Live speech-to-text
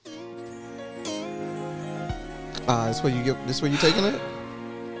This where you taking it?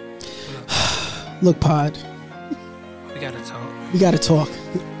 Look, Pod. We gotta talk. We gotta talk.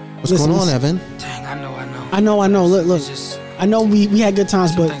 What's going on, Evan? Dang, I know. I know. Look. Just, I know we had good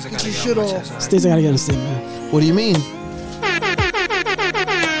times, but get your shit off. things I gotta get on the stick, man. What do you mean?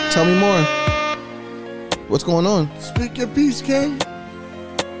 Tell me more. What's going on? Speak your piece, King.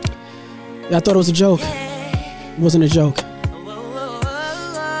 I thought it was a joke. It wasn't a joke.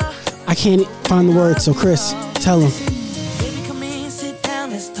 I can't find the words, so Chris, tell him. Baby, come in, sit down,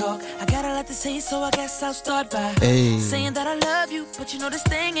 let's talk. I got a lot to say, so I guess I'll start by saying that I love you, but you know this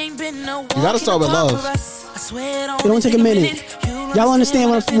thing ain't been no. You gotta start with love. I swear it It don't take a minute. Y'all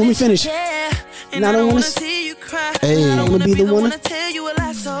understand when we finish. And I don't wanna see you cry. Hey. I don't wanna be the one to tell you a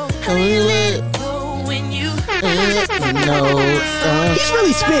lie, so Come here. when you He's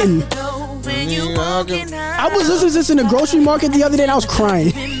really spitting. when you walking out. I was listening to this in the grocery market the other day and I was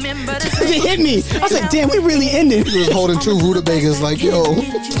crying. Remember to It hit me. I was like, damn, we really ended. He was holding two rutabagas like, yo.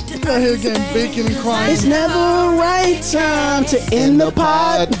 Out here getting bacon and crying. It's never the right time to end the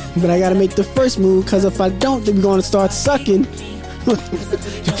pod. But I gotta make the first move, cause if I don't, then we're gonna start sucking.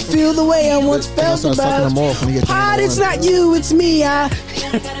 Feel the way I once felt start sucking about them off when he gets pod. to It's the not you, it's me. I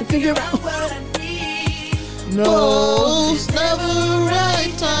figure out. No, it's never the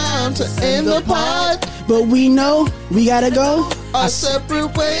right time to end the pod. But we know we gotta go Our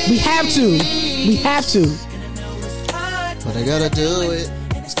separate ways. We have to. But I gotta do it.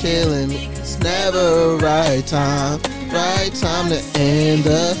 It's killing me. It's never right time. Right time to end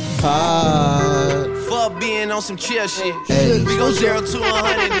the pod. Fuck being on some chill shit. Hey. We go 0 to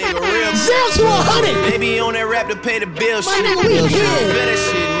 100, nigga, real 0 to 100. Baby on that rap to pay the bill shit. nigga, we You here. don't feel that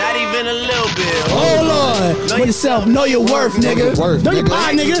shit, not even a little bit. Oh Lord, know yourself, know your worth, nigga. Worth, Know your nigga.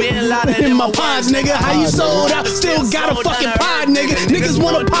 pod, nigga. Been louder In than my my pods, words, nigga. How you sold out? Still got a fucking pod, nigga. Niggas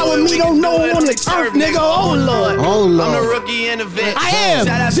wanna power me, don't know on the turf, nigga. Oh Lord. Oh, I'm the Lord. rookie in the vet. I am.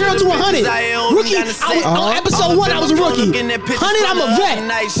 Shout out 0 to the 100. bitches I am, Rookie. got the set. On episode 1, I was a rookie. 100, I'm a vet.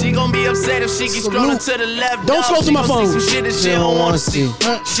 Tonight, she gon' be upset if she keep scrolling to the left. Don't dog. scroll to She my gon' phone. see some shit that she don't wanna see.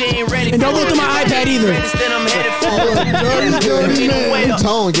 She ain't ready. And don't for go through it. my iPad either. Then I'm headed for Dirty man.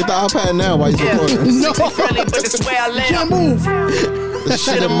 Tone, get the iPad now while you're Yeah. recording. No. friendly, but this way I lay Can't up. move. The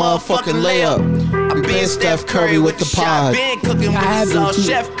shit a motherfucking layup. I been Steph Curry with the pod. Been cooking with have the been sauce. too.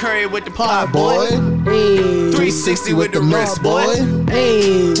 Chef Curry with the pod, Boy, Hey, 360 with the wrist, boy. hey.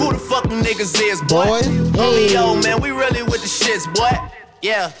 Who the fuck them niggas is, boy? Boy. Yo, man, we really with the shits, boy.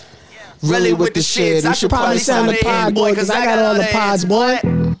 Yeah. really with the shit. I You should should Probably sound the pod, boy, because I got all the pods, boy.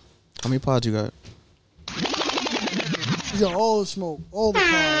 How many pods you got? You got all the smoke, all the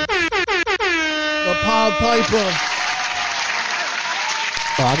pod. The Pod Piper.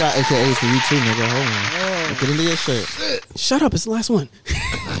 Oh, I got AKAs for you too, nigga. Hold on. Get into your shit. Shut up, it's the last one.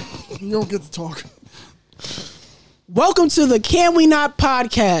 You don't get to talk. Welcome to the Can We Not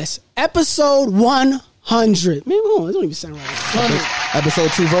podcast, episode 100. Man, hold on, it don't even sound right.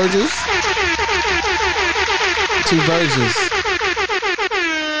 Episode 2 Virgils. 2 Virgils.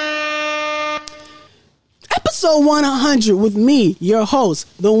 Episode 100 with me, your host,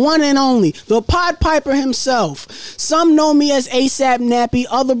 the one and only, the Pod Piper himself. Some know me as ASAP Nappy.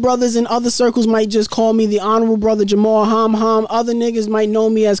 Other brothers in other circles might just call me the Honorable Brother Jamal Ham Ham. Other niggas might know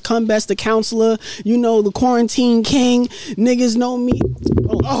me as Cumbest the Counselor. You know, the Quarantine King. Niggas know me.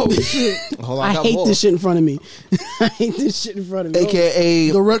 Oh, shit. Hold on, I got hate more. this shit in front of me. I hate this shit in front of me.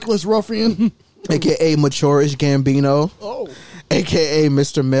 AKA, The Reckless Ruffian. AKA Mature-ish Gambino. Oh. AKA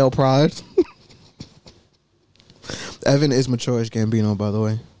Mr. Male Pride. Evan is Mature-ish Gambino, by the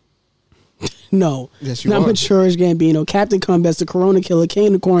way. No. Yes, you Not are. Mature as Gambino. Captain Cumbest, the Corona Killer, King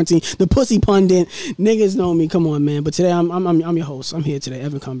of the Quarantine, the Pussy Pundit. Niggas know me. Come on, man. But today, I'm your host. I'm here today,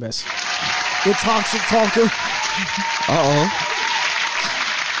 Evan Cumbest. The Toxic Talker. Uh-oh.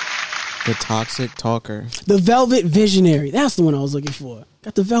 The Toxic Talker. The Velvet Visionary. That's the one I was looking for.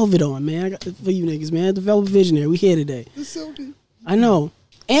 Got the velvet on, man. I got it for you niggas, man. The Velvet Visionary. We here today. It's so deep. I know.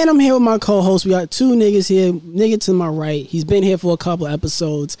 And I'm here with my co-host. We got two niggas here. Nigga to my right. He's been here for a couple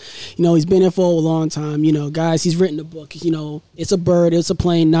episodes. You know, he's been here for a long time. You know, guys, he's written a book. You know, it's a bird, it's a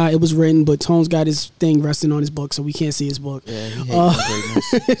plane. Nah, it was written, but Tone's got his thing resting on his book, so we can't see his book. Yeah, he hates my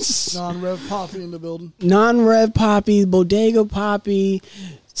greatness. Non-Rev Poppy in the building. Non-Rev Poppy, Bodega Poppy,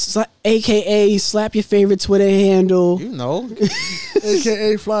 a.k.a. slap your favorite Twitter handle. You know.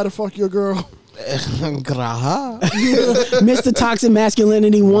 A.K.A. Fly to Fuck Your Girl. Graha. Mr. Toxic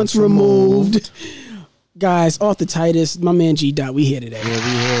Masculinity once removed. Guys, off the tightest, my man G Dot, we here today. Yeah, we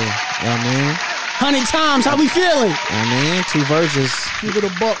here. You know what I mean? 100 times, how we feeling? I mean, 2 Virgils. Keep it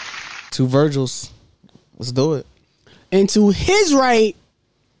a buck. 2 Virgils. Let's do it. And to his right,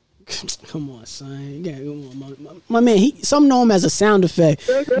 Come on, son. Come on, my man. Some know him as a sound effect.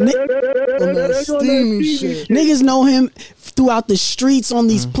 Steamy shit. Niggas know him throughout the streets on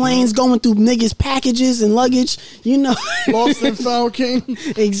these planes, going through niggas' packages and luggage. You know, Lost and Found King.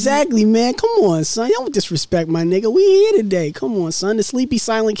 Exactly, man. Come on, son. Y'all don't disrespect my nigga. We here today. Come on, son. The sleepy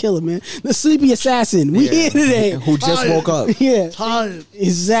silent killer, man. The sleepy assassin. We here today. Who just woke up. Yeah, Tired.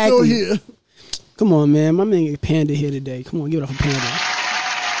 exactly. Still here. Come on, man. My nigga Panda here today. Come on, give it up for Panda.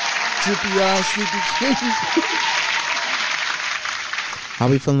 Drippy eyes, sleepy king. How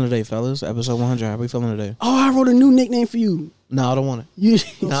we feeling today, fellas? Episode 100. How we feeling today? Oh, I wrote a new nickname for you. No, I don't want it. You,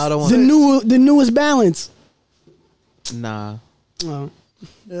 No, I don't want it. the newest balance. Nah. Oh.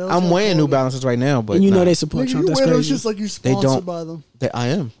 Yeah, I'm wearing New Balances right now, but And you know nah. they support Nigga, Trump. you That's wear those crazy. shits like you They sponsored don't. by them. I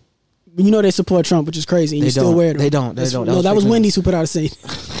am. You know they support Trump, which is crazy. And They you still don't. wear them. They don't. They don't. That No, was that was fake news. Wendy's who put out a saying.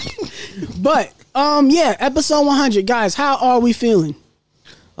 But yeah, episode 100, guys. How are we feeling?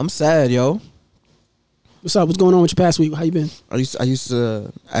 I'm sad, yo. What's up? What's going on with your past week? How you been? I used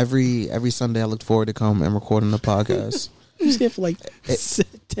to every Sunday I looked forward to come and recording the podcast. You was here for like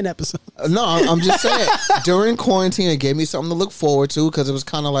 10 episodes. No, I'm just saying. During quarantine, it gave me something to look forward to because it was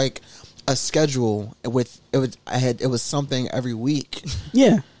kind of like a schedule with it was something every week.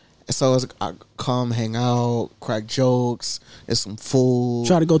 Yeah. So it was I come, hang out, crack jokes, get some food.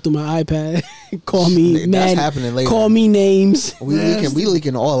 Try to go through my iPad. Call me That's mad. happening later. Call me names. we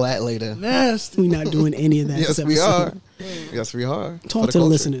leaking all that later. Nasty. We not doing any of that. Yes, this we episode. are. Yes, we are. Talk For to the culture.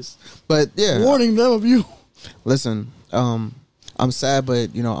 listeners. But yeah, Warning them of you. listen. I'm sad, but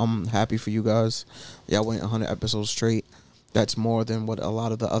I'm happy for you guys. Y'all went 100 episodes straight. That's more than what a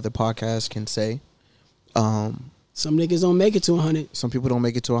lot of the other podcasts can say. Some niggas don't make it to 100. Some people don't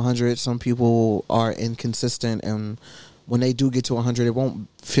make it to 100. Some people are inconsistent, and when they do get to 100, it won't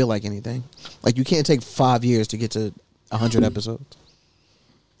feel like anything. Like you can't take 5 years to get to 100 episodes.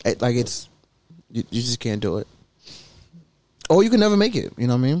 You just can't do it. Or you can never make it. You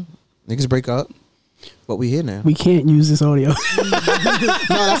know what I mean? Niggas break up, but we here now. We can't use this audio. No,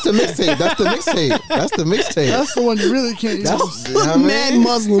 that's the mixtape. That's the mixtape. That's the one you really can't use. That's you know what I mean? Mad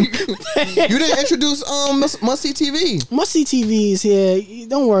Muslim. You didn't introduce Must See TV. Must See TV is here.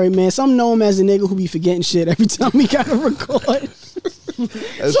 Don't worry, man. Some know him as a nigga who be forgetting shit every time we gotta record.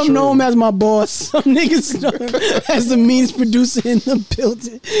 That's Some true. know him as my boss. Some niggas know him as the means producer in the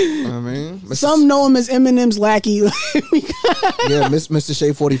building. I mean, Some know him as Eminem's lackey. yeah, Mr.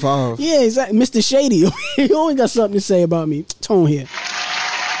 Shade 45. Yeah, exactly. Mr. Shady. He always got something to say about me. Tone here.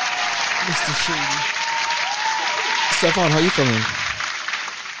 Mr. Shady. Stefan, how you feeling?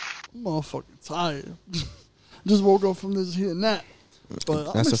 I'm motherfucking tired. Just woke up from this here nap. But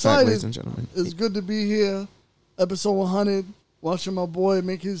I'm That's a excited. fact, ladies and gentlemen. It's good to be here. Episode 100. Watching my boy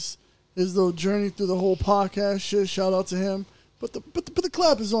make his little journey through the whole podcast shit. Shout out to him. Put the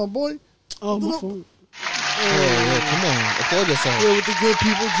clappers on, boy. Oh, my Little- phone. Yeah, come on. Applaud yourself. Yeah, with the good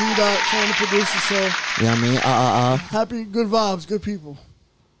people, G-Dot, trying to produce the show. Yeah, I mean, Happy, good vibes, good people.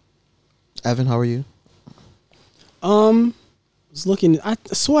 Evan, how are you? Was looking. I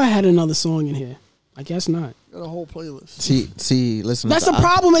swore I had another song in here. I guess not. Got a whole playlist. See, listen. That's the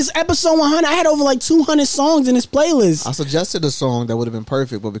problem. It's episode 100. I had over like 200 songs in this playlist. I suggested a song that would have been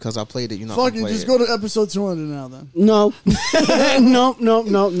perfect, but because I played it, you're not Fuck gonna it, play just it. go to episode 200 now then. No,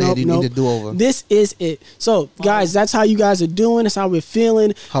 no. Yeah, you need a do-over. This is it. So, guys, that's how you guys are doing. That's how we're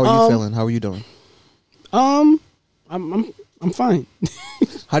feeling. How are you feeling? How are you doing? I'm fine.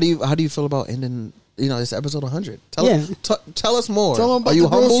 How do you feel about ending? This episode 100. Tell us more. Tell 'em about are you the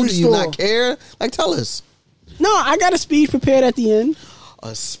humble? grocery Do you store. not care? Like, tell us. No, I got a speech prepared at the end.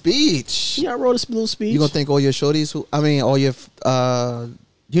 A speech. Yeah, I wrote a little speech. You gonna thank all your shorties all your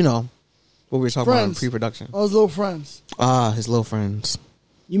what we were talking about in Friends. pre-production. All his little friends. His little friends.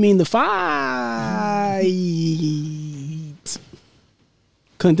 You mean the fight?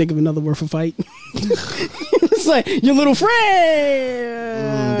 Couldn't think of another word for fight. It's like your little friend.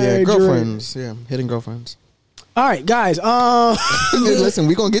 Yeah, girlfriends. Yeah, hidden girlfriends. All right, guys. Listen,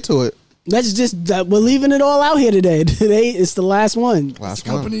 we gonna get to it. Let's just we're leaving it all out here today. Today is the last one. Last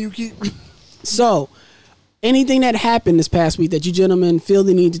Company one. you keep. So, anything that happened this past week that you gentlemen feel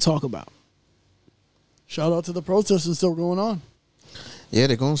the need to talk about? Shout out to the protesters still going on. Yeah,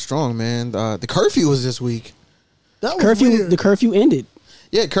 they're going strong, man. The curfew was this week. That was Curfew. weird. The curfew ended.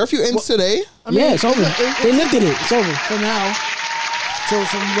 Yeah, curfew ends today. I mean, yeah, it's over. They lifted it. It's over. for now. Till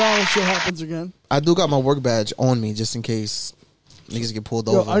some wild shit happens again. I do got my work badge on me just in case niggas get pulled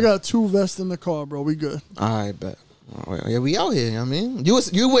Yo, over. I got 2 vests in the car, bro. We good. All right, bet. Yeah, we out here. You know what I mean,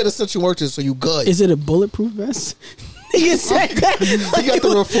 you wear the essential workers, so you good. Is it a bulletproof vest? Nigga nigga said that. He got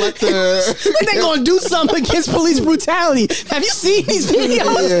the reflector. Like they gonna do something against police brutality. Have you seen these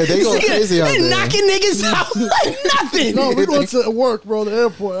videos? Yeah, they go crazy out They there. knocking niggas out like nothing. No, we're going to work, bro. The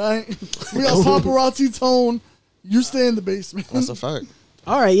airport. We got paparazzi tone. You stay in the basement. That's a fact.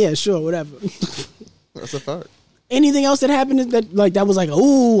 All right, yeah, sure, whatever. That's a fact. Anything else that happened that was like,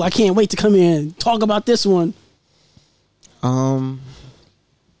 ooh, I can't wait to come in and talk about this one.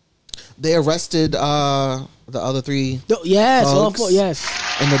 They arrested the other three Yes, thugs yes.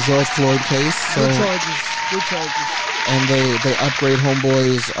 in the George Floyd case. So, Good charges. and they upgrade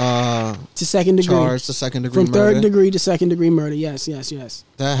homeboys To second degree. charge to second degree From murder. third degree to second degree murder. Yes.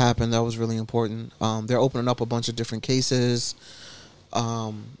 That happened. That was really important. They're opening up a bunch of different cases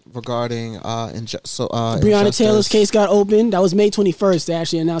regarding Breonna injustice. Taylor's case got opened. That was May 21st. They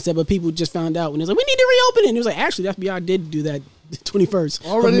actually announced that, but people just found out when it was like, we need to reopen it. And it was like, actually, the FBI did do that 21st.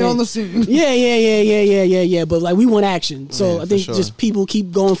 Already on the scene. Yeah. But like, we want action. So Yeah, I think for sure. just people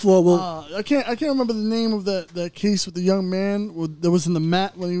keep going forward. I can't remember the name of that case with the young man that was in the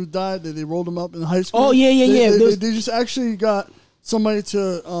mat when he died. They rolled him up in high school. Oh, yeah. They just actually got somebody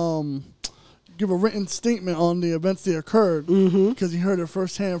to give a written statement on the events that occurred because he heard it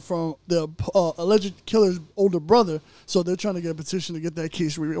firsthand from the alleged killer's older brother. So they're trying to get a petition to get that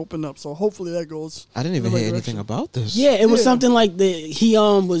case reopened up. So hopefully that goes. I didn't even in the hear right anything direction. about this. Yeah, it was something like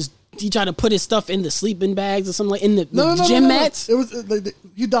he tried to put his stuff in the sleeping bags or something like in the gym mats. It was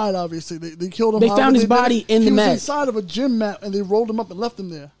he died. Obviously, they killed him. They however found his did it. body in the He was mat. inside of a gym mat, and they rolled him up and left him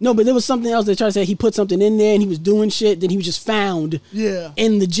there. No, but there was something else they tried to say. He put something in there and he was doing shit. Then he was just found Yeah,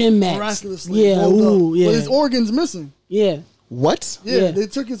 in the gym mats. miraculously. Yeah, rolled up. ooh, yeah. But his organs missing. Yeah. What? Yeah. They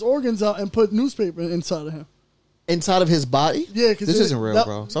took his organs out and put newspaper inside of him. Inside of his body? Yeah, because This isn't real,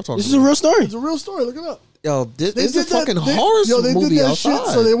 bro. Stop talking. This is a real story. It's a real story. Look it up. Yo, this is a did that- fucking horror they movie did that outside. shit.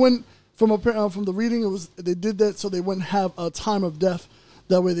 So they went from the reading. It was they did that so they wouldn't have a time of death.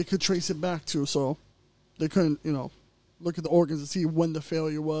 That way they could trace it back to. So they couldn't, look at the organs and see when the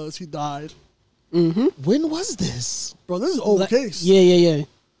failure was. He died. When was this? Bro, this is an old case. Yeah.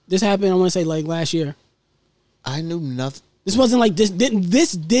 This happened, I want to say, like last year. I knew nothing. This wasn't like this.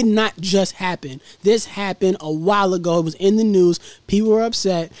 This did not just happen. This happened a while ago. It was in the news. People were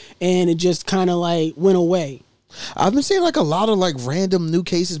upset, and it just kind of like went away. I've been seeing like a lot of like random new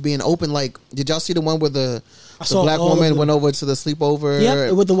cases being open. Like, did y'all see the one where the saw black all of woman them. went over to the sleepover?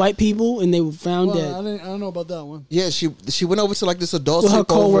 Yep, with the white people, and they were found Well, dead. I don't know about that one. Yeah, she went over to like this adult With her sleepover.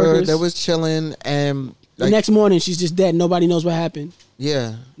 coworkers. That was chilling, and The like, next morning, she's just dead. Nobody knows what happened.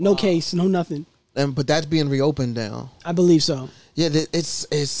 yeah, No case, no nothing. but that's being reopened now. I believe so. Yeah,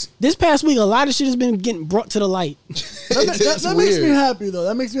 it's This past week, a lot of shit has been getting brought to the light. That makes me happy though.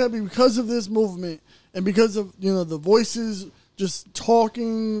 That makes me happy because of this movement and because of the voices just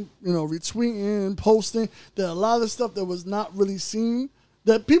talking, retweeting, posting. That a lot of stuff that was not really seen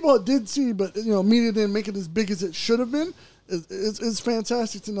that people did see, but media didn't make it as big as it should have been. It's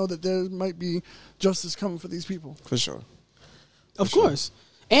fantastic to know that there might be justice coming for these people. for sure. Of course.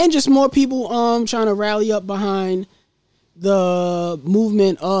 And just more people trying to rally up behind the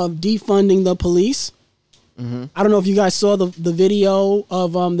movement of defunding the police. I don't know if you guys saw the video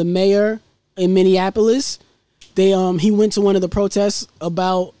of the mayor in Minneapolis. He went to one of the protests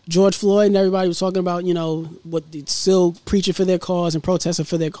about George Floyd, and everybody was talking about what still preaching for their cause and protesting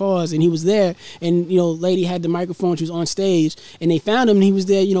for their cause, and he was there, and lady had the microphone, she was on stage, and they found him, and he was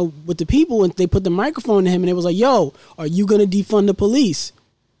there with the people, and they put the microphone to him, and it was like, yo, are you gonna defund the police?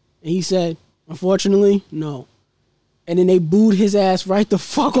 And he said, unfortunately, no. And then they booed his ass right the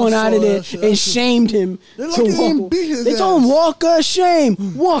fuck on out of there and shamed him. They're lucky they didn't beat his They told him, ass. walk us shame.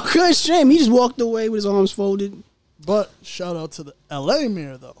 Walk us shame. He just walked away with his arms folded. But shout out to the L.A.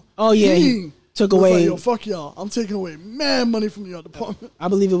 mayor though. Oh, yeah, he took was away- Like, yo, fuck y'all. I'm taking away mad money from your department. I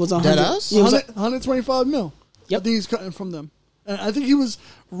believe it was 100. That us? Yeah, it was 125 mil. Yep. I think he's cutting from them. And I think he was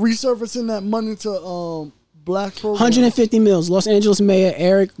resurfacing that money to black programs. 150 mils. Los Angeles Mayor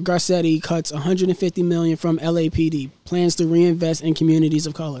Eric Garcetti cuts 150 million from LAPD. Plans to reinvest in communities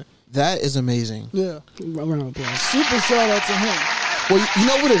of color. That is amazing. Yeah. Round of applause. Super shout out to him. Well, you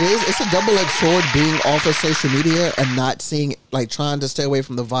know what it is? It's a double-edged sword being off of social media and not seeing, like, trying to stay away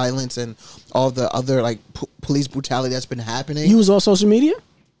from the violence and all the other, like, police brutality that's been happening. You was on social media?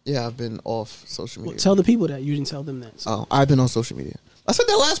 Yeah, I've been off social media. Tell the people that. You didn't tell them that. So. Oh, I've been on social media. I said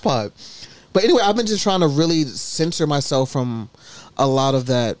that last pod. But anyway, I've been just trying to really censor myself from a lot of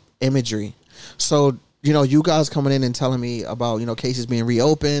that imagery. So, you guys coming in and telling me about, cases being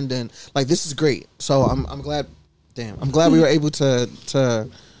reopened and, like, this is great. So I'm glad. Damn, I'm glad we were able to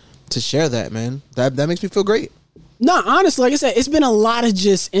share that, man. That makes me feel great. No, honestly, like I said, it's been a lot of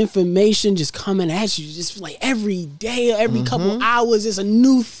just information just coming at you, just like every day, every couple hours. It's a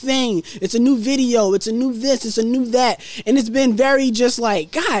new thing. It's a new video. It's a new this. It's a new that, and it's been very just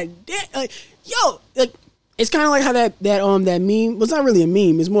like God, like, yo, like it's kind of like how that meme was not really a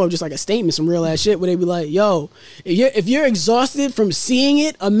meme. It's more of just like a statement, some real ass shit where they be like, yo, if you're exhausted from seeing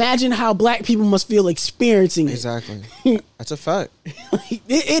it, imagine how black people must feel experiencing it. Exactly. That's a fact.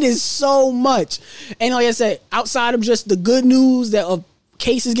 It is so much. And like I said, outside of just the good news that of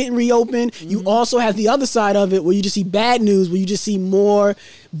cases getting reopened, you also have the other side of it where you just see bad news, where you just see more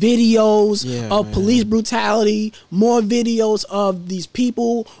videos of police brutality, more videos of these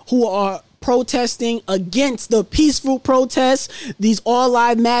people who are protesting against the peaceful protests. These All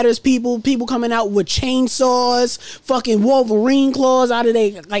Lives Matters people coming out with chainsaws, fucking Wolverine claws out of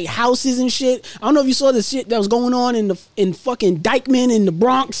their like houses and shit. I don't know if you saw the shit that was going on in fucking Dykeman in the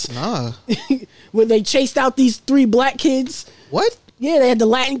Bronx. Nah. Where they chased out these 3 black kids. What? Yeah, they had the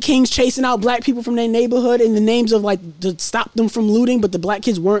Latin Kings chasing out black people from their neighborhood in the names of like to stop them from looting, but the black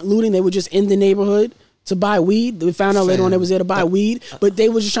kids weren't looting. They were just in the neighborhood to buy weed. We found out later on they was there to buy weed, but they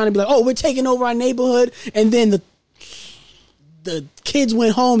was just trying to be like, oh, we're taking over our neighborhood. And then the kids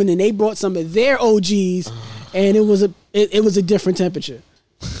went home and then they brought some of their OGs, and it was a different temperature.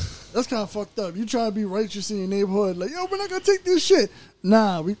 That's kind of fucked up. You try to be righteous in your neighborhood, like, yo, we're not gonna take this shit.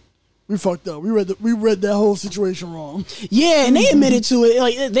 Nah, we fucked up. We read that whole situation wrong. Yeah, and they admitted to it.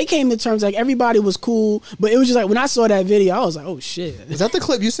 Like they came to terms like everybody was cool, but it was just like when I saw that video, I was like, oh shit. Is that the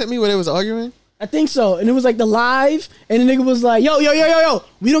clip you sent me where they was arguing? I think so. And it was like the live, and the nigga was like, yo,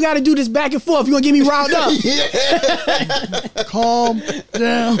 we don't got to do this back and forth. You going to get me riled up. Calm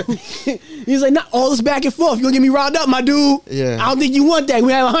down. He was like, not all this back and forth. You going to get me riled up, my dude. Yeah. I don't think you want that.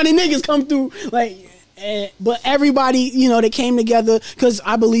 We have 100 niggas come through. Like, but everybody, they came together because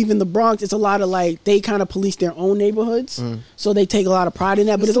I believe in the Bronx, it's a lot of like, they kind of police their own neighborhoods. So they take a lot of pride in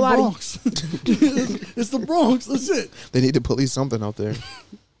that. But it's a lot Bronx. It's the Bronx. That's it. They need to police something out there.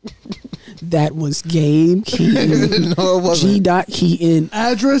 That was Gabe Keaton. No, it wasn't. G. Keaton.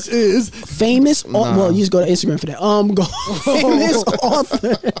 Address is famous. Well, you just go to Instagram for that. Go famous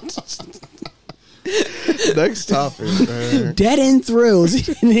author. Next topic, man. Dead End Thrills.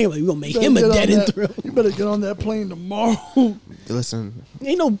 We're gonna make him a Dead End Thrill. You better get on that plane tomorrow. Listen,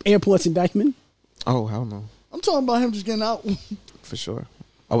 ain't no airports in Dykeman. Oh, hell no. I'm talking about him just getting out. For sure.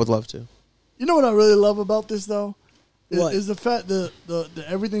 I would love to. You know what I really love about this though? What? Is the fact that the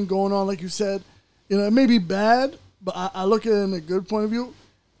everything going on, like you said, it may be bad, but I look at it in a good point of view,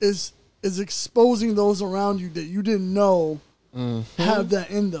 is exposing those around you that you didn't know have that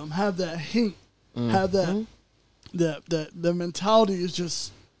in them, have that hate, have that the mentality is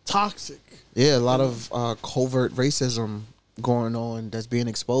just toxic. Yeah, a lot of covert racism going on that's being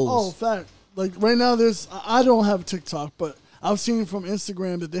exposed. Oh, fact. Like right now, I don't have TikTok, but I've seen from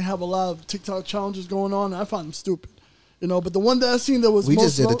Instagram that they have a lot of TikTok challenges going on, and I find them stupid. But the one that I seen that was we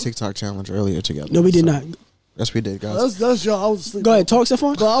just did a TikTok challenge earlier together. No, we did not. Yes, we did, guys. That's y'all. I was asleep. Go ahead, talk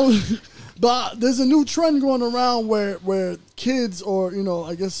Stephon. But there's a new trend going around where kids or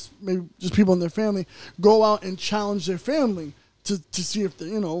I guess maybe just people in their family go out and challenge their family to see if they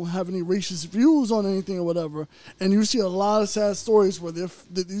have any racist views on anything or whatever. And you see a lot of sad stories where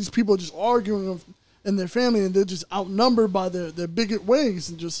these people are just arguing in their family and they're just outnumbered by their bigot ways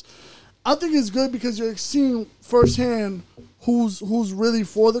and just. I think it's good because you're seeing firsthand who's really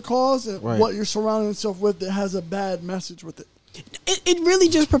for the cause and what you're surrounding yourself with that has a bad message with it. It really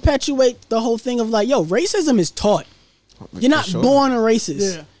just perpetuates the whole thing of like, yo, racism is taught. You're not born a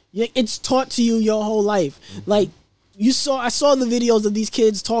racist. Yeah. It's taught to you your whole life. Like, I saw the videos of these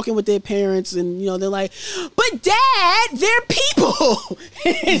kids talking with their parents, and they're like, "But Dad, they're people."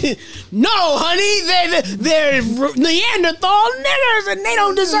 No, honey, they're Neanderthal niggers, and they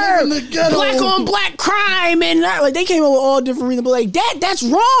don't deserve black on black crime, and like they came up with all different reasons. But like, Dad, that's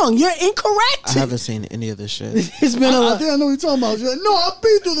wrong. You're incorrect. I haven't seen any of this shit. It's been I think I know what you're talking about. You're like, no, I've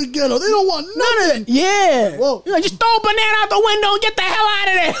been through the ghetto. They don't want nothing. Yeah. Whoa. You're like, just throw a banana out the window and get the hell out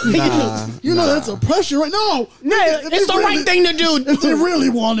of there. You know that's oppression, right? No. It's the right thing to do. If they really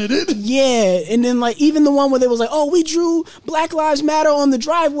wanted it. Yeah. And then like even the one where they was like, oh, we drew Black Lives Matter on the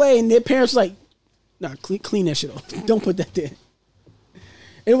driveway, and their parents was like, nah, clean that shit off. Don't put that there.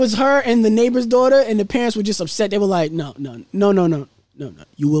 It was her and the neighbor's daughter, and the parents were just upset. They were like, no.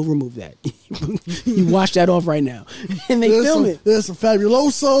 You will remove that. You wash that off right now. And they film it. There's some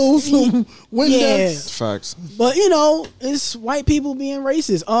Fabulosos, some Windex. Yeah. Facts. But it's white people being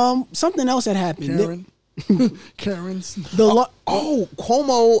racist. Something else had happened. Karens.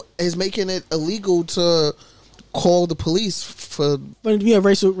 Cuomo is making it illegal to call the police for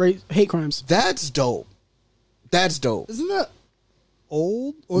racial hate crimes. That's dope. That's dope. Isn't that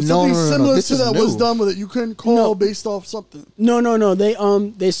old or something similar to that was done with it? You couldn't call based off something. No.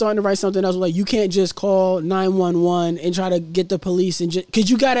 They starting to write something else like you can't just call 911 and try to get the police and just because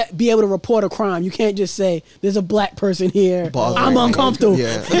you gotta be able to report a crime. You can't just say there's a black person here. I'm uncomfortable.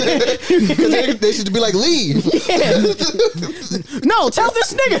 Yeah, because they should be like leave. Yeah. No, tell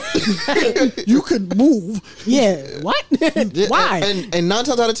this nigga you could move. Yeah, what? Why? And 9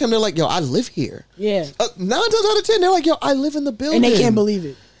 times out of 10 they're like, yo, I live here. Yeah. 9 times out of 10 they're like, yo, I live in the building. And they can't believe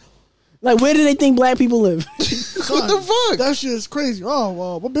it. Like, where do they think black people live? What the fuck? That shit is crazy. Oh,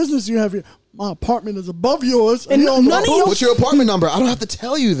 well, what business do you have here? My apartment is above yours. And none of your... What's your apartment number? I don't have to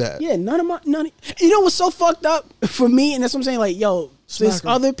tell you that. Yeah, none of... You know what's so fucked up for me? And that's what I'm saying. Like, yo, there's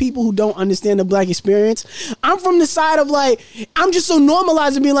other people who don't understand the black experience. I'm from the side of, like, I'm just so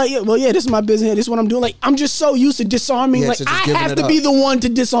normalized to be like, yeah, well, yeah, this is my business. This is what I'm doing. Like, I'm just so used to disarming. Like, I have to be the one to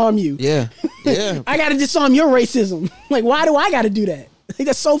disarm you. Yeah. Yeah. I got to disarm your racism. Like, why do I got to do that? I think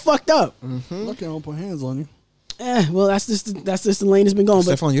that's so fucked up. Lucky I don't put hands on you. Well, that's just the lane it's been going.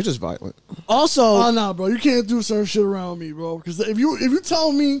 Stephon, you're just violent. Also, oh no, bro, you can't do certain shit around me, bro. Because if you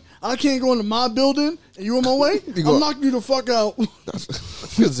tell me I can't go into my building and you on my way, I'm knocking you the fuck out.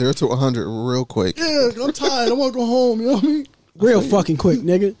 0 to 100 real quick. Yeah, I'm tired. I want to go home. You know what I mean? Real fucking quick,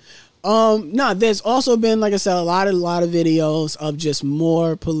 nigga. No, there's also been, like I said, a lot of videos of just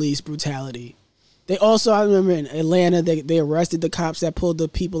more police brutality. They also, I remember in Atlanta, they arrested the cops that pulled the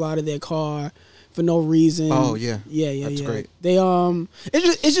people out of their car for no reason. Oh yeah, that's great. They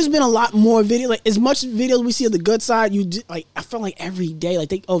it's just been a lot more video. Like as much videos we see of the good side, I felt like every day,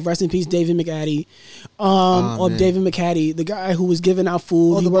 like rest in peace, David McAddy, David McCaddy, the guy who was giving out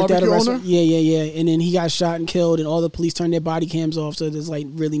food. He worked at a restaurant. Yeah, and then he got shot and killed, and all the police turned their body cams off, so there's like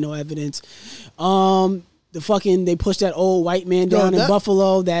really no evidence. They pushed that old white man down in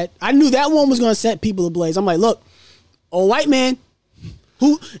Buffalo. That I knew that one was going to set people ablaze. I'm like, look, old white man.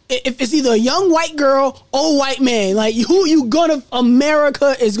 Who, if it's either a young white girl or white man, like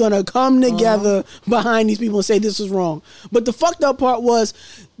America is gonna come together behind these people and say this is wrong. But the fucked up part was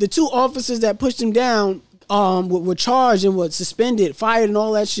the 2 officers that pushed him down were charged and were suspended, fired, and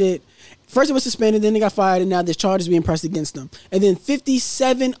all that shit. First it was suspended, then they got fired, and now there's charges being pressed against them. And then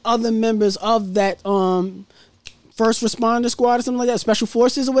 57 other members of that first responder squad or something like that, special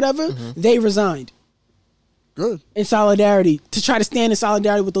forces or whatever, they resigned. Good. In solidarity, to try to stand in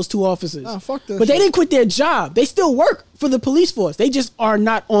solidarity with those 2 officers. Fuck that. But they didn't quit their job. They still work for the police force. They just are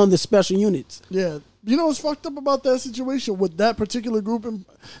not on the special units. Yeah. You know what's fucked up about that situation with that particular group? And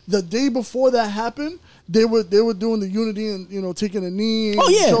the day before that happened, they were doing the unity and taking a knee. Oh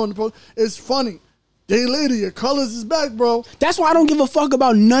yeah. Showing the it's funny. Day later, your colors is back, bro. That's why I don't give a fuck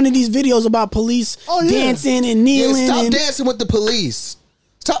about none of these videos about police dancing and kneeling. Yeah, stop dancing with the police.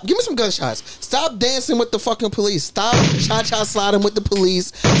 Stop. Give me some gunshots. Stop dancing with the fucking police. Stop cha-cha sliding with the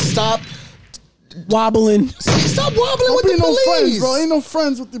police. Stop wobbling. Stop wobbling don't with be the no police. Friends, bro. Ain't no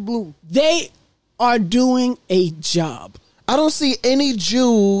friends with the blue. They are doing a job. I don't see any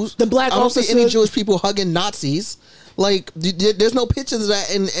Jews. I don't see any Jewish people hugging Nazis. Like, there's no pictures of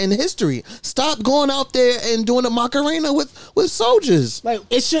that in history. Stop going out there and doing a Macarena with soldiers. Like,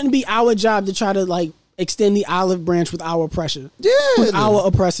 it shouldn't be our job to try to, like, extend the olive branch with our oppression. Yeah. With our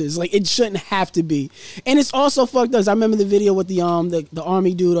oppressors. Like, it shouldn't have to be. And it's also fucked up. I remember the video with the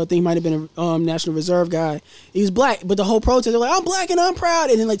army dude, I think he might have been a National Reserve guy. He was black, but the whole protest, they're like, I'm black and I'm proud.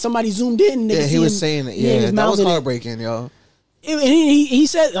 And then, like, somebody zoomed in. And he was saying it. Yeah, that was heartbreaking, yo. And he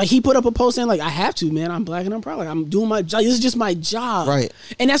said, like, he put up a post saying, like, I have to, man. I'm black and I'm proud. Like, I'm doing my job. This is just my job. Right.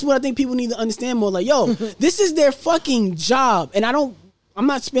 And that's what I think people need to understand more. Like, yo, this is their fucking job. And I'm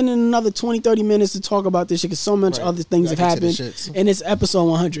not spending another 20, 30 minutes to talk about this shit because so much other things have happened. And it's episode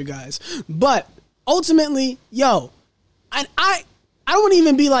 100, guys. But ultimately, yo, I don't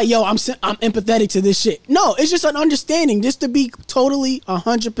even be like, yo, I'm empathetic to this shit. No, it's just an understanding. Just to be totally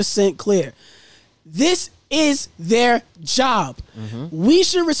 100% clear. This is their job. We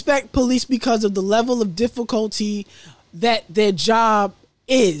should respect police because of the level of difficulty that their job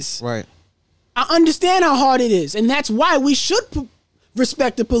is. Right. I understand how hard it is, and that's why we should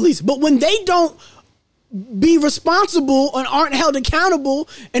respect the police. But when they don't be responsible and aren't held accountable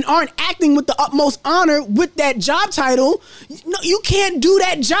and aren't acting with the utmost honor with that job title, you can't do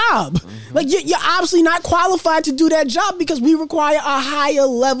that job. Like, you're obviously not qualified to do that job because we require a higher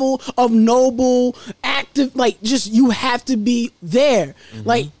level of noble, active, like, just you have to be there.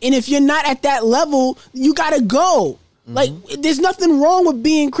 Like, and if you're not at that level, you gotta go. Like, there's nothing wrong with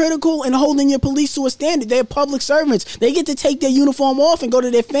being critical and holding your police to a standard. They're public servants. They get to take their uniform off and go to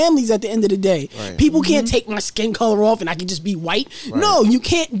their families at the end of the day. Right. People can't take my skin color off and I can just be white. Right. No, you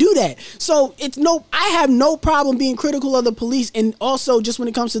can't do that. So I have no problem being critical of the police. And also, just when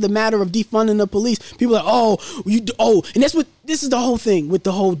it comes to the matter of defunding the police, people are like, and this is the whole thing with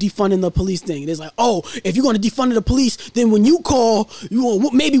the whole defunding the police thing. It's like, if you're going to defund the police, then when you call,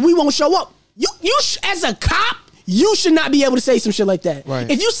 maybe we won't show up. You as a cop, you should not be able to say some shit like that. Right.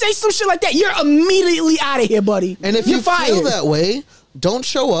 If you say some shit like that, you're immediately out of here, buddy. And if you feel that way, don't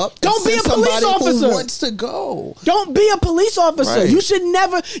show up. Don't be a police officer who wants to go. Don't be a police officer. Right. You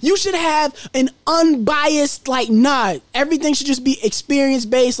should have an unbiased, everything should just be experience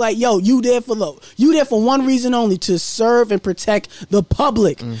based. Like, you there for one reason only, to serve and protect the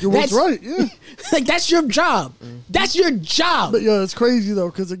public. That's right. Yeah. Like, that's your job. That's your job. But it's crazy though,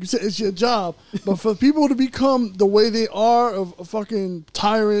 because like you said, it's your job. But for people to become the way they are, of fucking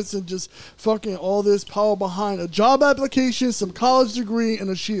tyrants and just fucking all this power behind a job application, some college degree, and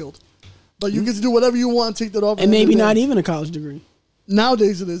a shield. But you get to do whatever you want, take that off. And maybe not even a college degree.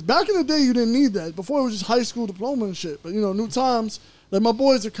 Nowadays it is. Back in the day, you didn't need that. Before, it was just high school diploma and shit. But, new times, like my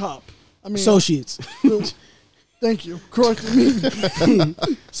boy's a cop. I mean, associates. Thank you. Correcting me.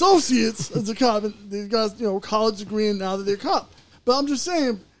 Associates as a cop. And these guys, college degree, and now that they're a cop. But I'm just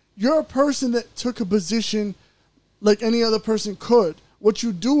saying, you're a person that took a position like any other person could. What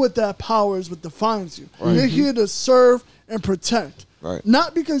you do with that power is what defines you. Right. You're here to serve and protect. Right.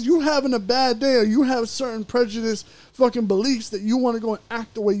 Not because you having a bad day or you have certain prejudice fucking beliefs that you want to go and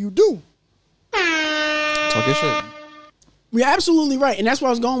act the way you do. Talk your shit. You're absolutely right. And that's where I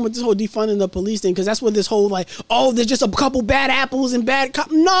was going with this whole defunding the police thing, because that's what this whole there's just a couple bad apples and bad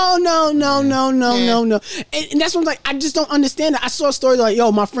cops. No. And that's what I'm like, I just don't understand it. I saw a story like,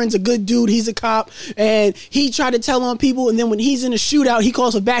 my friend's a good dude. He's a cop. And he tried to tell on people. And then when he's in a shootout, he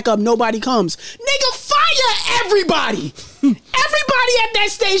calls for backup. Nobody comes. Nigga, fire everybody. Everybody at that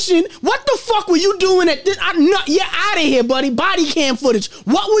station. What the fuck were you doing at this? You're out of here, buddy. Body cam footage.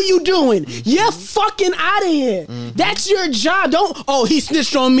 What were you doing? You're fucking out of here. That's your job. He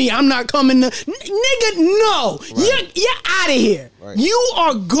snitched on me. I'm not coming to. Nigga, no. Right. You're out of here. Right. You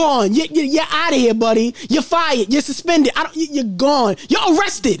are gone. You're out of here, buddy. You're fired. You're suspended. You're gone. You're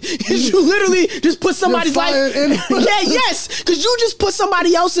arrested. You literally just put somebody's life. Yes. Because you just put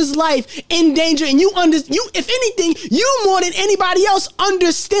somebody else's life in danger, and if anything, you more than anybody else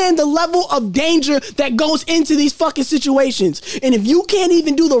understand the level of danger that goes into these fucking situations. And if you can't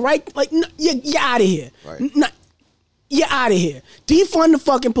even do the right, you're out of here. Right. You're out of here. Defund the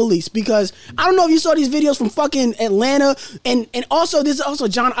fucking police, because I don't know if you saw these videos from fucking Atlanta, and also this is also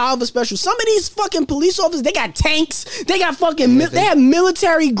John Oliver special. Some of these fucking police officers, they got tanks, they got fucking they have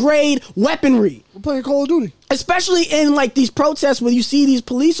military grade weaponry. We're playing Call of Duty. Especially in these protests where you see these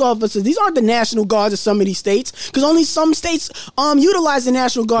police officers. These aren't the National Guards of some of these states, because only some states utilize the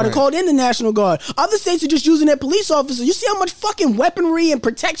National Guard and called in the National Guard. Other states are just using their police officers. You see how much fucking weaponry and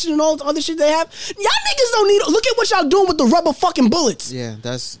protection and all this other shit they have? Y'all niggas don't need. Look at what y'all doing with the rubber fucking bullets. Yeah,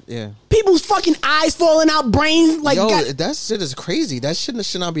 People's fucking eyes falling out, brains that shit is crazy. That should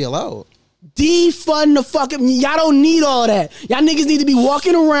not be allowed. Defund the fucking. Y'all don't need all that. Y'all niggas need to be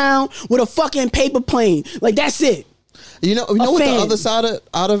walking around with a fucking paper plane. That's it. You know what the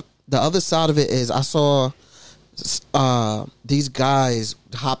other side of it is? I saw these guys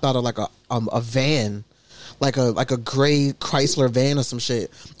hopped out of a van, like a gray Chrysler van or some shit,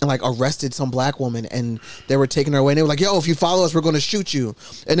 and arrested some black woman, and they were taking her away, and they were like, yo, if you follow us, we're going to shoot you.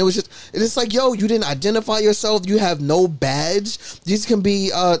 And it's like, yo, you didn't identify yourself, you have no badge. These can be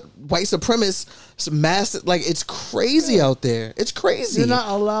white supremacists masked. It's crazy out there. It's crazy. You're not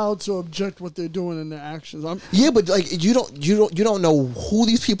allowed to object what they're doing in their actions. But you don't know who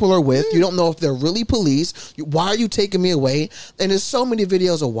these people are with. You don't know if they're really police. Why are you taking me away? And there's so many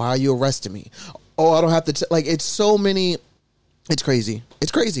videos of, why are you arresting me? Oh, I don't have to. It's so many. It's crazy.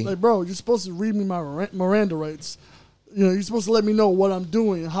 It's crazy. Bro, you're supposed to read me my Miranda rights. You're supposed to let me know what I'm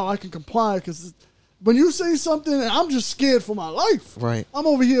doing and how I can comply. Because when you say something, and I'm just scared for my life. Right. I'm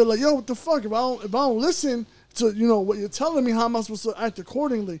over here yo, what the fuck? If I don't listen to what you're telling me, how am I supposed to act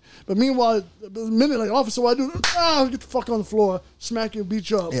accordingly? But meanwhile, the minute officer, what I do? Get the fuck on the floor, smack you, and beat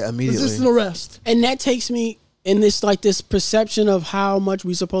you up. Yeah, immediately. Resist an arrest. And that takes me. And this this perception of how much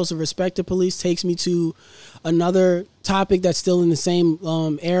we're supposed to respect the police takes me to another topic that's still in the same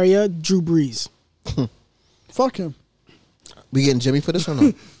area. Drew Brees. Fuck him. We getting Jimmy for this or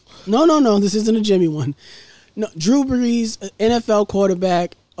no? No. This isn't a Jimmy one. No, Drew Brees, NFL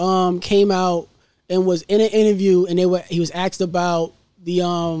quarterback, came out and was in an interview, and he was asked about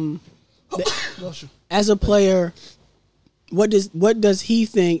the as a player, what does he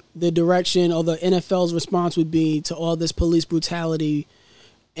think the direction or the NFL's response would be to all this police brutality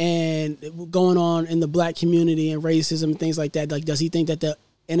and going on in the black community and racism and things like that? Like, does he think that the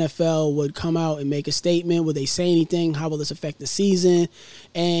NFL would come out and make a statement? Would they say anything? How will this affect the season?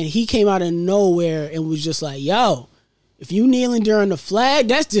 And he came out of nowhere and was just like, yo, if you kneeling during the flag,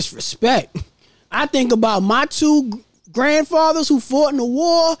 that's disrespect. I think about my two grandfathers who fought in the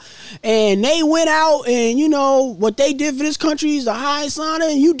war, and they went out and, you know, what they did for this country is the highest honor,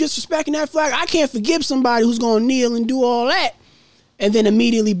 and you disrespecting that flag. I can't forgive somebody who's going to kneel and do all that. And then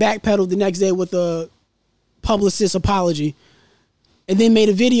immediately backpedaled the next day with a publicist apology. And then made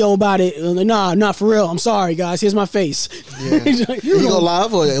a video about it. Nah, not for real. I'm sorry, guys. Here's my face. Yeah. Did he go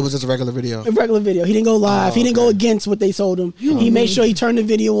live or it was just a regular video? A regular video. He didn't go live. He didn't go against what they told him. He made sure he turned the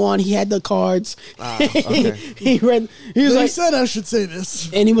video on. He had the cards. Okay. He was like, said I should say this.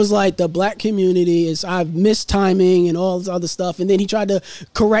 And he was like, the black community is, I've missed timing and all this other stuff. And then he tried to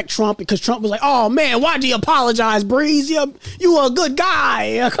correct Trump because Trump was like, oh man, why'd you apologize, Breeze? You were a good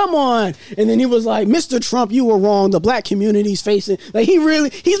guy. Come on. And then he was like, Mr. Trump, you were wrong. The black community's facing, like,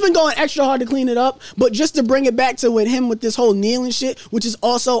 he's been going extra hard to clean it up, but just to bring it back to with this whole kneeling shit, which is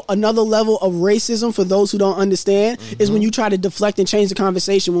also another level of racism for those who don't understand, is when you try to deflect and change the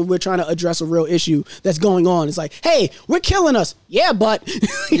conversation when we're trying to address a real issue that's going on. It's like, hey, we're killing us. Yeah, but.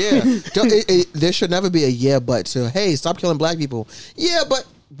 Yeah. There should never be a yeah, but to, hey, stop killing black people. Yeah, but.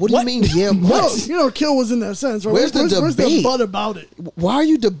 What do you mean, yeah, but? Kill was in that sense, right? Where's the but about it? Why are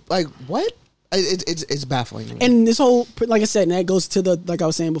you, what? It's baffling to me. And this whole, like I said, and that goes to the, like I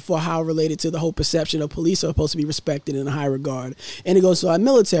was saying before, how related to the whole perception of police are supposed to be respected in a high regard. And it goes to our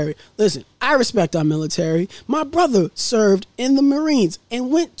military. Listen, I respect our military. My brother served in the Marines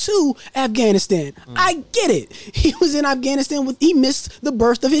and went to Afghanistan. I get it. He was in Afghanistan he missed the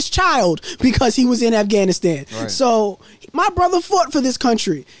birth of his child because he was in Afghanistan. Right. So my brother fought for this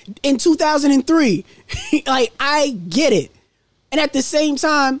country in 2003. Like, I get it. And at the same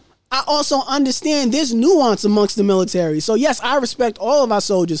time, I also understand there's nuance amongst the military. So yes, I respect all of our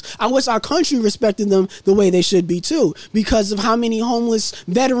soldiers. I wish our country respected them the way they should be too, because of how many homeless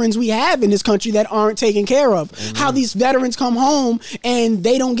veterans we have in this country that aren't taken care of. Mm-hmm. How these veterans come home and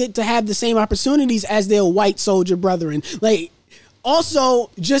they don't get to have the same opportunities as their white soldier brethren. Like,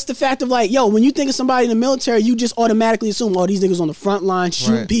 also, just the fact of like, yo, when you think of somebody in the military, you just automatically assume, oh, these niggas on the front line,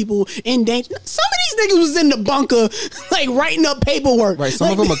 shoot people in danger. Some of these niggas was in the bunker, like, writing up paperwork. Right,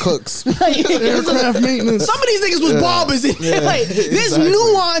 some of them are cooks. Aircraft maintenance. Some of these niggas was barbers. Like, there's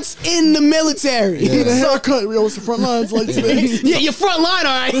nuance in the military. Need a haircut. We always the front lines like today. Yeah, your front line,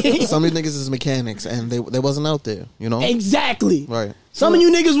 all right. Some of these niggas is mechanics, and they wasn't out there, you know? Exactly. Right. Some of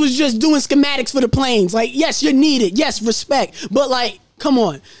you niggas was just doing schematics for the planes. Like, yes, you're needed. Yes, respect. But like, come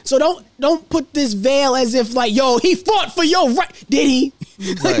on. So don't put this veil as if like, yo, he fought for your right. Did he?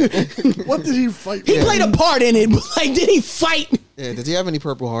 Right. What did he fight? He played a part in it, but like, did he fight? Yeah. Did he have any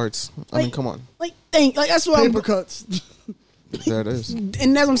Purple Hearts? I mean, come on. Like that's what paper cuts. There it is. And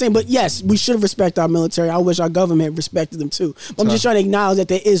that's what I'm saying. But yes, we should respect our military. I wish our government respected them too. But I'm just trying to acknowledge that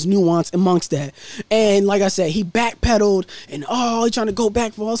there is nuance amongst that. And like I said, he backpedaled and he's trying to go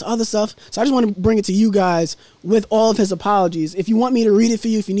back for all this other stuff. So I just want to bring it to you guys with all of his apologies. If you want me to read it for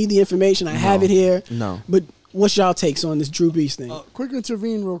you, if you need the information, I have it here. No. But what's y'all takes on this Drew Brees thing? Quick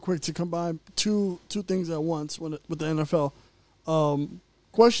intervene real quick to combine two things at once with the NFL.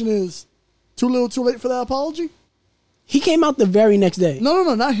 Question is, too little too late for that apology? He came out the very next day.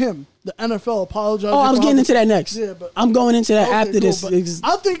 No, not him. The NFL apologized. Oh, I was getting into that next. Yeah, but I'm going into that after this.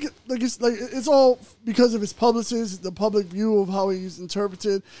 I think it's all because of his publicists, the public view of how he's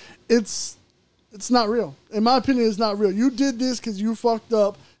interpreted. It's not real. In my opinion, it's not real. You did this because you fucked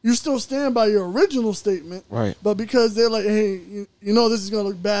up. You still stand by your original statement, right? But because they're like, hey, you know, this is gonna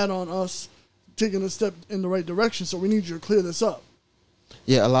look bad on us taking a step in the right direction, so we need you to clear this up.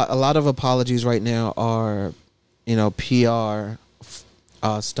 Yeah, a lot of apologies right now are, you know, PR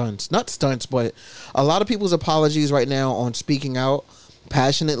stunts. Not stunts, but a lot of people's apologies right now on speaking out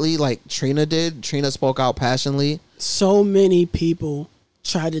passionately, like Trina did. Trina spoke out passionately. So many people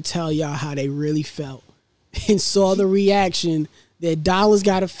tried to tell y'all how they really felt and saw the reaction. Their dollars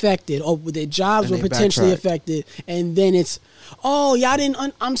got affected, or their jobs were potentially affected, and then it's, oh, y'all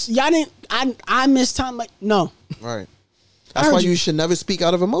didn't. I missed time. Like, no, right. That's why you should never speak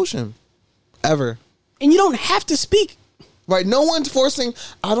out of emotion, ever. And you don't have to speak. Right, no one's forcing.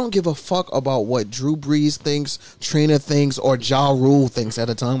 I don't give a fuck about what Drew Brees thinks, Trina thinks, or Ja Rule thinks at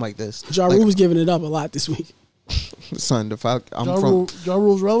a time like this. Ja Rule was giving it up a lot this week. Son, the fact I'm Ja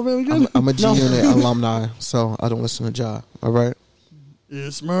Rule's relevant again? I'm a G-Unit alumni, so I don't listen to Ja. All right.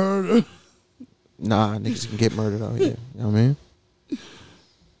 It's murder. Nah, niggas can get murdered out here. You know what I mean?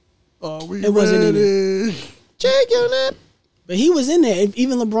 It wasn't in there. Check your nap. But he was in there.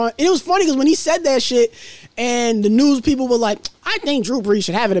 Even LeBron. And it was funny because when he said that shit, and the news people were like, "I think Drew Brees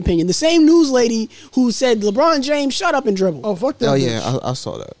should have an opinion." The same news lady who said LeBron James shut up and dribble. Oh fuck that! Oh bitch. yeah, I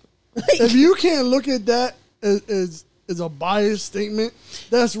saw that. If you can't look at that as a biased statement,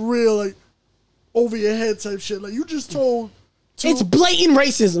 that's real like over your head type shit. Like you just told. It's blatant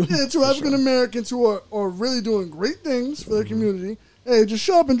racism. Yeah, two African Americans who are really doing great things for their community. Hey, just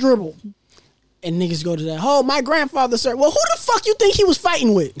show up and dribble. And niggas go to that. Oh, my grandfather served. Well, who the fuck you think he was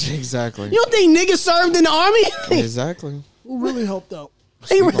fighting with? Exactly. You don't think niggas served in the army? Exactly. Who really helped out?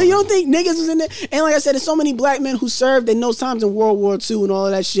 You don't think niggas was in there? And like I said, there's so many black men who served in those times in World War II and all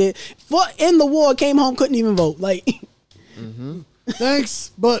of that shit. In the war, came home, couldn't even vote. Like,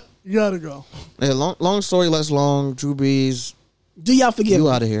 Thanks, but you gotta go. Yeah, long story less long. Drew Brees, do y'all forgive you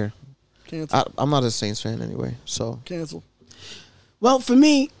him? out of here. Cancel. I'm not a Saints fan anyway, so Cancel. Well, for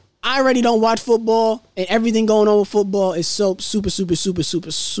me, I already don't watch football, and everything going on with football is so super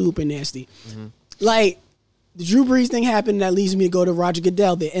nasty. Like, the Drew Brees thing happened, and that leads me to go to Roger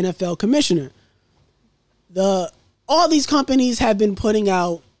Goodell, the NFL commissioner. All these companies have been putting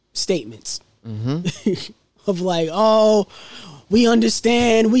out statements of like, oh, we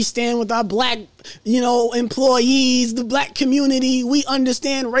understand, we stand with our black, employees, the black community. We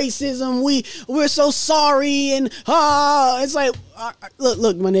understand racism. We're so sorry, and it's like,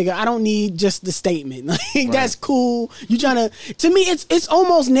 look, my nigga, I don't need just the statement. Like right. That's cool. You trying to me, it's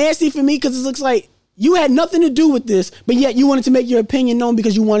almost nasty for me because it looks like you had nothing to do with this, but yet you wanted to make your opinion known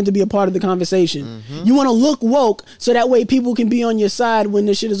because you wanted to be a part of the conversation. You want to look woke so that way people can be on your side when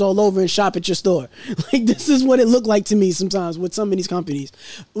this shit is all over and shop at your store. Like, this is what it looked like to me sometimes with some of these companies.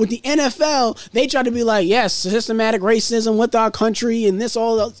 With the NFL, they try to be like, yes, systematic racism with our country and this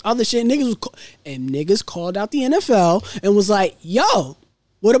all other shit. Niggas called out the NFL and was like, yo,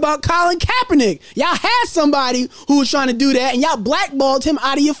 what about Colin Kaepernick? Y'all had somebody who was trying to do that and y'all blackballed him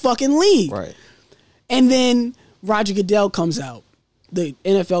out of your fucking league. Right. And then Roger Goodell comes out, the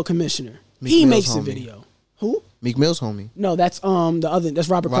NFL commissioner. He makes a video. Who? Meek Mill's homie. No, that's that's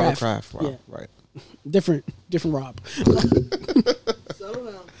Robert Kraft. Robert Kraft, yeah. right. Different Rob.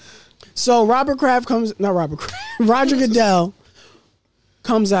 So Roger Goodell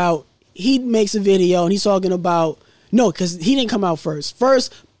comes out, he makes a video and he's talking about, because he didn't come out first.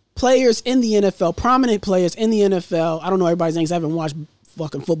 First, players in the NFL, prominent players in the NFL, I don't know everybody's names, I haven't watched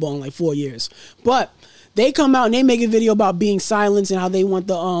fucking football in like 4 years. But they come out and they make a video about being silenced and how they want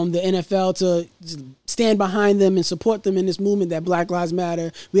the NFL to stand behind them and support them in this movement that Black Lives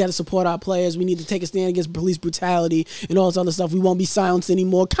Matter. We have to support our players. We need to take a stand against police brutality and all this other stuff. We won't be silenced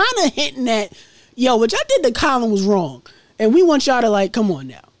anymore. Kind of hinting at, what y'all did to Colin was wrong. And we want y'all to like, come on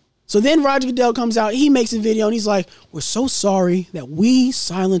now. So then Roger Goodell comes out, he makes a video and he's like, we're so sorry that we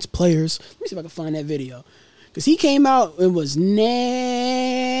silence players. Let me see if I can find that video. Because he came out and was nasty.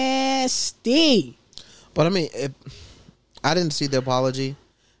 But I mean, I didn't see the apology.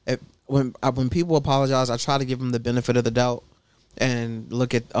 When people apologize, I try to give them the benefit of the doubt and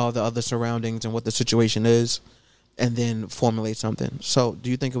look at all the other surroundings and what the situation is, and then formulate something. So, do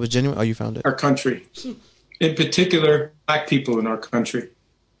you think it was genuine, or you found it? Our country, in particular, black people in our country.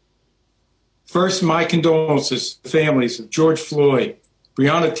 First, my condolences to the families of George Floyd,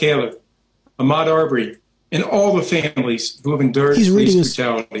 Breonna Taylor, Ahmaud Arbery, and all the families who have endured police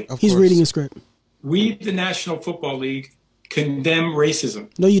brutality. He's reading a script. We, the National Football League, condemn racism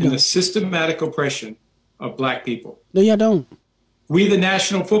and the systematic oppression of black people. No, y'all don't. We, the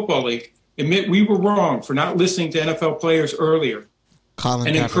National Football League, admit we were wrong for not listening to NFL players earlier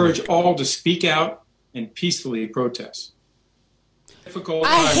and encourage all to speak out and peacefully protest.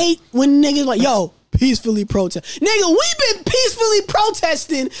 I hate when niggas like, peacefully protest. Nigga, we've been peacefully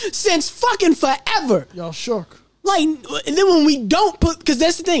protesting since fucking forever. Y'all shook. Like, and then when we don't because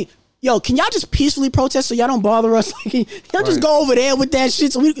that's the thing. Can y'all just peacefully protest so y'all don't bother us? Like, y'all just go over there with that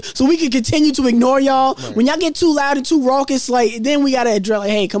shit so we can continue to ignore y'all. Right. When y'all get too loud and too raucous, like, then we gotta address, like,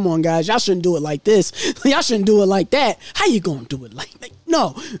 hey, come on, guys, y'all shouldn't do it like this. Y'all shouldn't do it like that. How you gonna do it like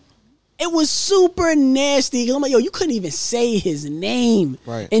no? It was super nasty. I'm like, you couldn't even say his name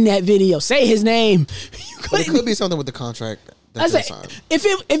in that video. Say his name. But it could be something with the contract. If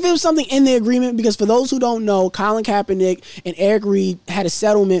it was something in the agreement, because for those who don't know, Colin Kaepernick and Eric Reid had a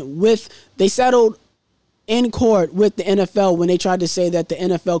settlement they settled in court with the NFL when they tried to say that the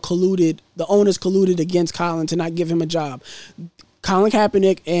NFL colluded, the owners colluded against Colin to not give him a job. Colin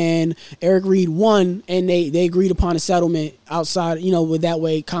Kaepernick and Eric Reed won, and they agreed upon a settlement outside, with that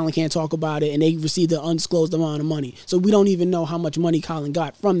way Colin can't talk about it, and they received an undisclosed amount of money. So we don't even know how much money Colin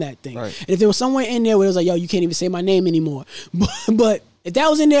got from that thing. Right. And if there was somewhere in there where it was like, yo, you can't even say my name anymore. But if that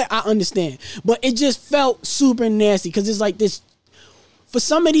was in there, I understand. But it just felt super nasty because it's like this. For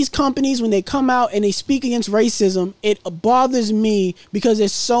some of these companies, when they come out and they speak against racism, it bothers me because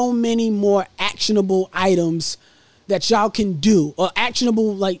there's so many more actionable items that y'all can do, or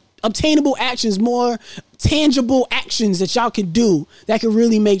actionable, like obtainable actions, more tangible actions that y'all can do that can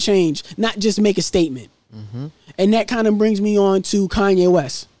really make change, not just make a statement. Mm-hmm. And that kind of brings me on to Kanye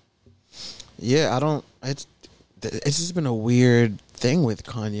West. Yeah, it's just been a weird thing with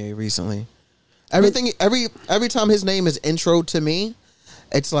Kanye recently. Everything, every time his name is intro to me,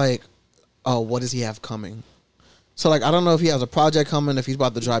 it's like, oh, what does he have coming? So, like, I don't know if he has a project coming, if he's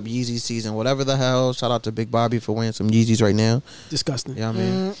about to drop Yeezy season, whatever the hell. Shout out to Big Bobby for wearing some Yeezys right now. Disgusting. Yeah, I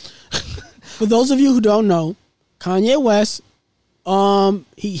mean. For those of you who don't know, Kanye West,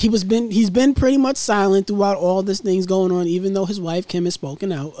 he's been pretty much silent throughout all this things going on, even though his wife Kim has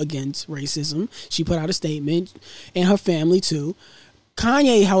spoken out against racism. She put out a statement, and her family too.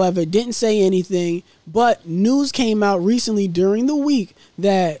 Kanye, however, didn't say anything, but news came out recently during the week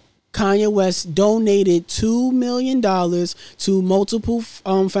that Kanye West donated $2 million to multiple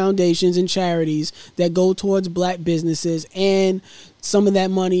foundations and charities that go towards black businesses, and some of that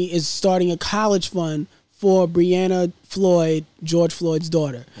money is starting a college fund for Breonna Floyd, George Floyd's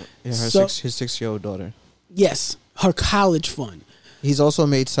daughter. Yeah, his 6-year-old daughter. Yes, her college fund. He's also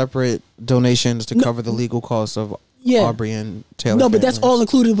made separate donations to cover the legal costs of Aubrey and Taylor. No, but that's all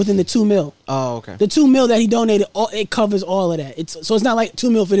included within the $2 million. Oh, okay. The $2 million that he donated, it covers all of that. So it's not like $2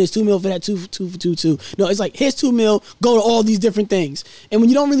 million for this, $2 million for that, two. No, it's like here's $2 million, go to all these different things. And when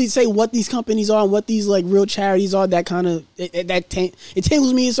you don't really say what these companies are and what these like real charities are, that kind of it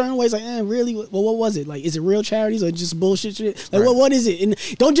tangles me in certain ways. Like, really? Well, what was it? Like, is it real charities or just bullshit shit? Like, what is it? And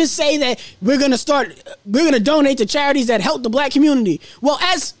don't just say that we're gonna donate to charities that help the black community. Well,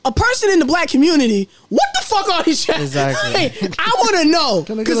 as a person in the black community, what the fuck are these charities? Exactly. Hey, I want to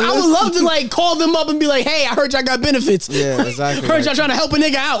know because I would love to like call them up and be like, "Hey, I heard y'all got benefits. Yeah, exactly. Heard y'all trying to help a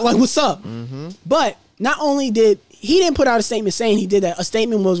nigga out. Like, what's up?" Mm-hmm. But not only did he didn't put out a statement saying he did that, a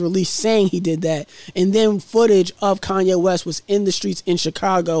statement was released saying he did that, and then footage of Kanye West was in the streets in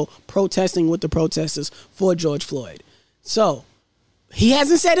Chicago protesting with the protesters for George Floyd. So he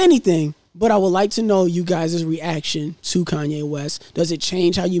hasn't said anything. But I would like to know you guys' reaction to Kanye West. Does it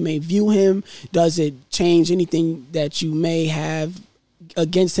change how you may view him? Does it change anything that you may have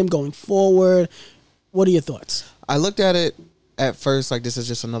against him going forward? What are your thoughts? I looked at it at first like this is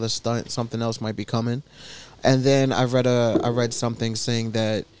just another stunt. Something else might be coming. And then I read something saying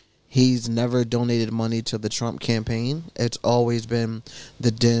that he's never donated money to the Trump campaign. It's always been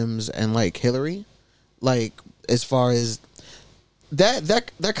the Dems and like Hillary. Like as far as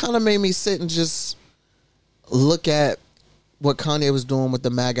that kind of made me sit and just look at what Kanye was doing with the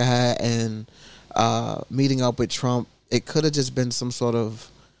MAGA hat and meeting up with Trump. It could have just been some sort of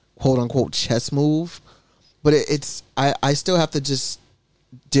quote unquote chess move, but I still have to just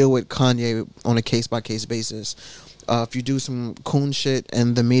deal with Kanye on a case by case basis. If you do some coon shit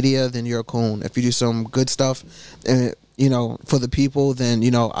in the media, then you're a coon. If you do some good stuff, for the people, then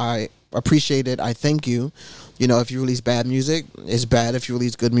I appreciate it. I thank you. If you release bad music, it's bad. If you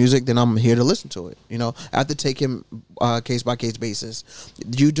release good music, then I'm here to listen to it. I have to take him case by case basis.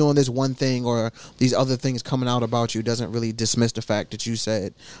 You doing this one thing or these other things coming out about you doesn't really dismiss the fact that you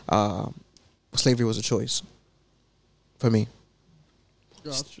said slavery was a choice for me.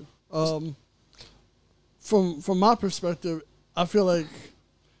 Gotcha. From my perspective, I feel like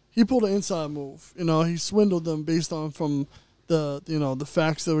he pulled an inside move. He swindled them based on from the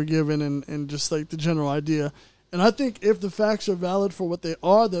facts that were given and just like the general idea. And I think if the facts are valid for what they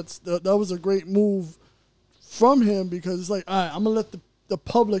are, that was a great move from him because it's like, all right, I'm going to let the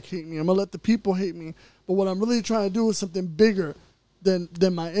public hate me. I'm going to let the people hate me. But what I'm really trying to do is something bigger than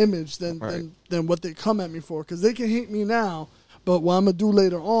my image, than what they come at me for. Because they can hate me now, but what I'm going to do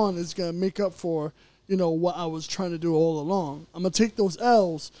later on is going to make up for, what I was trying to do all along. I'm going to take those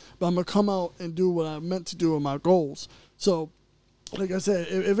L's, but I'm going to come out and do what I meant to do with my goals. So, like I said,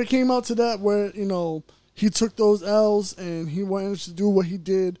 if it came out to that where, he took those L's and he managed to do what he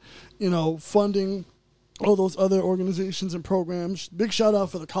did, funding all those other organizations and programs. Big shout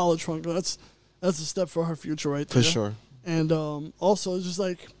out for the college fund. That's a step for her future right there. For sure. And also, it's just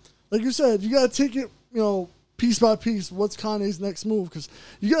like you said, you got to take it, piece by piece. What's Kanye's next move? Because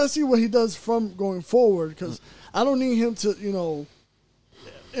you got to see what he does from going forward. Because I don't need him to,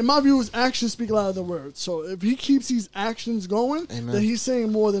 in my view, his actions speak louder than words. So if he keeps these actions going, then he's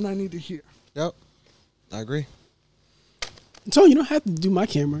saying more than I need to hear. Yep, I agree. So you don't have to do my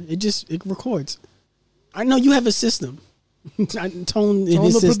camera. It records. I know you have a system. Tone in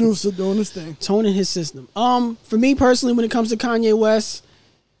his the system. producer doing his thing. Tone in his system. For me personally, when it comes to Kanye West,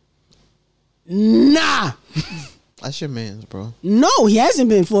 nah. That's your man's, bro. No, he hasn't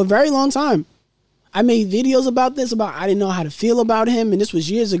been for a very long time. I made videos about this, I didn't know how to feel about him, and this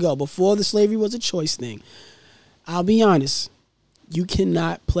was years ago, before the slavery was a choice thing. I'll be honest. You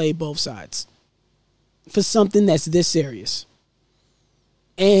cannot play both sides for something that's this serious.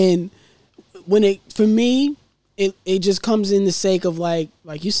 And for me, it just comes in the sake of like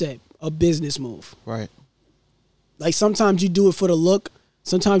you said, a business move. Right. Like sometimes you do it for the look.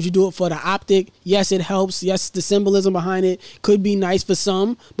 Sometimes you do it for the optic. Yes, it helps. Yes, the symbolism behind it could be nice for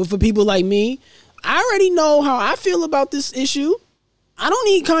some. But for people like me, I already know how I feel about this issue. I don't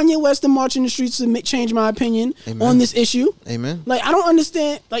need Kanye West to march in the streets to change my opinion on this issue. Amen. Like, I don't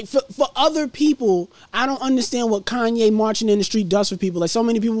understand. Like, for other people, I don't understand what Kanye marching in the street does for people. Like, so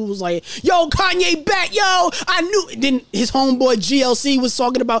many people was like, yo, Kanye back, yo, I knew. Then his homeboy GLC was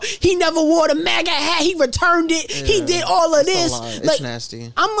talking about he never wore the MAGA hat. He returned it. Yeah, he did all of this. It's like,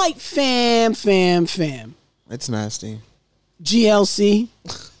 nasty. I'm like, fam. It's nasty. GLC.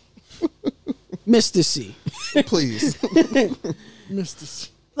 Mr. C. Please. Mr. C.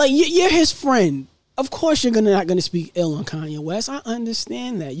 Like, you're his friend. Of course you're not going to speak ill on Kanye West. I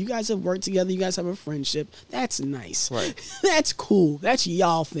understand that. You guys have worked together. You guys have a friendship. That's nice. Right. That's cool. That's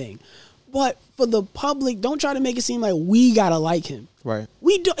y'all thing. But for the public, don't try to make it seem like we got to like him. Right.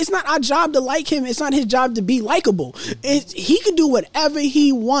 It's not our job to like him. It's not his job to be likable. He can do whatever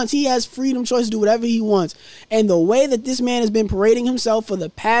he wants. He has freedom, choice to do whatever he wants. And the way that this man has been parading himself for the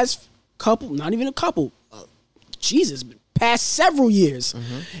past past several years,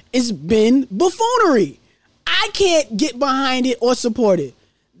 it's been buffoonery. I can't get behind it or support it.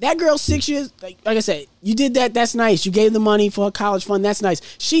 That girl 6 years, like I said, you did that, that's nice. You gave the money for a college fund, that's nice.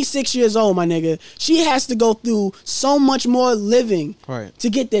 She's 6 years old, my nigga. She has to go through so much more living to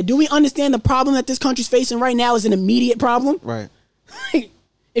get there. Do we understand the problem that this country's facing right now is an immediate problem? Right.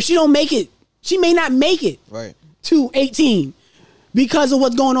 If she don't make it, she may not make it to 18. Because of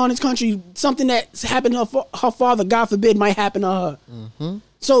what's going on in this country, something that's happened to her father, God forbid, might happen to her. Mm-hmm.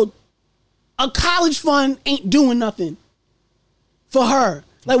 So a college fund ain't doing nothing for her.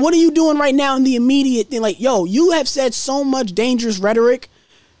 Like, what are you doing right now in the immediate thing? Like, yo, you have said so much dangerous rhetoric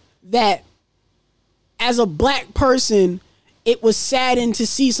that as a black person, it was saddened to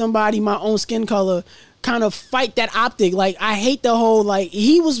see somebody my own skin color kind of fight that optic. Like, I hate the whole, like,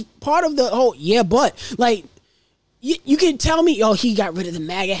 he was part of the whole, like, you can tell me, oh, he got rid of the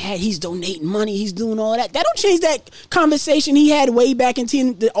MAGA hat. He's donating money. He's doing all that. That don't change that conversation he had way back in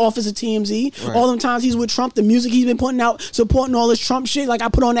the office of TMZ. Right. All them times he's with Trump, the music he's been putting out, supporting all this Trump shit. Like, I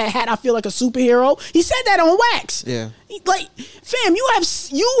put on that hat, I feel like a superhero. He said that on wax. Yeah. Like, fam,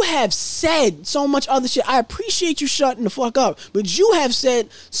 you have said so much other shit. I appreciate you shutting the fuck up, but you have said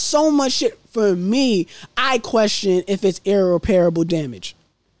so much shit. For me, I question if it's irreparable damage.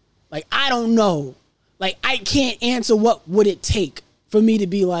 Like, I don't know. Like, I can't answer what would it take for me to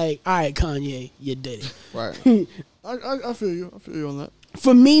be like, all right, Kanye, you did it. Right. I feel you. I feel you on that.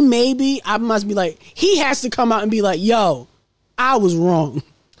 For me, maybe I must be like, he has to come out and be like, yo, I was wrong.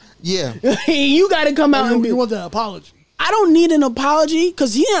 Yeah. You got to come out and be. You want that apology. I don't need an apology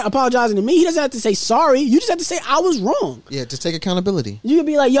because he's not apologizing to me. He doesn't have to say sorry. You just have to say I was wrong. Yeah, just take accountability. You can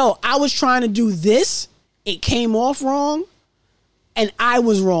be like, yo, I was trying to do this. It came off wrong. And I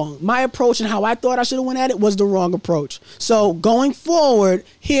was wrong. My approach and how I thought I should have went at it was the wrong approach. So going forward,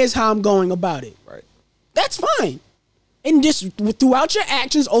 here's how I'm going about it. Right. That's fine. And just throughout your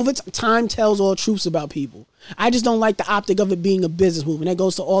actions, over time tells all truths about people. I just don't like the optic of it being a business move. And that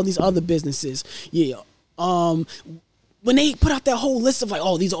goes to all these other businesses. Yeah. When they put out that whole list of like,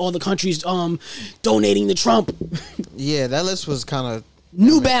 oh, these are all the countries donating to Trump. Yeah, that list was kind of...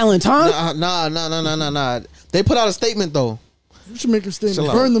 New Balance, huh? Nah. They put out a statement, though. You should make a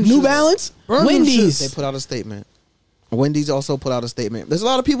statement. Burn them. New Balance? Wendy's. They put out a statement. Wendy's also put out a statement. There's a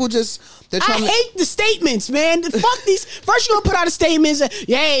lot of people I hate the statements, man. Fuck these. First you're going to put out a statement and say,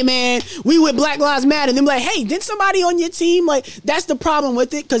 hey, man, we with Black Lives Matter. And then be like, hey, didn't somebody on your team? Like, that's the problem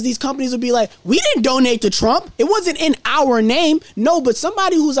with it because these companies will be like, we didn't donate to Trump. It wasn't in our name. No, but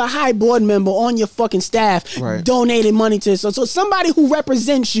somebody who's a high board member on your fucking staff donated money to this. So somebody who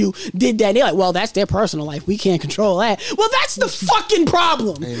represents you did that. They're like, well, that's their personal life. We can't control that. Well, that's the fucking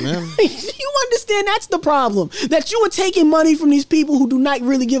problem. Amen. You understand that's the problem. That you would taking money from these people who do not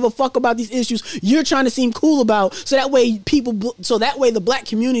really give a fuck about these issues you're trying to seem cool about, so that way the black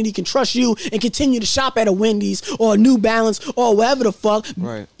community can trust you and continue to shop at a Wendy's or a New Balance or whatever the fuck.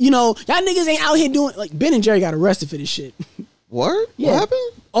 Right. You know, y'all niggas ain't out here doing, like, Ben and Jerry got arrested for this shit. Word? Yeah. What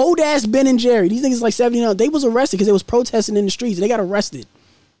happened? Old ass Ben and Jerry. These niggas like 79. They was arrested because they was protesting in the streets. They got arrested.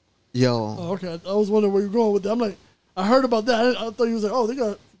 Yo. Oh, okay. I was wondering where you're going with that. I'm like, I heard about that. I thought you was like, oh, they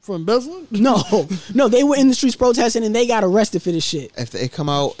got for embezzling? No, they were in the streets protesting and they got arrested for this shit. If they come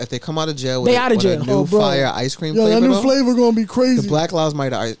out of jail with They out of jail. a new fire ice cream Yo, flavor, that new flavor gonna be crazy. the Black Lives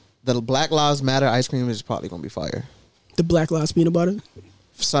Matter ice cream is probably gonna be fire. The Black Lives peanut butter.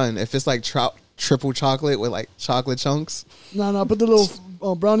 Son, if it's like triple chocolate with like chocolate chunks. Nah, put the little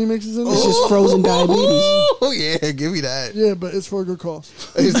brownie mixes in there. It's just frozen diabetes. Oh yeah, give me that. Yeah, but it's for a good cause.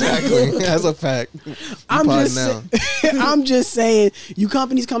 Exactly. That's a fact. I'm just saying, you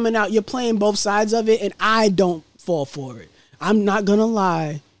companies coming out, you're playing both sides of it, and I don't fall for it. I'm not gonna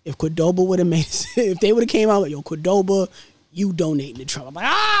lie. If Qdoba would have made it, if they would have came out like, yo, Qdoba, you donating to Trump. I'm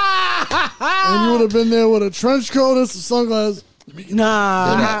like, And you would have been there with a trench coat and some sunglasses.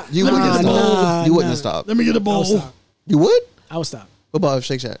 Nah. You wouldn't have stopped. You wouldn't have stopped. Let me get a bowl. You would? I would stop. What about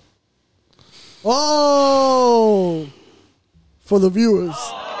Shake Shack? Oh, for the viewers,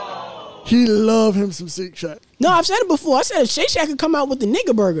 he love him some Shake Shack. No, I've said it before. I said if Shake Shack could come out with the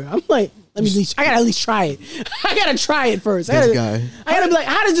nigga burger, I'm like, I gotta at least try it. I gotta try it first. I gotta be like,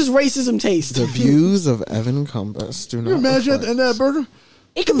 how does this racism taste? The views of Evan Cumbus do not. Can you imagine at the end of that burger?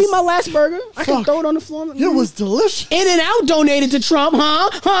 It could be my last burger. I can throw it on the floor. It was delicious. In-N-Out donated to Trump,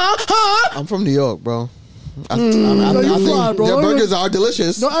 huh? I'm from New York, bro. I fly, think bro. their burgers are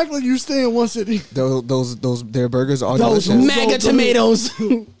delicious. Don't act like you stay in one city. Their burgers are Those delicious. MAGA tomatoes.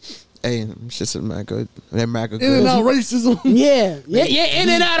 Hey, shit's mad good. They're mad good. In-N-Out racism. Yeah.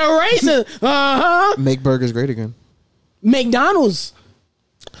 In-N-Out of racism. Make burgers great again. McDonald's.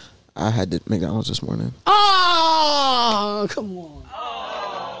 I had McDonald's this morning. Oh, come on.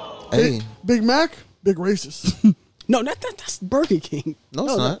 Hey. Big Mac, big racist. No, that's Burger King. No,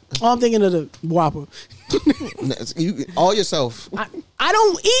 it's not. Oh, I'm thinking of the Whopper. You all yourself. I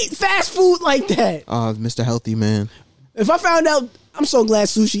don't eat fast food like that. Mr. Healthy Man. If I found out, I'm so glad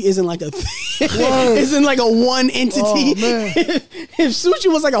sushi isn't like isn't like a one entity. Oh, man. If sushi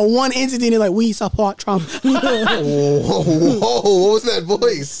was like a one entity, and they're like, we support Trump. Whoa, what was that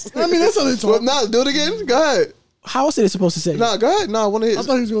voice? I mean, that's how they talk. Well, no, do it again. Go ahead. How else are they supposed to say? No, go ahead. No, I want to hear. I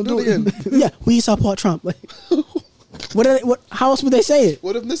thought he was going to do it again. Yeah, we support Trump. Like, how else would they say it?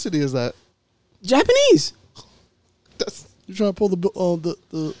 What ethnicity is that? Japanese. You trying to pull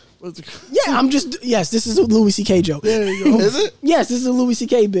the what's it? Yeah, this is a Louis C.K. joke. There you go. Is it? Yes, this is a Louis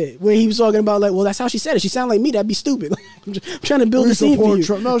C.K. bit where he was talking about like, well, that's how she said it. She sounded like me. That'd be stupid. I'm trying to build a scene for you.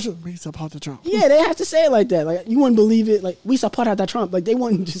 Trump. No, we support the Trump. Yeah, they have to say it like that. Like you wouldn't believe it. Like we support that Trump. Like they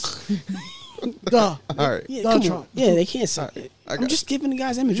wouldn't just. Duh. All right. Yeah, Duh, come Trump. on. Yeah, they can't say it. I'm just giving the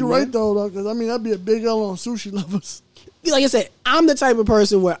guys image. You're man. right though, because I mean that'd be a big L on sushi lovers. Like I said, I'm the type of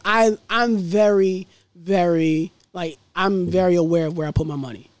person where I'm very, very I'm very aware of where I put my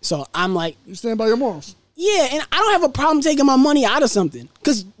money. So I'm like, You stand by your morals. yeah, and I don't have a problem taking my money out of something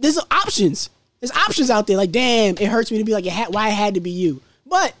because there's options. There's options out there. Like, damn, it hurts me to be like, why it had to be you.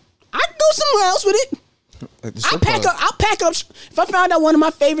 But I can go somewhere else with it. Like I'll pack up. If I found out one of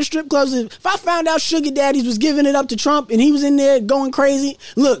my favorite strip clubs, if I found out Sugar Daddies was giving it up to Trump and he was in there going crazy,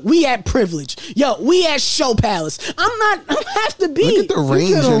 look, we at Privilege. Yo, we at Show Palace. I have to be. Look at the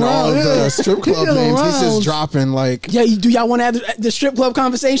range in all the strip club names. He's just dropping like. Yeah, do y'all want to have the strip club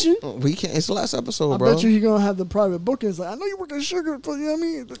conversation? We can't. It's the last episode, I bro. bet you he's gonna have the private bookings. Like, I know you work at Sugar, but you know what I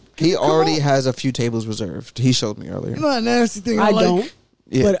mean. He already has a few tables reserved. He showed me earlier. You know that nasty thing. I like? don't.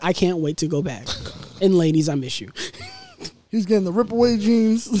 Yeah. But I can't wait to go back. And ladies, I miss you. He's getting the rip away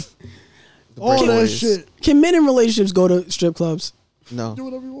jeans. All that boys. shit. Can men in relationships go to strip clubs? No. Do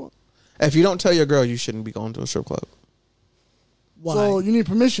whatever you want. If you don't tell your girl, you shouldn't be going to a strip club. Why? So you need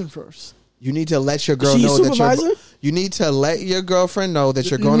permission first. You need to let your girl She a know that supervisor? you need to let your girlfriend know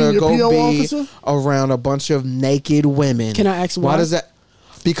that you're You going mean to your go PO be officer? around a bunch of naked women. Can I ask why? Why does that?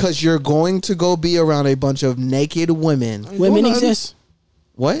 Because you're going to go be around a bunch of naked women. Women Don't exist.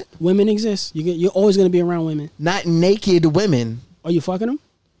 What? Women exist. You're always going to be around women. Not naked women. Are you fucking them?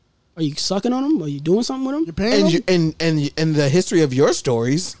 Are you sucking on them? Are you doing something with them? You're paying them? And in the history of your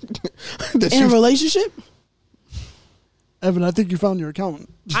stories, that In a you- relationship? Evan, I think you found your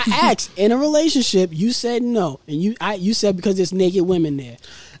accountant. I asked. In a relationship, you said no. And you said because there's naked women there.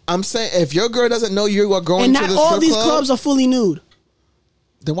 I'm saying if your girl doesn't know you are going And to not the all strip these club, clubs are fully nude.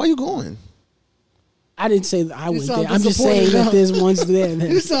 then why you going? I didn't say that I went sound there. I'm just saying disappointed that now. there's ones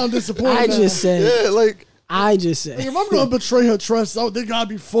there. You sound disappointed. I now. just said. Yeah, like I just say, if I'm gonna betray her trust, they gotta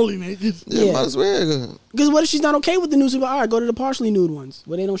be fully naked. Yeah, might as well. Because what if she's not okay with the nude? All right, go to the partially nude ones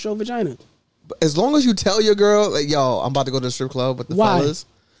where they don't show vagina. But as long as you tell your girl, like, yo, I'm about to go to the strip club with the fellas,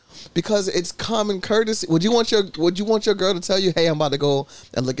 because it's common courtesy. Would you want your girl to tell you, hey, I'm about to go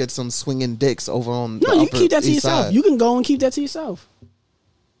and look at some swinging dicks over on? No, you can keep that to yourself. Side. You can go and keep that to yourself.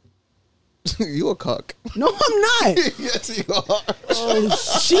 You a cuck. No, I'm not. Yes, you are.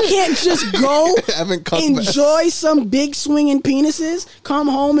 She can't just go enjoy some big swinging penises, come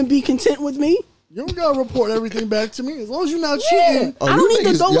home and be content with me. You don't gotta report everything back to me as long as you're not cheating. I don't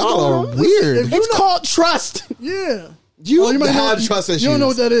need to go. Y'all are weird. It's called trust. Yeah. You might have trust issues. You don't know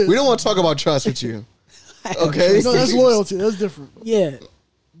what that is. We don't want to talk about trust with you. Okay. No, that's loyalty. That's different. Yeah.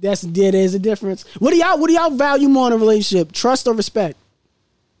 There's a difference. What do y'all value more in a relationship? Trust or respect?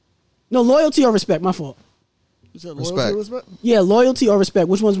 No, loyalty or respect. My fault. You said loyalty or respect? Yeah, loyalty or respect.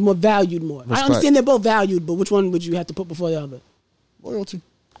 Which one's more valued more? Respect. I understand they're both valued, but which one would you have to put before the other? Loyalty.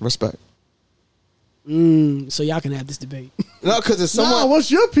 Respect. So y'all can have this debate. No, because it's someone. What's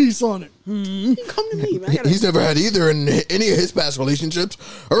your piece on it? Come to me, man. He's never had either in any of his past relationships.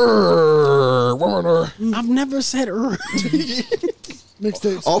 I've never said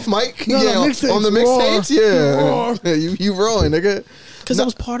Mixtapes. Off mic? No, yeah, mixtapes. on the mixtapes? Yeah. You rolling, nigga. Because I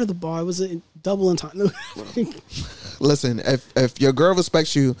was part of the bar. It was a double entendre. Listen, if your girl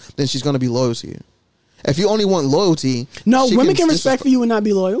respects you, then she's going to be loyal to you. If you only want loyalty... No, women can respect for you and not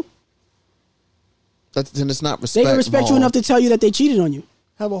be loyal. Then it's not respect. They can respect you enough to tell you that they cheated on you.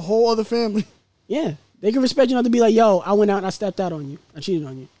 Have a whole other family. Yeah. They can respect you enough to be like, yo, I went out and I stepped out on you. I cheated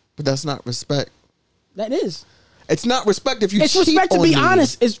on you. But that's not respect. That is. It's not respect if you it's cheat respect to on be me.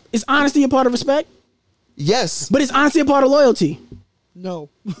 honest. Is honesty a part of respect? Yes. But is honesty a part of loyalty? No.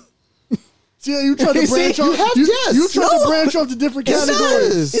 See, you tried to branch off. You tried to branch off to different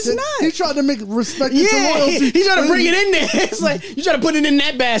categories. It's not. He tried to make respect into loyalty. He tried to bring it in there. It's like you try to put it in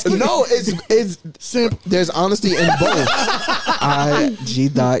that basket. No, it's simp. There's honesty in both. G.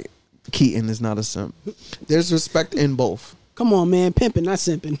 Keaton is not a simp. There's respect in both. Come on, man, pimping, not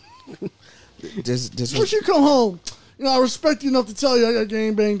simping. Once you come home, I respect you enough to tell you I got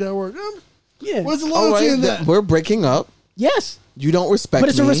gang banged at work. Yeah. Where's the loyalty in that? We're breaking up. Yes. You don't respect me. But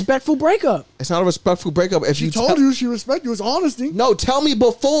it's a respectful breakup. It's not a respectful breakup. If she told you she respect you, it's honesty. No, tell me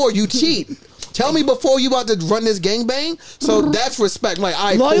before you cheat. Tell me before you about to run this gangbang. So that's respect. Like, all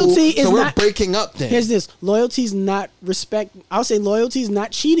right, loyalty cool. is so we're not, breaking up then. Here's this. Loyalty is not respect. I'll say loyalty is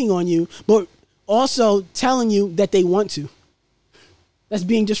not cheating on you, but also telling you that they want to. That's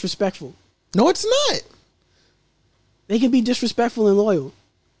being disrespectful. No, it's not. They can be disrespectful and loyal.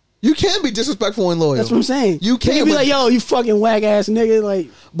 You can be disrespectful and loyal. That's what I'm saying. You can. They can be like, yo, you fucking whack ass nigga. Like,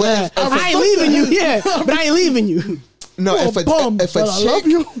 but I ain't leaving you. Yeah, but I ain't leaving you. No, if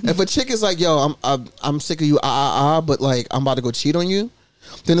a chick is like, yo, I'm sick of you, but like I'm about to go cheat on you,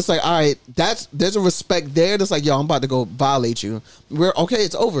 then it's like, all right, there's a respect there. That's like, yo, I'm about to go violate you. We're okay.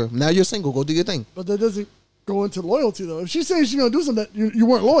 It's over. Now you're single. Go do your thing. But that doesn't go into loyalty though. If she's saying she's gonna do something, that you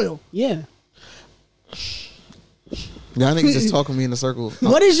weren't loyal. Yeah. Y'all niggas just talking me in a circle.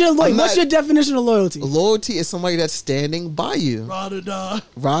 What's your definition of loyalty? Loyalty is somebody that's standing by you. Ride or die.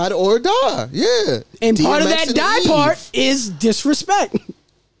 Ride or die. Yeah. And part of that die part is disrespect.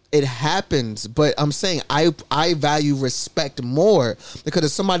 It happens, but I'm saying I value respect more because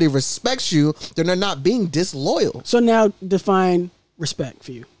if somebody respects you, then they're not being disloyal. So now define respect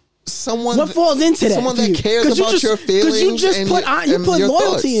for you. Someone what falls into that? Someone that cares about your feelings. Because you just put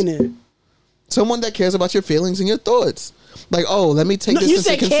loyalty in it. Someone that cares about your feelings and your thoughts. Like, oh, let me take this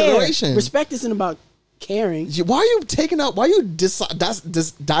into consideration. Care. Respect isn't about caring. Why are you taking out? Why are you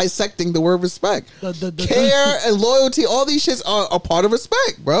dissecting the word respect? Care and loyalty, all these shits are part of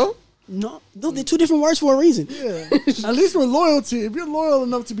respect, bro. No, they're two different words for a reason. Yeah. At least with loyalty, if you're loyal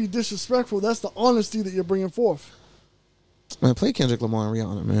enough to be disrespectful, that's the honesty that you're bringing forth. Man, play Kendrick Lamar and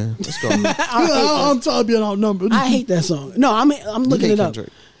Rihanna, man. Let's go. I'm tired of being outnumbered. I hate that song. No, I'm looking it Kendrick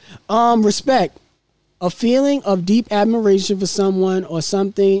up. Respect. A feeling of deep admiration for someone or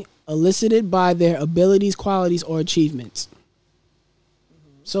something elicited by their abilities, qualities, or achievements.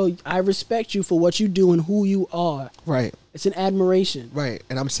 So I respect you for what you do and who you are. Right. It's an admiration. Right.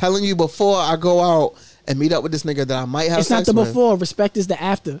 And I'm telling you before I go out and meet up with this nigga that I might have it's sex not the with. Before. Respect is the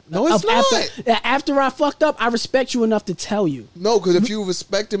after. No, it's not. After I fucked up, I respect you enough to tell you. No, because if you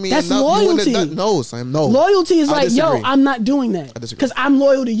respected me that's enough, loyalty. You wouldn't no, Sam, no. Loyalty is like, yo, I'm not doing that. I disagree. Because I'm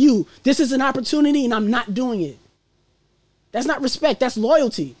loyal to you. This is an opportunity and I'm not doing it. That's not respect. That's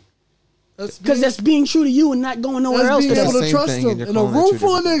loyalty. Because that's being true to you and not going nowhere else. Being able to trust them. In a room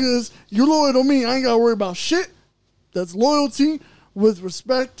full of niggas, you loyal to me. I ain't got to worry about shit. That's loyalty with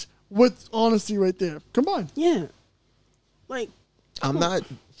respect, with honesty right there. Combined. Yeah. Like, I'm not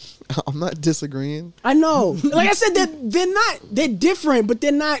disagreeing. I know. Like I said, they're different, but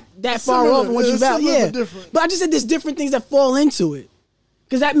they're not that far off from what you value. Yeah. But I just said there's different things that fall into it.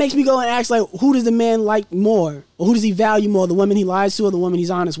 Because that makes me go and ask, like, who does the man like more? Or who does he value more? The woman he lies to or the woman he's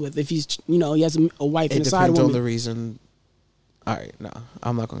honest with? If he's, he has a wife and a side woman. It depends on the reason. All right, no.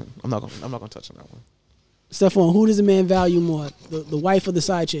 I'm not going to touch on that one. Stephon, who does a man value more? The wife or the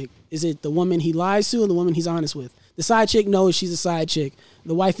side chick? Is it the woman he lies to or the woman he's honest with? The side chick knows she's a side chick.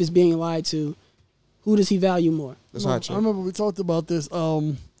 The wife is being lied to. Who does he value more? The side chick. I remember we talked about this.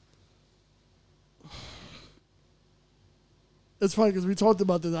 It's funny because we talked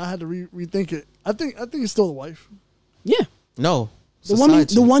about this. I had to rethink it. I think it's still the wife. Yeah. No.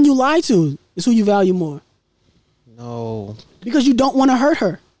 The one you lie to is who you value more. No. Because you don't want to hurt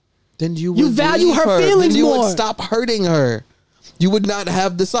her. Then you value her feelings then you more. would stop hurting her. You would not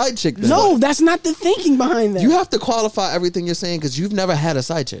have the side chick then. No, that's not the thinking behind that. You have to qualify everything you're saying because you've never had a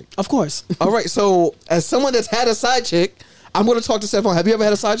side chick. Of course. All right, so as someone that's had a side chick, I'm going to talk to Stephon. Have you ever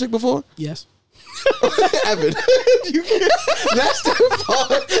had a side chick before? Yes. Evan, you can't. That's the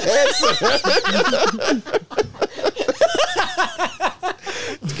answer.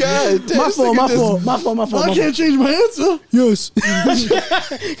 God damn, my fault. I can't change my answer. Yes.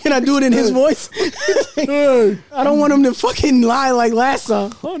 Can I do it in his voice? I don't want him to fucking lie like last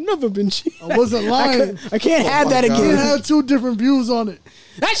time. I've never been cheated. I wasn't lying. I can't have that God. again. You had two different views on it.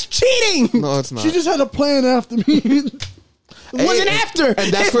 That's cheating. No, it's not. She just had a plan after me. It wasn't after.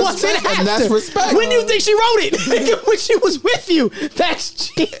 And that's respect. And that's respect. When do you think she wrote it? When she was with you. That's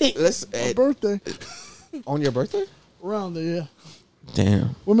cheating. My birthday. On your birthday? Around there, yeah.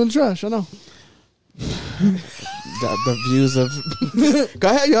 Damn. Women trash, I know. The views of... Go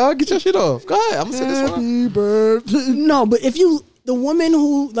ahead, y'all. Get your shit off. Go ahead. I'm going to say this one. Happy birthday. No, but if the woman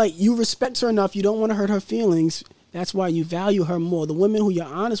who, like, you respect her enough, you don't want to hurt her feelings, that's why you value her more. The women who you're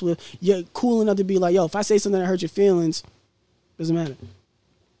honest with, you're cool enough to be like, yo, if I say something that hurts your feelings, doesn't matter.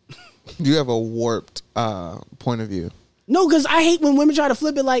 You have a warped point of view. No, because I hate when women try to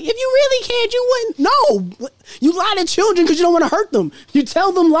flip it like, if you really cared, you wouldn't. No. You lie to children because you don't want to hurt them. You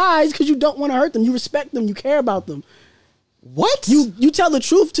tell them lies because you don't want to hurt them. You respect them. You care about them. What? You tell the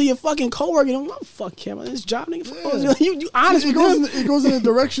truth to your fucking coworker. You don't fuck care about this job, nigga. Yeah. You honest with them. It goes in the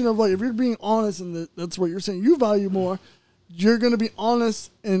direction of, like, if you're being honest and that's what you're saying you value more, you're going to be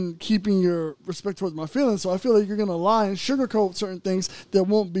honest in keeping your respect towards my feelings. So I feel like you're going to lie and sugarcoat certain things that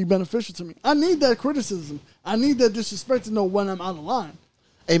won't be beneficial to me. I need that criticism. I need that disrespect to know when I'm out of line.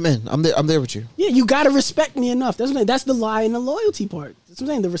 Amen. I'm there with you. Yeah, you got to respect me enough. That's the lie and the loyalty part. That's what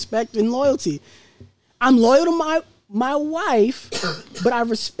I'm saying, the respect and loyalty. I'm loyal to my wife, but I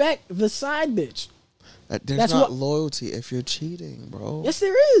respect the side bitch. There's not loyalty if you're cheating, bro. Yes,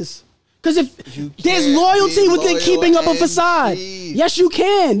 there is. Because if there's loyalty within keeping up a facade. Yes, you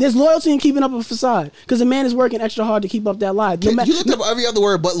can. There's loyalty in keeping up a facade. Because a man is working extra hard to keep up that lie. You looked up every other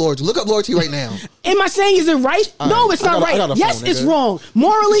word but loyalty. Look up loyalty right now. Am I saying is it right? No, it's not right. Yes, it's wrong.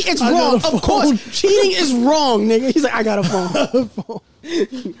 Morally, it's wrong. Of course, cheating is wrong, nigga. He's like, I got a phone.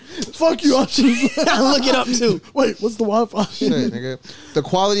 Fuck you. I'll look it up too. Wait, what's the Wi-Fi? Shit, nigga. The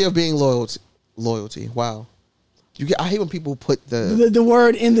quality of being loyalty. Wow. I hate when people put the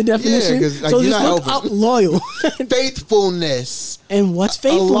word in the definition. Yeah, like, so just look up loyal. Faithfulness. And what's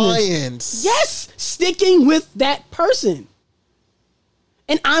faithfulness? Alliance. Yes, sticking with that person.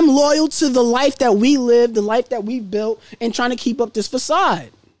 And I'm loyal to the life that we live, the life that we've built, and trying to keep up this facade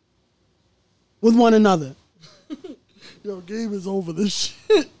with one another. Yo, Gabe is over this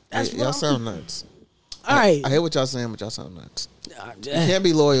shit. Y'all sound nuts. All right. I hear what y'all saying, but y'all sound nuts. You can't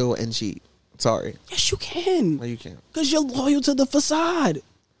be loyal and cheat. Sorry. Yes, you can. No, you can't. Because you're loyal to the facade.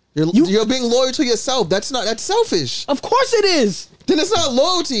 You're being loyal to yourself. That's selfish. Of course it is. Then it's not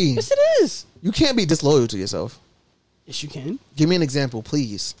loyalty. Yes, it is. You can't be disloyal to yourself. Yes, you can. Give me an example,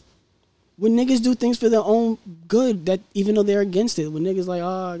 please. When niggas do things for their own good, that even though they're against it. When niggas like,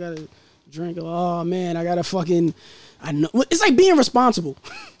 oh, I gotta drink. Oh, man, I gotta fucking... I know. It's like being responsible.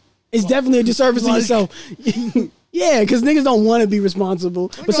 It's definitely a disservice to yourself. Yeah, because niggas don't want to be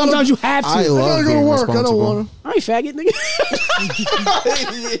responsible, but sometimes you have to. I gotta go to work. I don't want to. All right, faggot, nigga.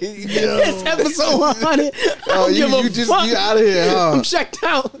 This episode 100. You out of here, huh? I'm checked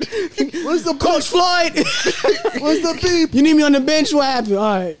out. Where's the Coach Floyd? Where's the beep? You need me on the bench? What happened?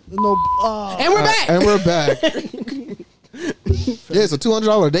 All right. And we're back. And we're back. Yeah, it's a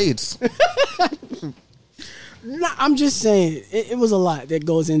 $200 dates. Nah, I'm just saying, it was a lot that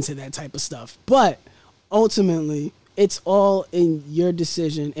goes into that type of stuff. But ultimately, it's all in your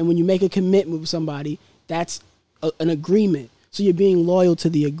decision. And when you make a commitment with somebody, that's an agreement. So you're being loyal to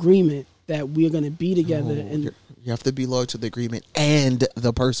the agreement that we're going to be together. And you have to be loyal to the agreement and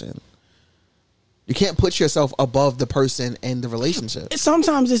the person. You can't put yourself above the person and the relationship.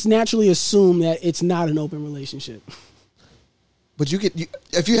 Sometimes it's naturally assumed that it's not an open relationship. But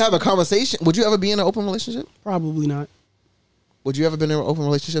if you have a conversation, would you ever be in an open relationship? Probably not. Would you ever been in an open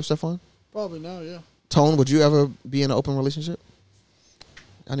relationship, Stephon? Probably not, yeah. Tone, would you ever be in an open relationship?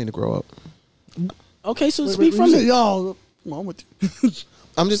 I need to grow up. Okay, so speak from it. Y'all, come on with you.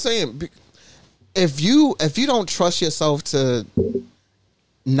 I'm just saying, if you don't trust yourself to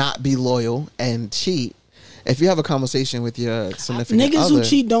not be loyal and cheat, if you have a conversation with your significant niggas other, who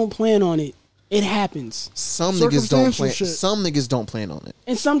cheat don't plan on it. It happens. Some niggas don't plan. Some niggas don't plan on it.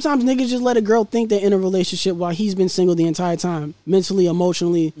 And sometimes niggas just let a girl think they're in a relationship while he's been single the entire time, mentally,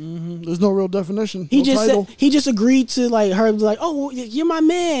 emotionally. Mm-hmm. There's no real definition. He just agreed to like her, like, oh, well, you're my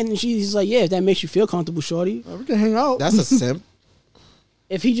man, and she's like, yeah, if that makes you feel comfortable, shorty. We can hang out. That's a simp.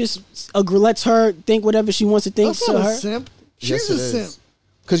 If he just lets her think whatever she wants to think, that's not a simp. She's a simp.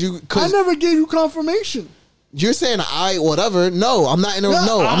 Cause I never gave you confirmation. You're saying whatever. No, I'm not in a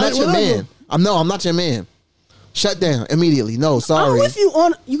no. I'm not your man. I'm not your man. Shut down immediately. No, sorry. I'm with you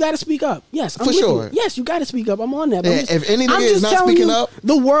on. You got to speak up. Yes, I'm for sure. Yes, you got to speak up. I'm on that. If any nigga is not speaking up,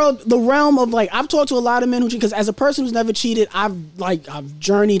 the realm of like, I've talked to a lot of men who cheat, because as a person who's never cheated, I've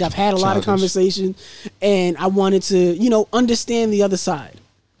journeyed. I've had a lot of conversations, and I wanted to understand the other side.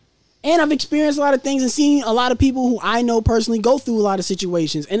 And I've experienced a lot of things and seen a lot of people who I know personally go through a lot of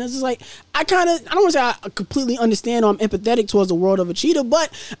situations. And it's just like, I don't want to say I completely understand or I'm empathetic towards the world of a cheater,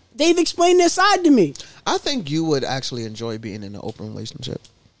 but they've explained their side to me. I think you would actually enjoy being in an open relationship.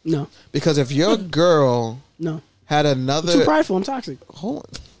 No. Because if your girl had another... I'm too prideful. I'm toxic. Hold on.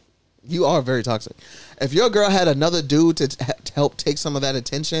 You are very toxic. If your girl had another dude to help take some of that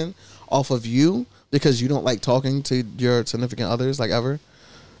attention off of you because you don't like talking to your significant others like ever...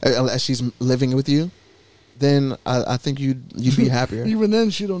 as she's living with you, then I think you'd be happier. Even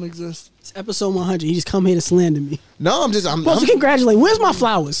then, she don't exist. It's episode 100. You just come here to slander me. No, I'm supposed to congratulate. Where's my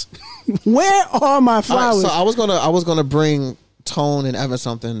flowers? Where are my flowers? So I was gonna bring Tone and Evan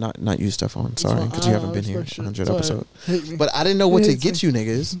something. Not you, Stephon. Sorry, because you haven't been here 100 episodes. But I didn't know what to get you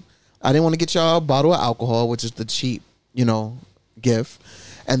niggas. I didn't want to get y'all a bottle of alcohol, which is the cheap, gift.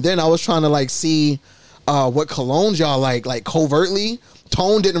 And then I was trying to like see what colognes y'all like covertly.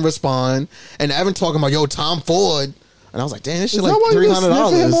 Tone didn't respond, and Evan talking about Tom Ford, and I was like, "Damn, this shit like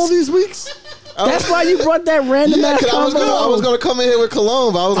 $300." All these weeks. That's why you brought that random ass combo. I was gonna come in here with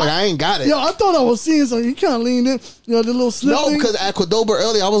cologne, but I was like, I ain't got it. Yo, I thought I was seeing something. You kind of leaned in, the little slip. No, because at Cordoba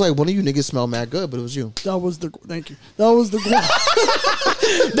earlier, I was like, one of you niggas smell mad good, but it was you. Thank you. That was the.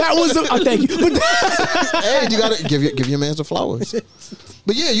 That was the. Oh, thank you. Hey, you gotta give your man some flowers.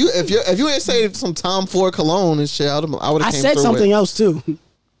 But yeah, if you ain't say some Tom Ford cologne and shit, I would have. I said something else too.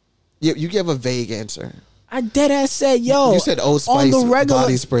 Yeah, you gave a vague answer. I dead ass said, yo. You said Old Spice on the regular,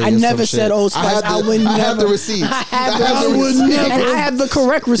 body spray. I never said Old Spice. I would never. I have the receipts. I have the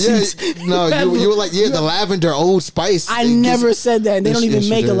correct receipts. Yeah, no, you were like, the lavender Old Spice. I never said that. They don't even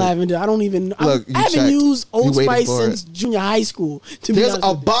make a lavender. I don't even. Look, I haven't used Old Spice since junior high school. There's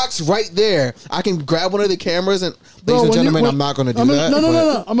a box right there. I can grab one of the cameras and, ladies and gentlemen, I'm not going to do that.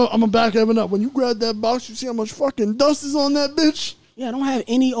 No. I'm going to back Evan up. When you grab that box, you see how much fucking dust is on that bitch? Yeah, I don't have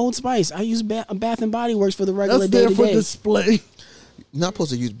any Old Spice. I use Bath and Body Works for the regular day-to-day. That's there for display. You're not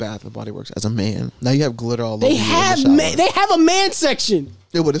supposed to use Bath and Body Works as a man. Now you have glitter all over. They have a man section.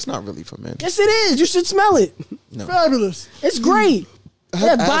 Yeah, but it's not really for men. Yes, it is. You should smell it. No. Fabulous. It's great.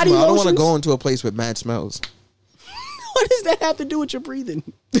 I body lotions. I don't want to go into a place with mad smells. What does that have to do with your breathing?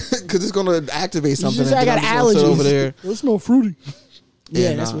 Because it's going to activate something. I got allergies over there. It'll smell fruity.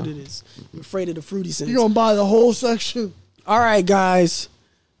 Yeah, that's what it is. I'm afraid of the fruity scent. You're going to buy the whole section. All right, guys.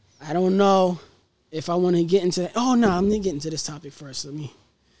 I don't know if I want to get into that. Oh, no, I'm going to get into this topic first. Let me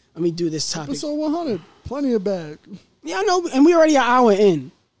do this topic. Episode 100. Plenty of bag. Yeah, I know. And we already an hour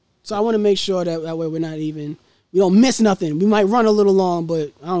in. So I want to make sure that way we're not even... We don't miss nothing. We might run a little long,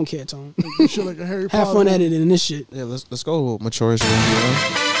 but I don't care, Tom. Shit like a Harry Potter. Have fun editing this shit. Yeah, let's go, mature. The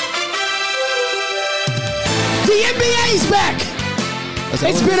NBA's back.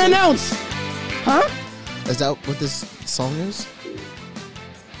 It's been announced. Huh? Is that what this song is?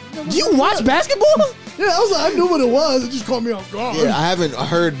 Do you watch basketball? Yeah, I knew what it was. It just caught me off guard. Yeah, I haven't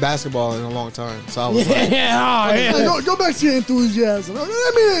heard basketball in a long time, so I was go back to your enthusiasm. The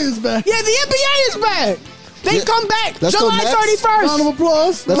NBA is back. Yeah, the NBA is back. They come back July 31st. Round of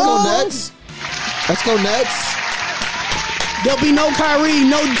applause. Let's go Nets. Let's go Nets. There'll be no Kyrie,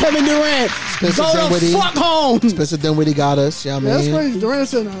 no Kevin Durant. Spencer go Dinwiddie. The fuck home. Spencer Dinwiddie got us. Yeah, that's crazy. Durant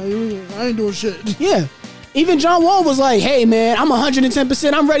said, "I ain't doing shit." Yeah. Even John Wall was like, hey, man, I'm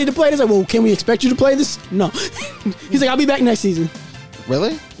 110%. I'm ready to play this. Like, well, can we expect you to play this? No. He's like, I'll be back next season.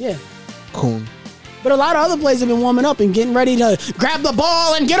 Really? Yeah. Cool. But a lot of other players have been warming up and getting ready to grab the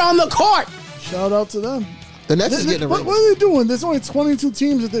ball and get on the court. Shout out to them. The Nets is getting what are they doing? There's only 22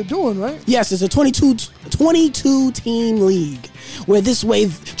 teams that they're doing, right? Yes, it's a 22-team league. Where this way,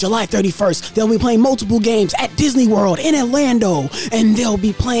 July 31st, they'll be playing multiple games at Disney World in Orlando. And they'll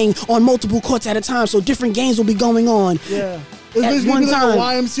be playing on multiple courts at a time. So different games will be going on. Yeah. It's basically like a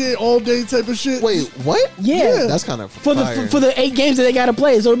YMCA all day type of shit. Wait, what? Yeah. That's kind of for the 8 games that they got to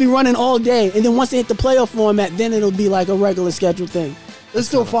play. So it'll be running all day. And then once they hit the playoff format, then it'll be like a regular scheduled thing. It's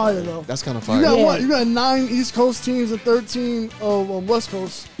still fire, though. That's kind of fire. You got what? You got 9 East Coast teams and 13 West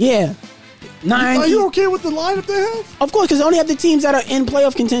Coast. Yeah. 9. Are you okay with the lineup they have? Of course, because they only have the teams that are in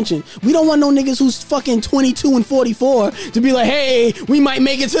playoff contention. We don't want no niggas who's fucking 22-44 to be like, hey, we might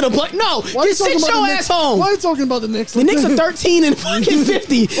make it to the play. No, just sit your ass home. Why are you talking about the Knicks? The Knicks are 13 and fucking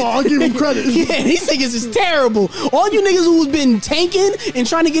 50. Oh, I'll give them credit. Yeah, these niggas is terrible. All you niggas who's been tanking and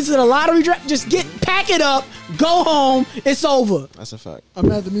trying to get to the lottery draft, just pack it up, go home. It's over. That's a fact. I'm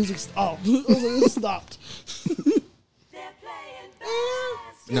mad the music stopped. It stopped.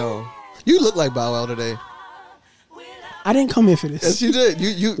 No. You look like Bow Wow today. I didn't come here for this. Yes, you did.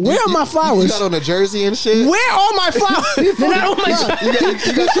 Where are my flowers? You got on a jersey and shit. Where are my flowers? They're not on my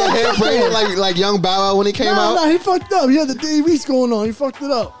you got your hair braided like young Bow Wow when he came out. Nah, he fucked up. He had the Davies going on. He fucked it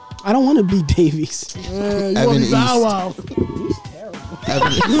up. I don't want to be Davies. Yeah, you want to be Bow Wow. He's terrible.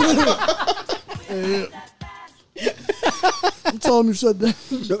 You told him you said that.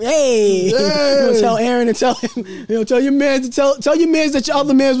 Hey, you gonna tell Aaron and tell him. Tell your man to tell your mans that your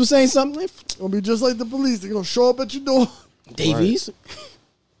other mans were saying something. Gonna be just like the police. They're gonna show up at your door. Davies,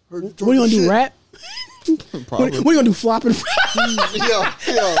 Right. what are you gonna do? Rap? What are you gonna do? Flopping? Yo.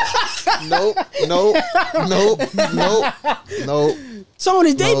 Nope. So,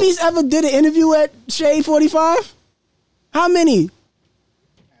 has Davies ever did an interview at Shade 45? How many?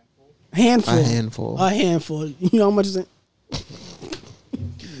 Handful. A handful. You know how much is it?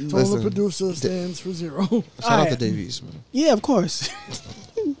 Told the producer stands for 0. Shout out to Davies, man. Yeah, of course.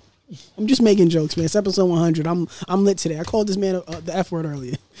 I'm just making jokes, man. It's episode 100. I'm lit today. I called this man the F word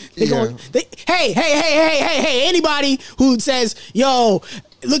earlier. Hey, anybody who says, yo,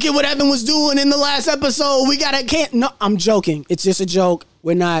 look at what Evan was doing in the last episode. No, I'm joking. It's just a joke.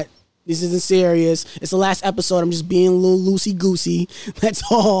 This isn't serious. It's the last episode. I'm just being a little loosey-goosey. That's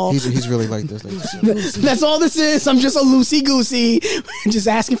all. He's really like this. That's all this is. I'm just a loosey-goosey. Just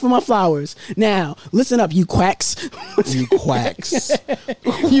asking for my flowers. Now, listen up, you quacks. You quacks.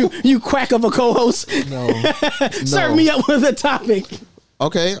 you quack of a co-host. No. Serve me up with a topic.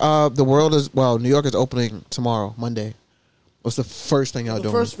 Okay. New York is opening tomorrow, Monday. What's the first thing y'all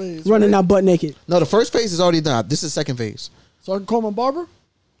doing? The first phase. Running out butt naked. No, the first phase is already done. This is second phase. So I can call my barber?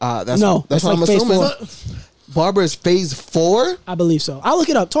 That's what like I'm assuming. Barber is phase 4? I believe so. I'll look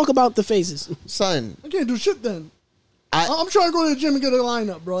it up. Talk about the phases. Son. I can't do shit then. I'm trying to go to the gym and get a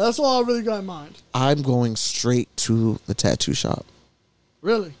lineup, bro. That's all I really got in mind. I'm going straight to the tattoo shop.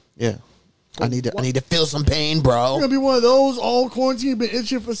 Really? Yeah. I need to feel some pain, bro. You're gonna be one of those all quarantine been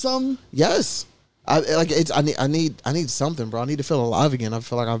itching for something? Yes. I need something, bro. I need to feel alive again. I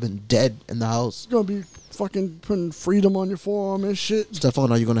feel like I've been dead in the house. You're gonna be fucking putting freedom on your forearm and shit.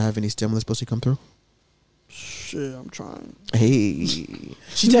 Stefan, are you gonna have any stimulus pussy come through? Shit, I'm trying. Hey.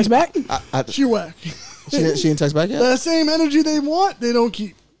 She texts back? She whack. She didn't text back yet? That same energy they want, they don't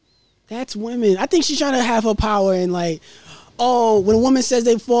keep. That's women. I think she's trying to have her power and when a woman says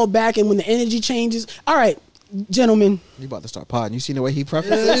they fall back and when the energy changes. All right, gentlemen. You about to start podding. You seen the way he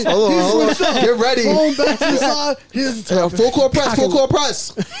prefaces? Hold on. Get ready. Phone back to the side. Here's the topic. Full court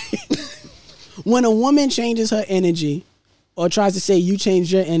press. When a woman changes her energy or tries to say you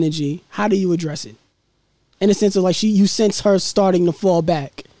changed your energy, how do you address it? In the sense of you sense her starting to fall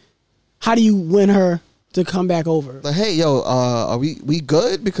back. How do you win her to come back over? Like, hey, yo, are we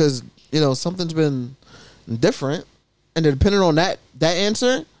good? Because, something's been different. And then depending on that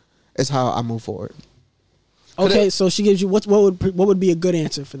answer is how I move forward. Okay, so she gives you what would be a good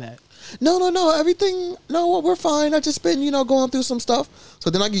answer for that? No, everything. No, we're fine. I just been going through some stuff. So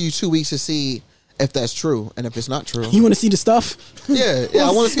then I give you 2 weeks to see if that's true, and if it's not true, you want to see the stuff. Yeah,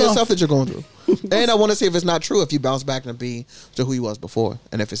 I want to see the stuff that you're going through, and I want to see if it's not true. If you bounce back and be to who you was before,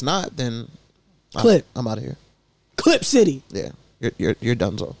 and if it's not, then clip. I'm out of here. Clip City. Yeah, you're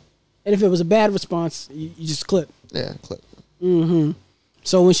done. So. And if it was a bad response, you just clip. Yeah, clip. Mm-hmm.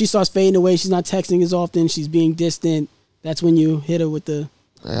 So when she starts fading away, she's not texting as often. She's being distant. That's when you hit her with the.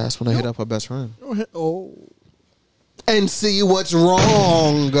 Yeah, that's when I hit up her best friend. Oh. And see what's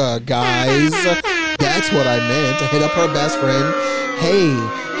wrong, guys. That's what I meant. To hit up her best friend. Hey,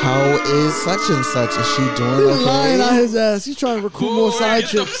 how is such and such? Is she doing okay? He's lying on his ass. He's trying to recruit more side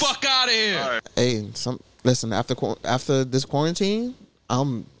chicks. Get the fuck out of here. Hey, listen. After this quarantine,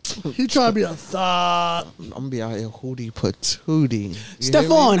 He trying to be a thought. I'm gonna be out here hootie patootie.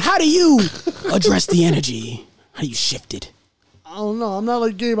 Stephon, how do you address the energy? How do you shift it? I don't know. I'm not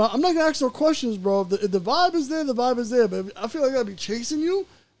like Gabe. I'm not gonna ask no questions, bro. If the vibe is there, the vibe is there. But if I feel like I gotta be chasing you,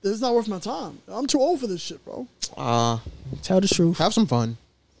 then it's not worth my time. I'm too old for this shit, bro. Tell the truth. Have some fun.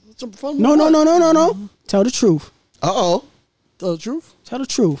 Some fun. No. Tell the truth. Uh-oh. Tell the truth. Tell the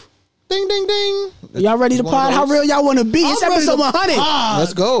truth. Ding, ding, ding. Y'all ready to pod? How real y'all want to be? It's episode 100.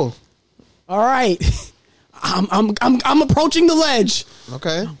 Let's go. All right. I'm approaching the ledge.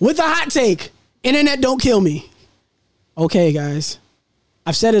 Okay. With a hot take. Internet, don't kill me. Okay, guys.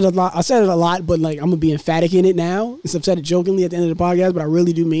 I've said it a lot. I said it a lot, but like I'm gonna be emphatic in it now. I've said it jokingly at the end of the podcast, but I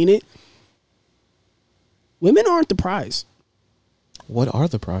really do mean it. Women aren't the prize. What are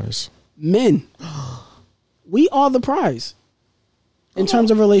the prize? Men. We are the prize. In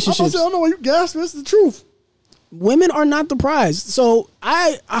terms of relationships. I don't know why you gasping. It's the truth. Women are not the prize. So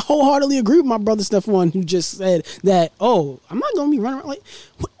I wholeheartedly agree with my brother Stephon, who just said that, I'm not going to be running around. Like,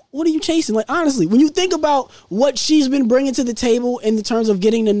 what are you chasing? Like, honestly, when you think about what she's been bringing to the table in the terms of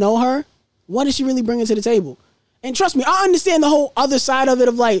getting to know her, what is she really bringing to the table? And trust me, I understand the whole other side of it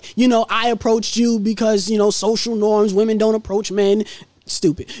of like, I approached you because, social norms, women don't approach men.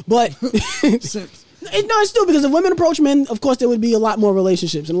 Stupid. But it's stupid because if women approach men, of course, there would be a lot more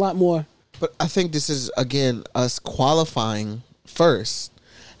relationships and a lot more. But I think this is, again, us qualifying first.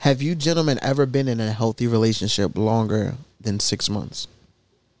 Have you gentlemen ever been in a healthy relationship longer than 6 months?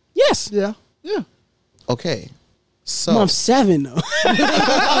 Yes. Yeah. Okay. So month 7, though.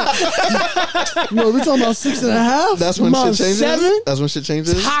 No, we're talking about 6.5. That's when month shit changes? 7? That's when shit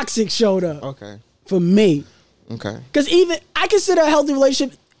changes? Toxic showed up. Okay. For me. Okay. Because even, I consider a healthy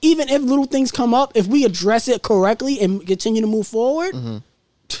relationship, even if little things come up, if we address it correctly and continue to move forward,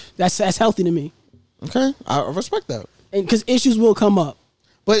 that's healthy to me. Okay. I respect that. And because issues will come up.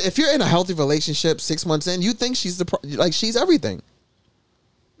 But if you're in a healthy relationship 6 months in, you think she's she's everything.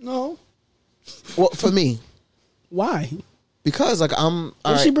 No. Well, for me. Why? Because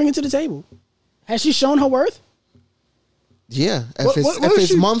what is she bringing to the table? Has she shown her worth? Yeah. If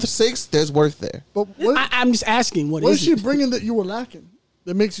it's month 6, there's worth there. But I'm just asking, what is she bringing that you were lacking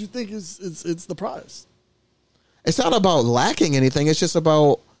that makes you think it's the prize? It's not about lacking anything. It's just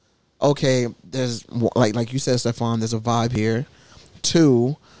about, okay, there's like you said, Stephon, there's a vibe here.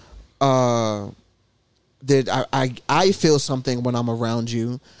 2, that I feel something when I'm around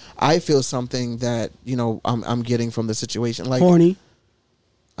you. I feel something that I'm getting from the situation. Like horny.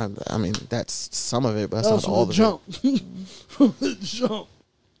 I mean, that's some of it, but that's that not all of it. From the jump.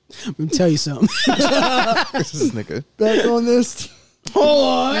 Let me tell you something. This nigga. Back on this. Hold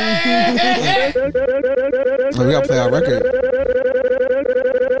on. We gotta play our record.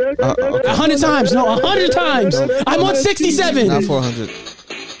 100 times. No, 100 times. I'm on 67. Not 400.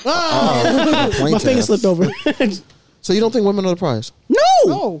 My finger slipped over. So you don't think women are the prize?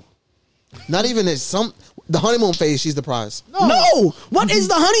 No. Not even the honeymoon phase. She's the prize. No. What is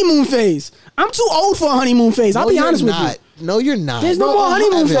the honeymoon phase? I'm too old for a honeymoon phase. I'll be honest with you. No, you're not. There's no more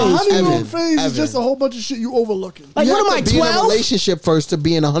honeymoon phase. Honeymoon phase is just a whole bunch of shit you overlooking. Like, you what am I, have to be in a 12? relationship first to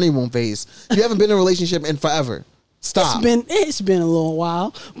be in a honeymoon phase. You haven't been in a relationship in forever. Stop. It's been a little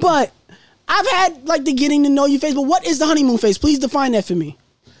while, but I've had like the getting to know you phase. But what is the honeymoon phase? Please define that for me.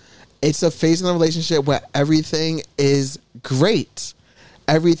 It's a phase in a relationship where everything is great.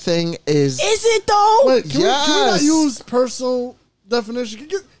 Everything is. Is it though? Wait, can we not use personal definition?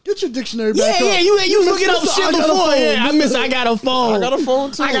 Get your dictionary back up. Yeah, you was looking up shit before. Yeah, I got a phone. I got a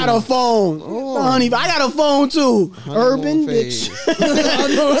phone too. I got a phone. Honey, I got a phone too. Urban bitch. I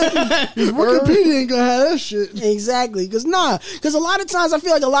know. Wikipedia ain't gonna have that shit. Exactly. Because a lot of times I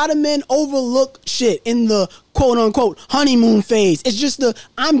feel like a lot of men overlook shit in the quote unquote honeymoon phase. It's just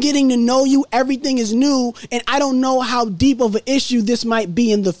I'm getting to know you, everything is new, and I don't know how deep of an issue this might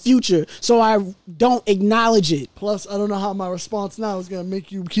be in the future, so I don't acknowledge it. Plus, I don't know how my response now is gonna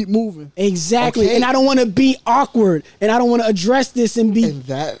make you keep moving. Exactly. Okay. And I don't want to be awkward, and I don't want to address this and be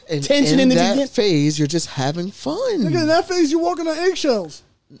tension in the beginning. Phase, you're just having fun. Look, in that phase, you're walking on eggshells.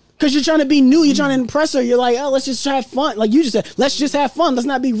 Because you're trying to be new, you're trying to impress her. You're like, let's just have fun. Like you just said, let's just have fun. Let's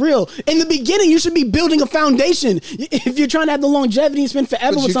not be real. In the beginning, you should be building a foundation. If you're trying to have the longevity and spend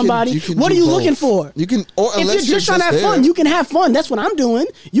forever with somebody, what are you looking for? You can, or if you're just trying to have fun, you can have fun. That's what I'm doing.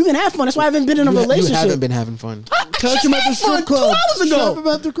 You can have fun. That's why I haven't been in a relationship. You haven't been having fun. Catch him at the strip club. 2 hours ago. Trap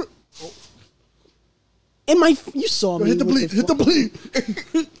him at the you saw me. Hit the bleep.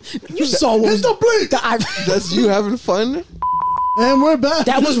 You saw what was the bleep. That's you having fun. And we're back.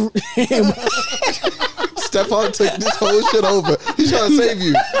 That was. Stephon took this whole shit over. He's trying to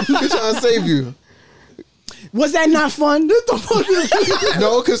save you. Was that not fun?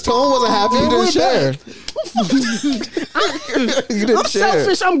 No, because Tone wasn't happy. You didn't share. You didn't I'm share.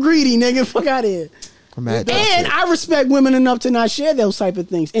 selfish. I'm greedy, nigga. Fuck out of here. And I respect women enough to not share those type of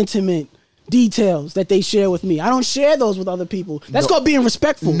things, intimate details that they share with me. I don't share those with other people. That's called being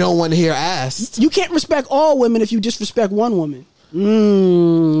respectful. No one here asked. You can't respect all women if you disrespect one woman.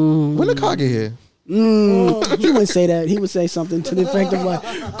 When the car get here? He wouldn't say that. He would say something to the effect of like,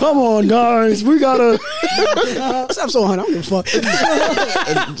 "Come on, guys, we gotta stop so hard. I don't give a fuck."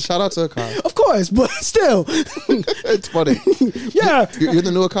 And shout out to a car. Of course, but still, it's funny. Yeah, you're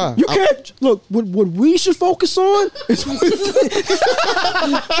the newer car. You can't look. What we should focus on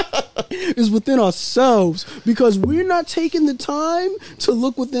is within ourselves, because we're not taking the time to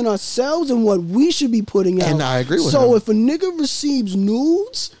look within ourselves and what we should be putting out. And I agree with him. So if a nigga receives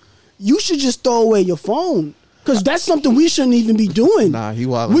nudes, you should just throw away your phone. Because that's something we shouldn't even be doing. Nah, he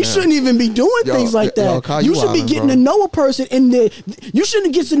wildin'. We shouldn't even be doing things like that. You should be getting to know a person in there. You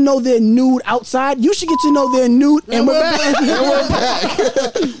shouldn't get to know their nude outside. You should get to know their nude. And we're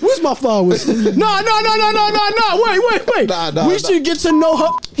back. Where's my flowers? No. Wait. Nah, we should get to know her.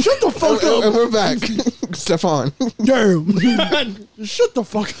 Shut the fuck up. And we're back. Stephon. Damn. Shut the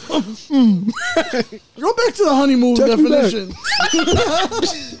fuck up. Go back to the honeymoon definition.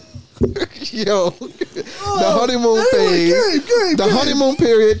 Yo, the honeymoon phase. The honeymoon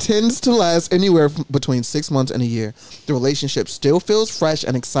period tends to last anywhere between 6 months and a year. The relationship still feels fresh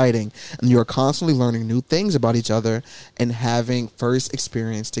and exciting, and you are constantly learning new things about each other and having first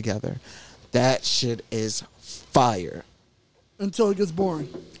experience together. That shit is fire. Until it gets boring.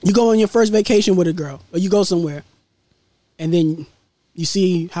 You go on your first vacation with a girl, or you go somewhere, and then you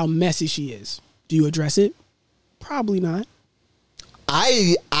see how messy she is. Do you address it? Probably not.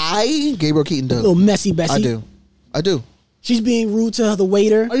 I Gabriel Keaton do. A little messy Bessie. I do. She's being rude to the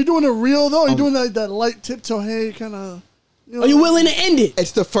waiter. Are you doing it real though? Are you doing that light tiptoe hey kind of? Are you willing to end it?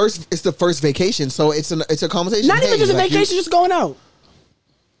 It's the first vacation, so it's a conversation. Not even just a vacation, just going out.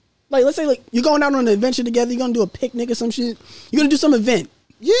 Like, let's say you're going out on an adventure together. You're gonna do a picnic or some shit. You're gonna do some event.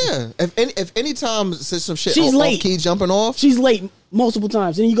 Yeah. If any time says some shit, she's late. Key jumping off. She's late multiple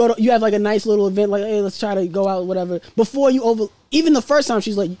times, and you have like a nice little event. Like, hey, let's try to go out, whatever. Before you even the first time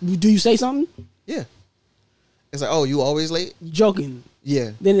she's like, do you say something? Yeah. It's like, oh, you always late? You're joking.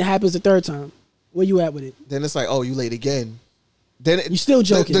 Yeah. Then it happens the third time. Where you at with it? Then it's like, oh, you late again. Then you still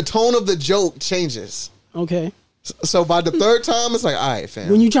joking. The tone of the joke changes. Okay. So by the third time, it's like, all right, fam.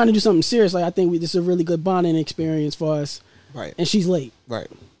 When you're trying to do something serious, like I think this is a really good bonding experience for us. Right. And she's late. Right.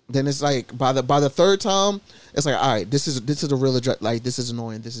 Then it's like by the third time, it's like, all right, this is a real address. Like, this is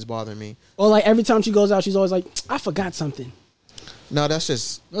annoying. This is bothering me. Or like every time she goes out, she's always like, I forgot something. No, that's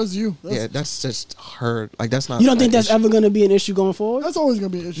you. That's just her. Like, that's not. You don't think that's ever going to be an issue going forward? That's always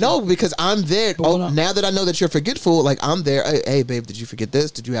going to be an issue. No, because I'm there. Now that I know that you're forgetful, like I'm there. Hey, babe, did you forget this?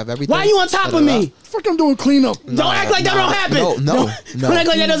 Did you have everything? Why are you on top of me? Fuck, I'm doing cleanup. Don't act like that don't happen. No. Don't act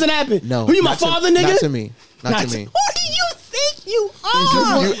like that doesn't happen. No. Who you, my father, nigga? Not to me. Not to me. Who do you think you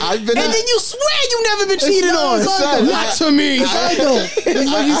are? And then you swear you never been cheated on. Not to me.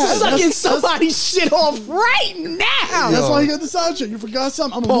 Sucking somebody's shit off right now. That's why you got the side chick. You forgot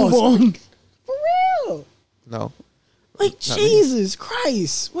something. I'm gonna move on. For real. No. Like, Jesus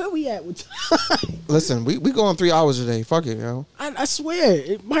Christ. Where we at with time? Listen, we going 3 hours today. Fuck it, yo. I swear.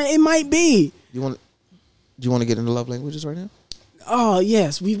 It might be. Do you want to get into love languages right now? Oh,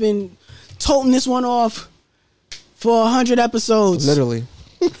 yes. We've been toting this one off for 100 episodes. Literally.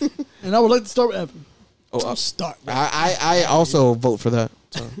 And I would like to start with Evan. I'll start. I also vote for that.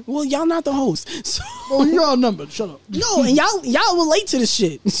 So. Well, y'all not the host. So. Oh, you're outnumbered. Shut up. No, and y'all relate to this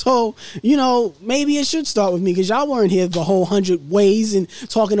shit. So, maybe it should start with me, because y'all weren't here the whole 100 ways and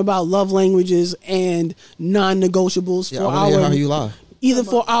talking about love languages and non-negotiables for how you lie. Either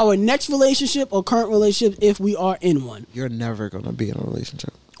for our next relationship or current relationship if we are in one. You're never going to be in a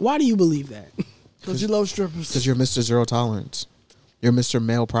relationship. Why do you believe that? Because you love strippers. Because you're Mr. Zero Tolerance. You're Mr.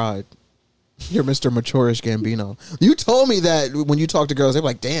 Male Pride. You're Mr. Mature-ish Gambino. You told me that when you talk to girls, they're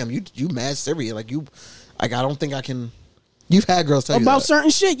like, damn, you mad serious. Like, I don't think I can. You've had girls tell you that. About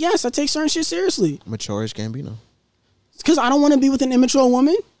certain shit, yes. I take certain shit seriously. Mature-ish Gambino. Because I don't want to be with an immature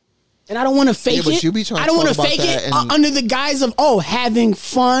woman. And I don't want to fake it. You be trying I don't want to fake it under the guise of, having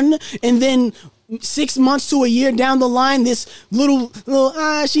fun. And then 6 months to a year down the line, this little,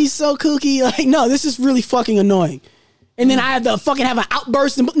 she's so kooky. Like, no, this is really fucking annoying. And then I have to fucking have an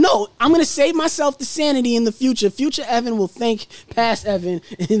outburst. No, I'm going to save myself the sanity in the future. Future Evan will thank past Evan.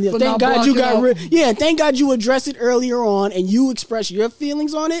 And thank God you got thank God you addressed it earlier on and you expressed your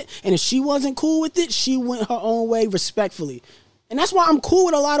feelings on it. And if she wasn't cool with it, she went her own way respectfully. And that's why I'm cool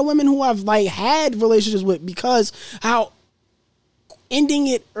with a lot of women who I've like had relationships with, because how ending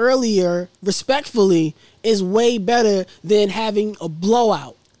it earlier respectfully is way better than having a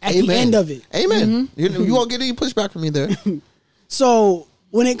blowout at the end of it. Amen. Mm-hmm. You won't get any pushback from me there. So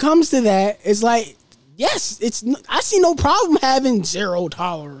when it comes to that, it's like, yes, I see no problem having zero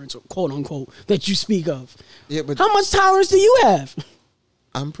tolerance, quote unquote, that you speak of. Yeah, but how much tolerance do you have?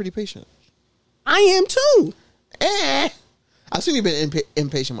 I'm pretty patient. I am too. I've seen you been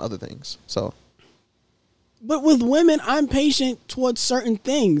impatient with other things, so. But with women, I'm patient towards certain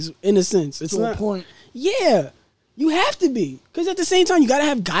things, in a sense. It's not a point. Yeah, you have to be, because at the same time, you gotta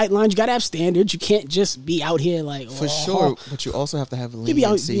have guidelines, you gotta have standards. You can't just be out here like for sure. But you also have to have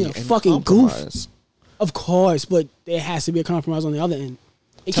leniency. You be out, and fucking compromise. Goof. Of course, but there has to be a compromise on the other end.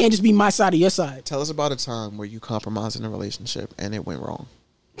 It can't just be my side or your side. Tell us about a time where you compromised in a relationship and it went wrong.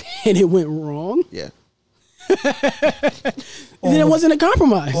 And it went wrong? Yeah. Then it wasn't a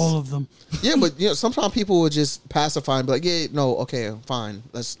compromise. All of them. Yeah, but sometimes people would just pacify and be like, "Yeah, no, okay, fine,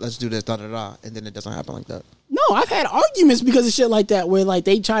 let's do this, da da da," and then it doesn't happen like that. No, I've had arguments because of shit like that, where like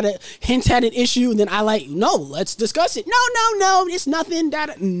they try to hint at an issue, and then I like, no, let's discuss it. No, it's nothing.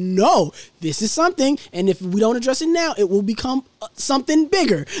 No, this is something, and if we don't address it now, it will become something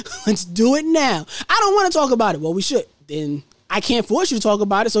bigger. Let's do it now. I don't want to talk about it. Well, we should. Then I can't force you to talk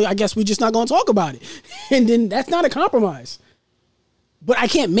about it, so I guess we're just not going to talk about it. And then that's not a compromise. But I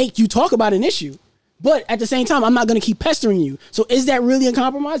can't make you talk about an issue. But at the same time, I'm not going to keep pestering you. So is that really a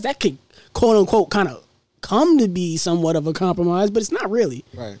compromise? That could, quote unquote, kind of come to be somewhat of a compromise, but it's not really.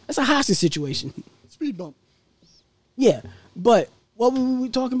 Right. That's a hostage situation. Speed bump. Yeah. But what were we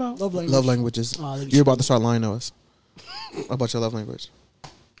talking about? Love language. Love languages. You're about to start lying to us about your love language.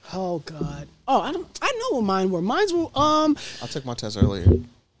 Oh God! Oh, I know what mine were. Mine's were I took my test earlier.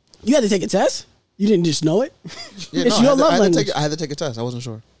 You had to take a test? You didn't just know it? Yeah, it's your love language. I had to take a test. I wasn't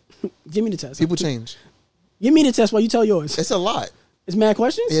sure. Give me the test. People change. Give me the test while you tell yours. It's a lot. It's mad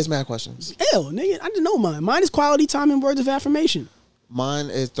questions? Yeah, it's mad questions. Hell, nigga, I didn't know mine. Mine is quality time and words of affirmation. Mine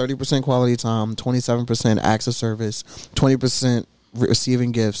is 30% quality time, 27% acts of service, 20%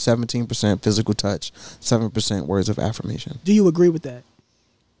 receiving gifts, 17% physical touch, 7% words of affirmation. Do you agree with that?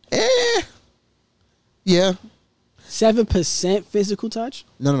 Yeah. 7% physical touch?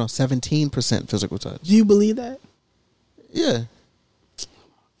 No, 17% physical touch. Do you believe that? Yeah.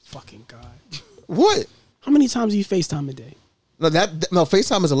 Fucking God. What? How many times do you FaceTime a day? No,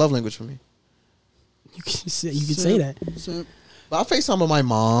 FaceTime is a love language for me. You can say that. But I FaceTime with my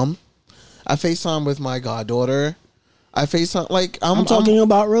mom. I FaceTime with my goddaughter. I FaceTime like I'm talking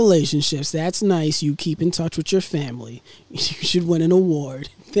about relationships. That's nice. You keep in touch with your family. You should win an award.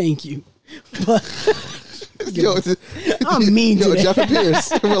 Thank you. But I'm mean today. Jeff and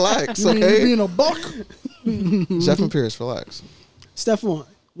Pierce, relax, okay? Being a buck. Jeff and Pierce, relax. Stephon,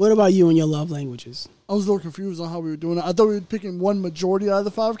 what about you and your love languages? I was a little confused on how we were doing it. I thought we were picking one majority out of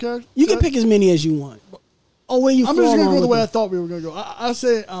the 5 characters. You can pick as many as you want. I'm just going to go the way I thought we were going to go. I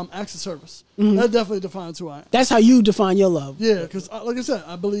say acts of service. Mm-hmm. That definitely defines who I am. That's how you define your love. Yeah, because like I said,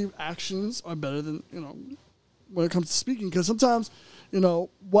 I believe actions are better than, when it comes to speaking. Because sometimes,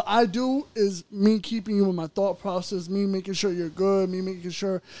 what I do is me keeping you in my thought process, me making sure you're good, me making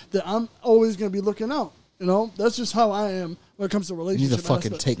sure that I'm always going to be looking out. That's just how I am when it comes to relationships. You need to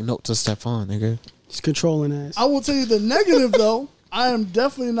fucking take note to Stephon, nigga. He's controlling ass. I will tell you the negative, though. I am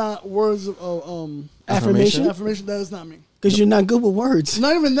definitely not words of affirmation. Affirmation, that is not me. Because you're not good with words.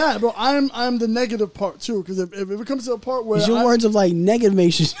 Not even that, bro. I'm the negative part too. Because if it comes to a part where your words of like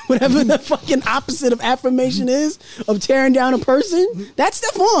negativation, whatever the fucking opposite of affirmation is, of tearing down a person, that's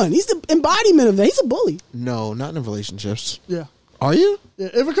Stephon. He's the embodiment of that. He's a bully. No, not in relationships. Yeah. Are you? Yeah.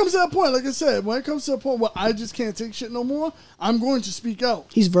 If it comes to that point, like I said, when it comes to a point where I just can't take shit no more, I'm going to speak out.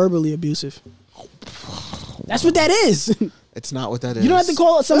 He's verbally abusive. That's what that is. It's not what that is. You don't have to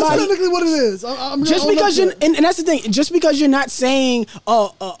call somebody. That's technically what it is. Just because you're, and that's the thing. Just because you're not saying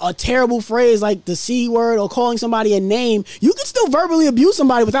a terrible phrase like the C word or calling somebody a name, you can still verbally abuse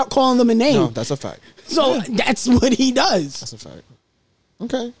somebody without calling them a name. No, that's a fact. So that's what he does. That's a fact.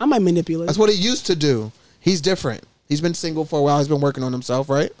 Okay. I might manipulate. That's what he used to do. He's different. He's been single for a while. He's been working on himself,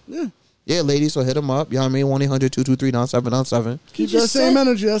 right? Yeah. Yeah, ladies, so hit him up. You know what I mean? 1-800-223-9797. Keep that same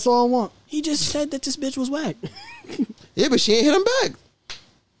energy. That's all I want. He just said that this bitch was whack. Yeah, but she ain't hit him back.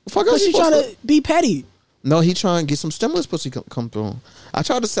 The fuck else she trying to be petty. No, he trying to get some stimulus pussy come through. I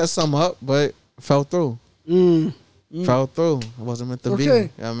tried to set some up, but fell through. Fell through. It wasn't meant to be. You know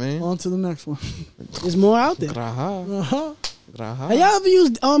what I mean? On to the next one. There's more out there. Uh-huh. Have y'all ever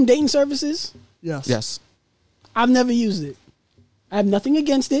used dating services? Yes. I've never used it. I have nothing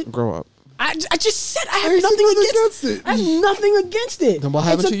against it. Grow up. I just said I have nothing against it. I have nothing against it. Then why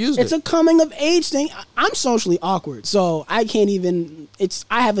haven't you used it? It's a coming of age thing. I'm socially awkward, so I can't even.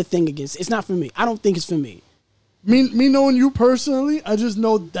 I have a thing against it. It's not for me. I don't think it's for me. Me knowing you personally, I just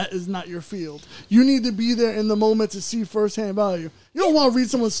know that is not your field. You need to be there in the moment to see firsthand value. You don't want to read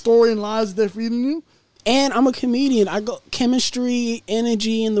someone's story and lies that they're feeding you. And I'm a comedian. I go chemistry,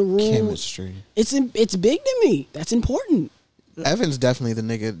 energy in the room. Chemistry. It's big to me. That's important. Evan's definitely the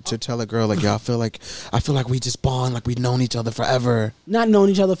nigga to tell a girl like, yo, I feel like we just bond like we've known each other forever. Not known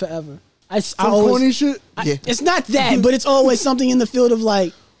each other forever. I always, corny shit. Yeah. It's not that, but it's always something in the field of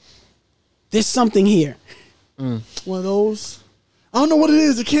like, there's something here. One of those. I don't know what it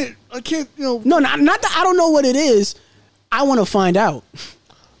is. I can't. You know. No, not that I don't know what it is. I want to find out.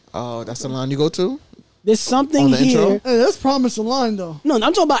 Oh, that's the line you go to? There's something on the here. Intro? Hey, that's promising line though. No, I'm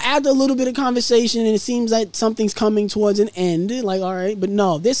talking about after a little bit of conversation and it seems like something's coming towards an end. Like, all right, but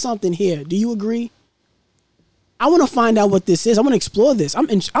no, there's something here. Do you agree? I want to find out what this is. I want to explore this. I'm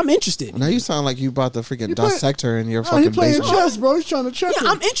interested. Now you sound like you about to freaking dissect her in your fucking he playing basement. chess, bro. He's trying to check her.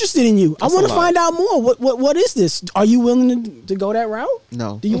 I'm interested in you. That's I want a to lot. find out more. What is this? Are you willing to go that route?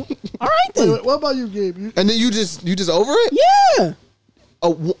 No. Do you? All right then. Wait, what about you, Gabe? And then you just over it? Yeah.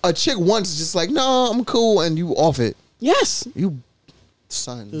 A chick once is just like, no, I'm cool, and you off it. Yes. You,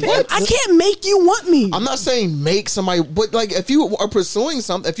 son. Fam, I can't make you want me. I'm not saying make somebody, but like if you are pursuing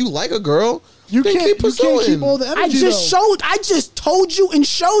something, if you like a girl, You then can't keep pursuing. You can't keep all the energy. I just told you and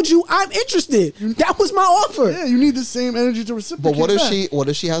showed you I'm interested. That was my offer. Yeah, you need the same energy to reciprocate. But what if back. what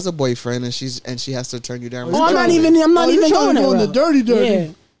if she has a boyfriend and she has to turn you down? Oh, I'm not even you're going trying to that go in the route. dirty.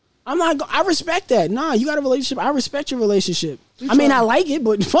 Yeah. I'm not. I respect that. Nah, you got a relationship. I respect your relationship. I may not like it,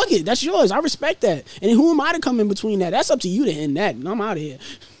 but fuck it. That's yours. I respect that. And who am I to come in between that? That's up to you to end that. And I'm out of here.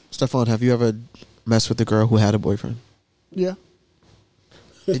 Stefan, have you ever messed with a girl who had a boyfriend? Yeah.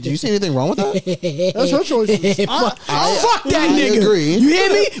 Did you see anything wrong with that? That's her choice. Fuck that I nigga. agree. You hear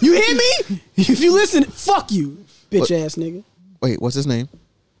me? You hear me? If you listen, fuck you, bitch ass nigga. Wait, what's his name?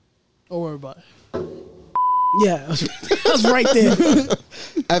 Don't worry about it. Yeah, that's right there.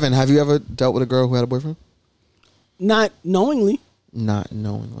 Evan, have you ever dealt with a girl who had a boyfriend? Not knowingly. Not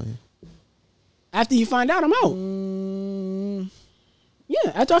knowingly. After you find out, I'm out.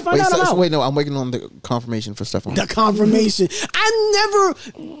 Yeah, after I find out, I'm out. Wait, no, I'm waiting on the confirmation for Stefan. The confirmation.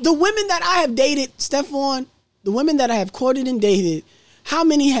 The women that I have dated, Stefan, the women that I have courted and dated, how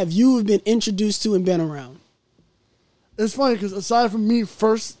many have you been introduced to and been around? It's funny because aside from me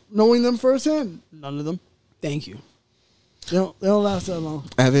first knowing them firsthand, none of them. Thank you. They don't last that long.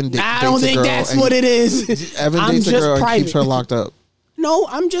 Evan I don't think that's what it is. Evan I'm dates a just girl and private. keeps her locked up. No,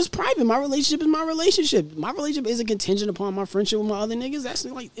 I'm just private. My relationship is my relationship. My relationship isn't contingent upon my friendship with my other niggas. That's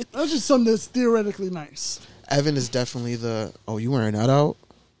like That's just something that's theoretically nice. Evan is definitely you wearing that out?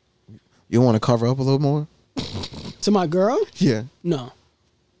 You want to cover up a little more? to my girl. Yeah. No,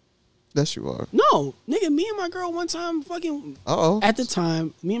 Yes, you are. no, nigga. Me and my girl one time fucking. At the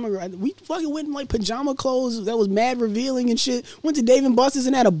time, me and my girl, we fucking went in like pajama clothes that was mad revealing and shit. Went to Dave and Buster's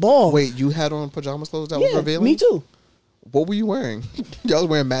and had a ball. Wait, you had on pajamas clothes that was revealing? Me too. What were you wearing? Y'all was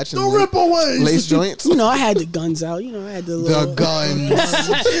wearing matching The rip away lace joints? You know, I had the guns out. You know, I had the little... guns.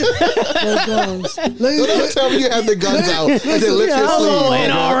 The guns. Don't tell me you had the guns out and then lift your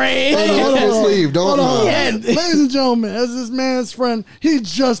sleeve. Hold Lift your sleeve. Don't lie. Ladies and gentlemen, as this man's friend, he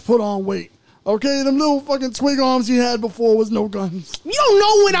just put on weight. Okay, them little fucking twig arms he had before was no guns. You don't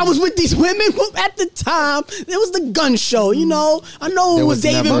know when I was with these women. At the time, it was the gun show, you know? I know it was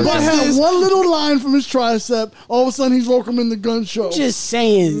Dave and But had Buster's. one little line from his tricep, all of a sudden he's welcoming the gun show. Just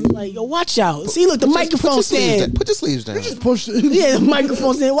saying. Like, yo, watch out. See, look, the microphone stand. Put your sleeves down. He just pushed it. Yeah, the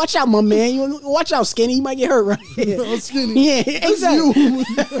microphone stand. Watch out, my man. Watch out, Skinny. You might get hurt right here. Oh, Skinny. Yeah, That's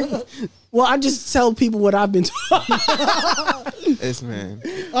exactly. Well, I just tell people what I've been told. This man.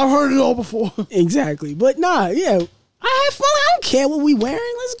 I've heard it all before. Exactly. But nah, yeah. I have fun. I don't care what we wearing.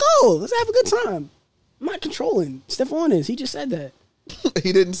 Let's go. Let's have a good time. I'm not controlling. Stefan is. He just said that.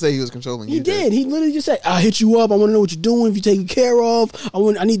 He didn't say he was controlling you. He did. He literally just said, "I'll hit you up. I want to know what you're doing. If you're taking care of,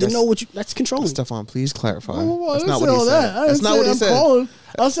 I need to know what you." That's controlling. Stefan, please clarify. Well, That's I not didn't what say he all said. that. I That's didn't not say what he I'm said. calling.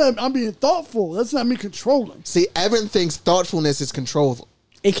 I said I'm being thoughtful. That's not me controlling. See, Evan thinks thoughtfulness is control.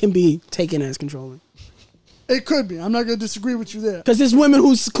 It can be taken as controlling. It could be. I'm not going to disagree with you there. Because there's women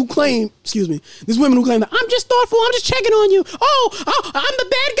who claim, there's women who claim that I'm just thoughtful. I'm just checking on you. Oh, I'm the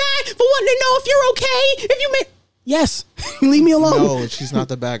bad guy for wanting to know if you're okay. If you may. Yes. Leave me alone. No, she's not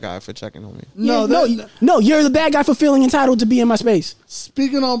the bad guy for checking on me. No, you're the bad guy for feeling entitled to be in my space.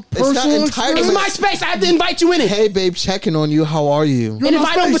 Speaking on personal experience, it's my space. I have to invite you in it. Hey, babe, checking on you. How are you? And if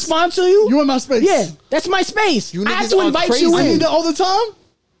I don't respond to you, you in my space. Yeah, that's my space. You I have to invite you I in. need that all the time.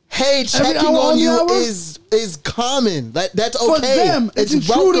 Hey, checking on you is common. That's okay. For them, it's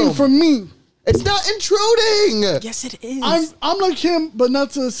intruding welcome. for me. It's not intruding. Yes, it is. I'm like him, but not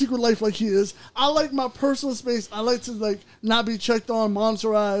to a secret life like he is. I like my personal space. I like to not be checked on,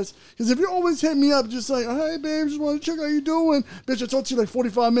 monitorized. Because if you always hit me up, just like, hey babe, just want to check how you doing. Bitch, I talked to you like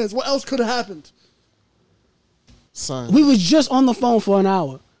 45 minutes. What else could have happened? Son, we was just on the phone for an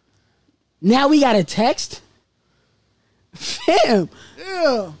hour. Now we got a text. Fam.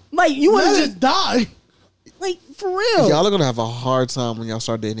 Yeah. Like you want to just die. Like, for real. Y'all are going to have a hard time when y'all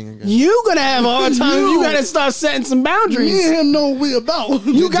start dating again. You going to have a hard time. You got to start setting some boundaries. Me and him know what we about.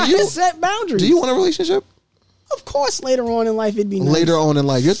 You got to set boundaries. Do you want a relationship? Of course, later on in life, it'd be nice. Later on in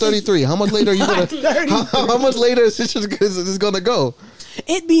life. You're 33. How much later are you going to... How much later is this going to go?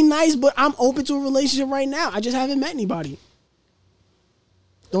 It'd be nice, but I'm open to a relationship right now. I just haven't met anybody.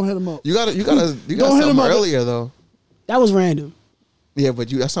 Don't hit him up. You got something earlier, though. That was random. Yeah,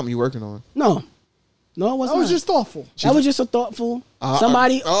 but that's something you're working on. No, it wasn't. That was just thoughtful. That was just a thoughtful.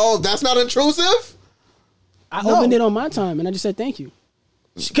 Somebody. That's not intrusive? I opened it on my time, and I just said thank you.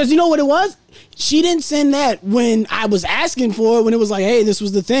 Because you know what it was? She didn't send that when I was asking for it, when it was like, hey, this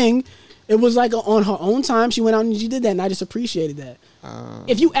was the thing. It was like on her own time. She went out and she did that, and I just appreciated that.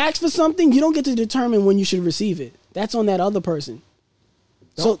 If you ask for something, you don't get to determine when you should receive it. That's on that other person.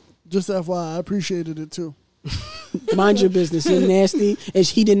 So just FYI, I appreciated it too. Mind your business. You're nasty. And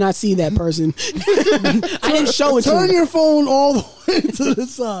he did not see that person. I didn't show it to him. Turn your phone all the way to the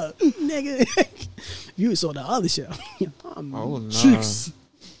side. Nigga. You saw the other show. Oh, no. Cheeks.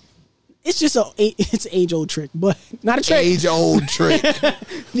 It's just it's an age-old trick, but not a trick. Age-old trick.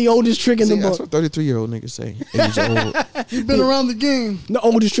 The oldest trick in the book. That's what 33-year-old niggas say. Age-old. You've been around the game. The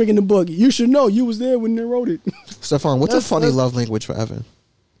oldest trick in the book. You should know. You was there when they wrote it. Stefan, what's a funny love language for Evan?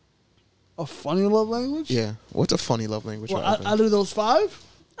 A funny love language? Yeah. What's a funny love language for Evan? Out of those 5?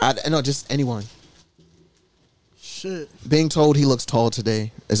 No, just anyone. Shit. Being told he looks tall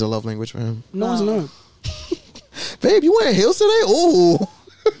today is a love language for him. No, it's not. Babe, you wearing heels today? Ooh.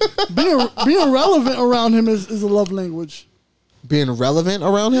 Being relevant around him is a love language. Being relevant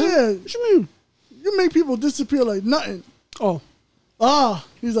around him? Yeah. What you mean? You make people disappear like nothing. Oh.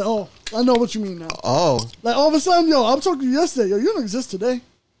 He's like, oh, I know what you mean now. Oh. Like all of a sudden, yo, I'm talking to you yesterday. Yo, you don't exist today.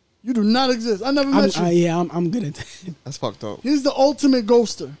 You do not exist. I never met you. I'm good at that. That's fucked up. He's the ultimate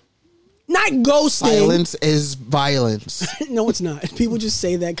ghoster. Not ghosting. Silence is violence. No, it's not. People just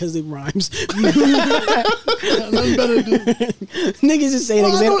say that because it rhymes. Nothing better to do. Niggas just say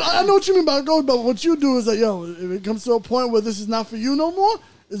that. I know what you mean by ghost, but what you do is that, yo, if it comes to a point where this is not for you no more,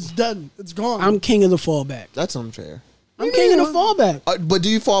 it's dead. It's gone. I'm king of the fallback. That's unfair. I'm king of the fallback. But do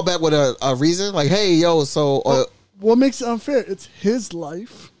you fall back with a reason? Like, hey, yo, so... what makes it unfair? It's his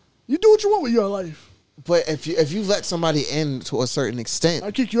life. You do what you want with your life. But if you let somebody in to a certain extent...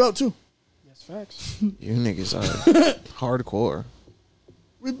 I'll kick you out, too. That's facts. You niggas are hardcore.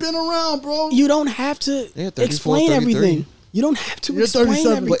 We've been around, bro. You don't have to 34, explain 33. everything. You don't have to You're explain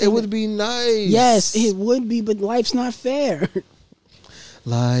 37. everything. But it would be nice. Yes, it would be, but life's not fair.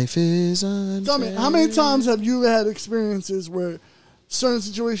 Life is unfair. Tell me, how many times have you had experiences where certain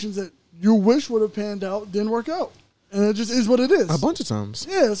situations that you wish would have panned out didn't work out? And it just is what it is. A bunch of times.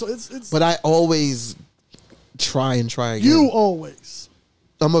 Yeah, so it's. But I always try again. You always.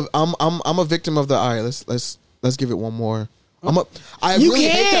 I'm a victim of the let's give it one more. I really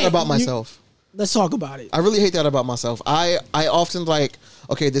hate that about myself. Let's talk about it. I really hate that about myself. I often like,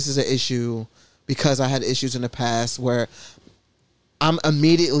 okay, this is an issue because I had issues in the past where I'm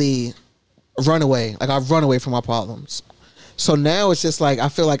immediately run away. Like I've run away from my problems. So now it's just like I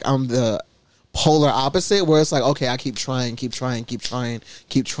feel like I'm the polar opposite where it's like, okay, I keep trying on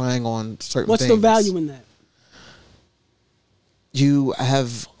certain things. What's the value in that? You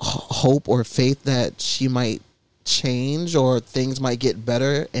have hope or faith that she might change or things might get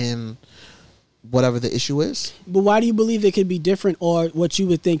better in whatever the issue is. But why do you believe it could be different or what you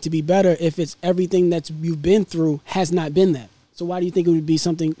would think to be better if it's everything that you've been through has not been that? So why do you think it would be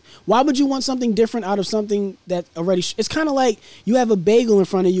something? Why would you want something different out of something that already? It's kind of like you have a bagel in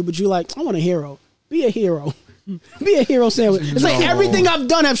front of you, but you're like, I want a hero. Be a hero. Be a hero sandwich. It's like everything I've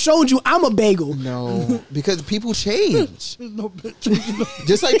done, I've showed you I'm a bagel. No, because people change. No bitch.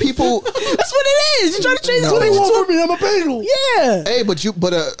 Just like people. That's what it is. You're trying to change That's what they want from me. I'm a bagel. Yeah. Hey,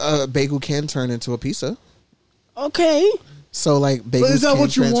 but a bagel can turn into a pizza. Okay. So like, bagels But is that can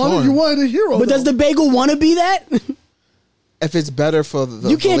what you transform. wanted? You wanted a hero. But does the bagel want to be that? If it's better for the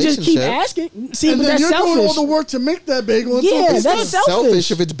You can't just keep relationship. asking. See, and but then that's you're doing all selfish. the work to make that bagel. And Yeah, something that's else. selfish.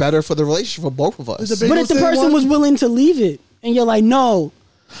 If it's better for the relationship for both of us. Is the But if the Bagel say person one? was willing to leave it, and you're like, no,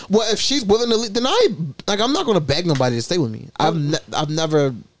 Well, if she's willing to leave, then I'm not going to beg nobody to stay with me. I've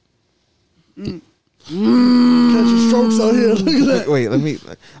never. Catching strokes out here. Look at that. Wait,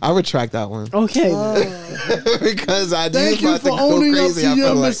 I retract that one. okay. Because I Thank do you about to for go owning up crazy. to I your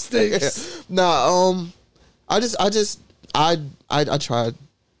feel like- mistakes. I tried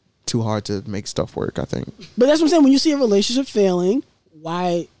too hard to make stuff work. I think But that's what I'm saying. When you see a relationship failing,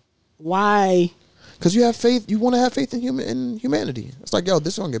 why? because you have faith. You want to have faith in humanity. It's like, yo,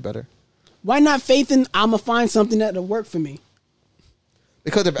 this is gonna get better. Why not faith in I'm gonna find something that'll work for me?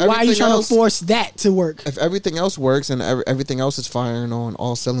 Because if Why are you everything trying else, to force that to work? if everything else works and everything else is firing on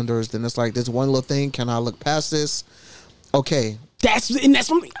all cylinders, then it's like this one little thing. Can I look past this? Okay, That's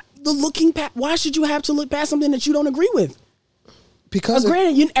something. The looking past. Why should you have to look past something that you don't agree with? because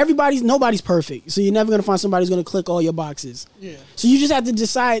Granted, nobody's perfect, so you're never gonna find somebody who's gonna click all your boxes. Yeah. So you just have to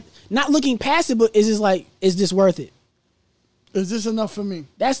decide, not looking past it, but is this worth it? Is this enough for me?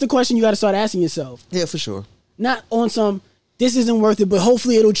 That's the question you got to start asking yourself. yeah, for sure. Not on some this isn't worth it, but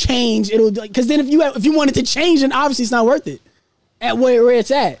hopefully it'll change. Because then if you want it to change, then obviously it's not worth it. At where it's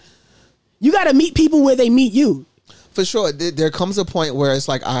at, you got to meet people where they meet you. For sure, there comes a point where it's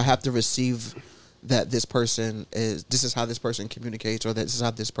like I have to receive that this is how this person communicates, or this is how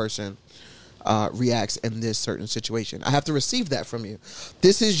this person reacts in this certain situation. I have to receive that from you.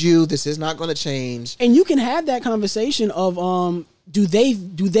 This is you. This is not going to change. And you can have that conversation of do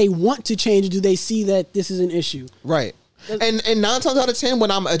they want to change, or do they see that this is an issue? Right. And 9 times out of 10,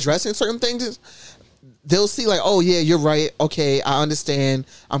 when I'm addressing certain things, they'll see like, oh yeah, you're right. Okay, I understand.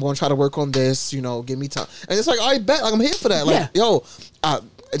 I'm going to try to work on this. Give me time. And it's like, all right, bet. Like I'm here for that. Like, yo,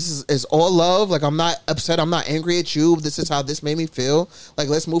 it's all love. Like I'm not upset. I'm not angry at you. This is how this made me feel. Like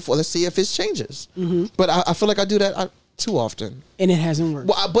let's move forward. Let's see if it changes. Mm-hmm. But I feel like I do that too often, and it hasn't worked.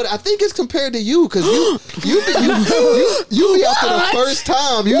 Well, but I think it's compared to you because you be after the first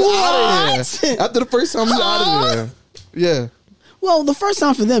time you out of there. After the first time you out of there. Yeah. Well, the first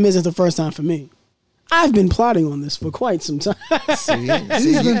time for them isn't the first time for me. I've been plotting on this for quite some time.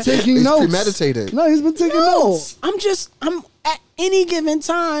 He's been taking notes. Premeditated. No, he's been taking notes. I'm at any given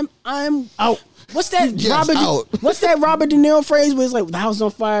time, I'm out. What's that Yes, What's that Robert De Niro phrase where it's like, the house is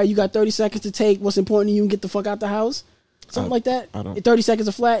on fire, you got 30 seconds to take what's important to you and get the fuck out the house? Something like that? I don't. 30 seconds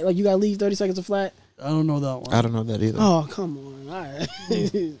a flat? Like you gotta leave 30 seconds a flat? I don't know that one. I don't know that either. Oh, come on. All right.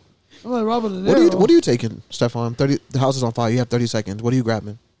 I'm like Robert De Niro. What are you taking, Stefan? The house is on fire. You have 30 seconds. What are you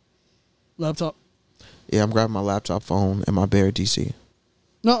grabbing? Laptop. Yeah, I'm grabbing my laptop, phone, and my Bear DC.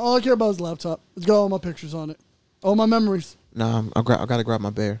 No, all I care about is the laptop. It's got all my pictures on it. All my memories. Nah, I got to grab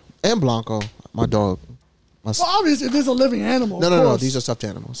my Bear. And Blanco, my dog. Well, obviously, if there's a living animal. No. These are stuffed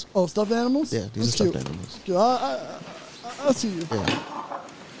animals. Oh, stuffed animals? Yeah, these are stuffed animals. Cute. I see you. Yeah.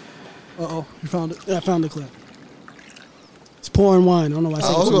 Uh-oh, you found it. Yeah, I found the clip. It's pouring wine. I don't know why I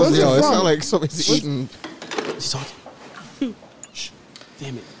said I was it. going to say, Where's it it from? sounds like somebody's eating. He's talking. Shh.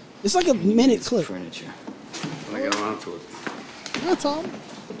 Damn it. It's like a minute clip. Furniture. When I get around to it. Yeah, Tom.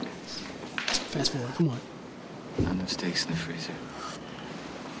 Fast forward. Come on. Not enough steaks in the freezer.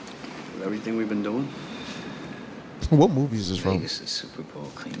 With everything we've been doing, What movie is this from? Vegas is Super Bowl,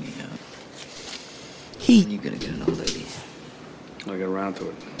 clean me out. Heat. You gotta get an old lady. I'll get around to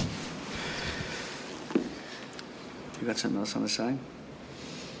it. You got something else on the side?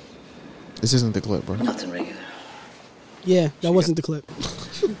 This isn't the clip, bro. Nothing regular. Yeah, that wasn't the clip.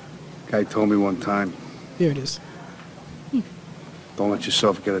 Guy told me one time, Here it is. don't let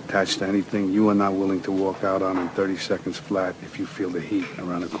yourself get attached to anything you are not willing to walk out on in 30 seconds flat if you feel the heat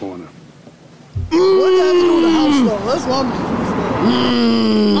around the corner. What had to do with the house, though? That's what I'm confused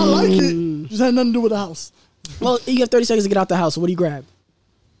about. I like it. Just had nothing to do with the house. Well, you have 30 seconds to get out the house, so what do you grab?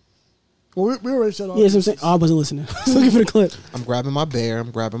 Well, we already said all Yeah, that's what I'm saying. Oh, I wasn't listening. I was looking for the clip. I'm grabbing my Bear.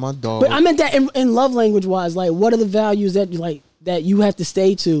 I'm grabbing my dog. But I meant that in love language wise, like, what are the values that you have to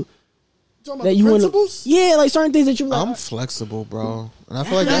stay to? Talking about That the you want principles? yeah, like certain things that you like. I'm flexible, bro. And I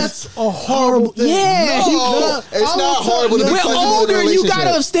feel like That's a horrible thing. Yeah. No, it's not horrible to be We're flexible in a older. You relationship.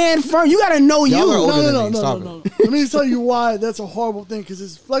 gotta stand firm. You gotta know you. Y'all are older than No. me. Stop it. Let me tell you why that's a horrible thing. Because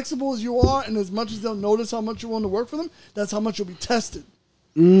as flexible as you are, and as much as they'll notice how much you want to work for them, that's how much you'll be tested.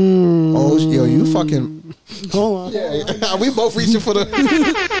 Oh, yo, you fucking. Hold on. Yeah, we both reaching for the.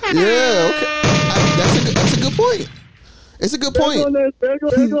 Yeah, okay. That's a good point. It's a good point.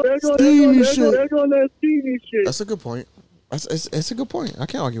 Steamy shit. That's a good point. It's a good point. I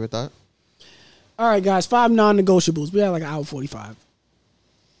can't argue with that. All right, guys. 5 non-negotiables. We had like an hour 45.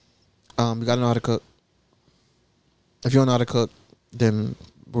 You gotta know how to cook. If you don't know how to cook, then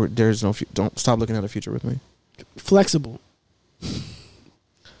there's no. Don't stop looking at the future with me. Flexible.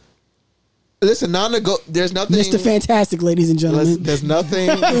 Listen, there's nothing. Mr. Fantastic, ladies and gentlemen. There's nothing.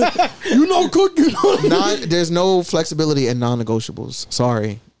 cook. There's no flexibility in non-negotiables.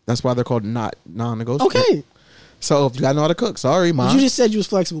 Sorry, that's why they're called not non-negotiable. Okay. So if you gotta know how to cook, sorry, mom. You just said you was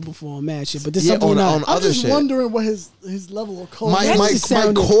flexible before on mad shit, but this something on not. other I'm just shit. wondering what his level of My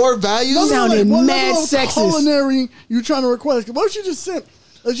culinary. core values sounded what mad level of sexist. culinary you trying to request? What if she just sent?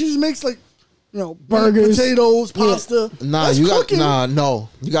 She just makes like, burgers, potatoes, pasta. Nah, That's you cooking. no.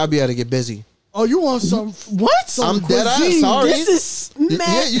 You gotta be able to get busy. Oh, you want some? What? Some I'm dead ass. cuisine. Sorry. This is mad.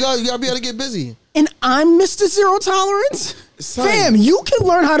 Yeah, you gotta be able to get busy. And I'm Mr. Zero Tolerance? Son. Fam, you can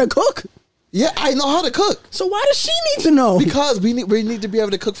learn how to cook. Yeah, I know how to cook. So why does she need to know? Because we need to be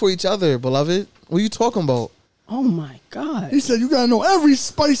able to cook for each other, beloved. What are you talking about? Oh my God. He said you gotta know every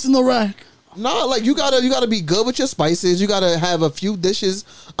spice in the rack. Nah, like you gotta be good with your spices. You gotta have a few dishes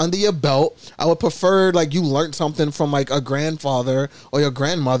under your belt. I would prefer like you learned something from like a grandfather or your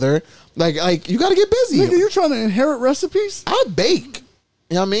grandmother. Like you gotta get busy. Nigga, you trying to inherit recipes? I bake.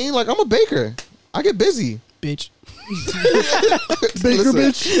 You know what I mean? Like I'm a baker. I get busy. Bitch. Baker,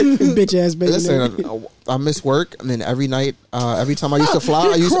 Listen. bitch. Bitch ass baby. Listen, I miss work, and then every night, every time I used to fly,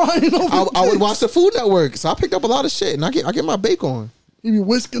 I would watch the Food Network. So I picked up a lot of shit, and I get my bake on. You be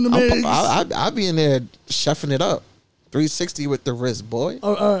whisking the eggs. I be in there chefing it up, 360 with the wrist, boy.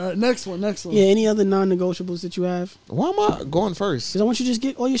 All right, next one. Yeah, any other non-negotiables that you have? Why am I going first? Because I want you to just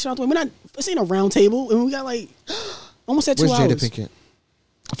get all your shots away. This ain't a round table, and we got like almost at 2 Where's hours. Jada Pinkett?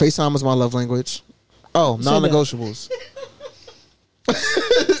 FaceTime is my love language. Oh, non-negotiables.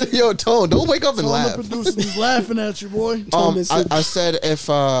 Yo, Tone, don't wake up and laugh. The producer's laughing at you, boy. I said if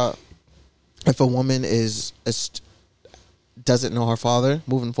a woman doesn't know her father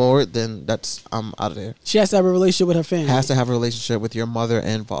moving forward, then I'm out of there. She has to have a relationship with her family. Has to have a relationship with your mother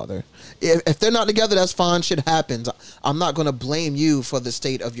and father. If they're not together, that's fine. Shit happens. I'm not going to blame you for the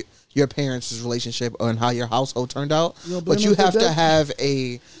state of your parents' relationship and how your household turned out. But you have to have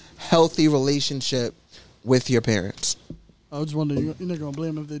a healthy relationship with your parents. I was just wondering, you're not going to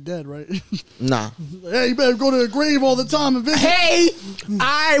blame them if they're dead, right? Nah. Hey, you better go to the grave all the time and visit. Hey,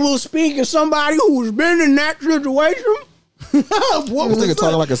 I will speak as somebody who's been in that situation. This nigga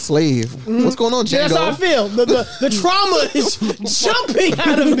talking like a slave. Mm-hmm. What's going on, Django? That's how I feel. The trauma is jumping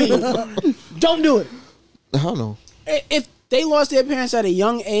out of me. Don't do it. I don't know. If they lost their parents at a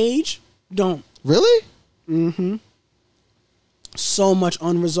young age, don't. Really? Mm-hmm. So much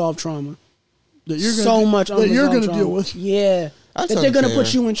unresolved trauma. That you're going to deal with. Yeah. That's that they're going to unfair.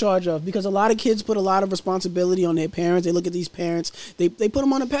 put you in charge of, because a lot of kids put a lot of responsibility on their parents. They look at these parents, they put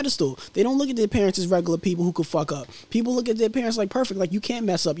them on a pedestal. They don't look at their parents as regular people who could fuck up. People look at their parents like perfect, like you can't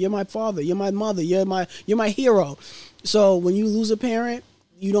mess up. You're my father, you're my mother, you're my hero. So when you lose a parent,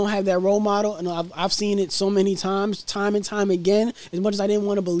 you don't have that role model, and I've seen it so many times, time and time again. As much as I didn't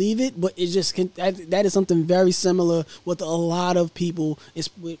want to believe it, but it just that is something very similar with a lot of people.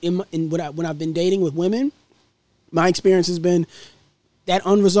 When I've been dating with women, my experience has been that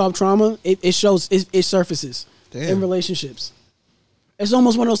unresolved trauma. It shows, it surfaces in relationships. It's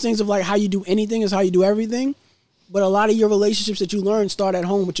almost one of those things of like how you do anything is how you do everything. But a lot of your relationships that you learn start at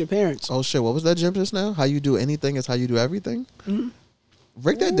home with your parents. Oh shit! What was that, Jim? Just now, how you do anything is how you do everything. Mm-hmm.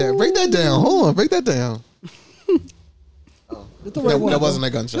 Break that down. Break that down. Hold on. Break that down. Get the right one. That wasn't a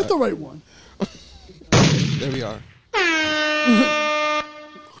gunshot. Get the right one. There we are. I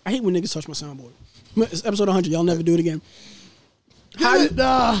hate when niggas touch my soundboard. It's episode 100. Y'all never do it again.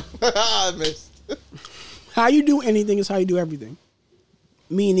 I missed. How you do anything is how you do everything.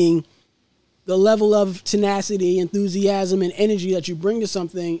 Meaning, the level of tenacity, enthusiasm, and energy that you bring to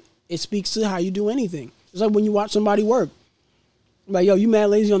something, it speaks to how you do anything. It's like when you watch somebody work. Like, yo, you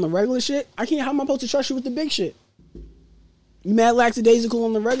mad lazy on the regular shit? How am I supposed to trust you with the big shit? You mad lackadaisical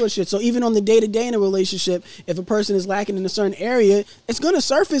on the regular shit. So even on the day-to-day in a relationship, if a person is lacking in a certain area, it's going to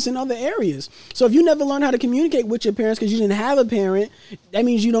surface in other areas. So if you never learn how to communicate with your parents because you didn't have a parent, that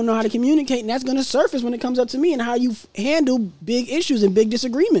means you don't know how to communicate, and that's going to surface when it comes up to me and how you handle big issues and big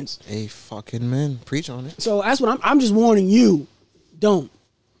disagreements. Hey, fucking man. Preach on it. So that's what I'm just warning you. Don't.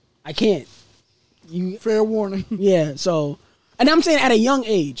 I can't. Fair warning. Yeah, so... And I'm saying at a young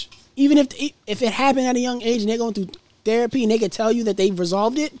age, even if it happened at a young age and they're going through therapy and they could tell you that they've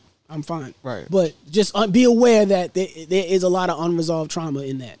resolved it, I'm fine. Right. But just be aware that there is a lot of unresolved trauma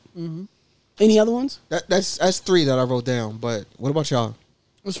in that. Mm-hmm. Any other ones? That's 3 that I wrote down. But what about y'all?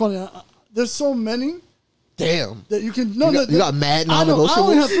 It's funny. There's so many Damn. That you can. You got mad non-negotiables? I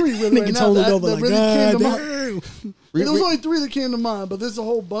only have 3 really right now that like, really came to mind. Re- There was only 3 that came to mind, but there's a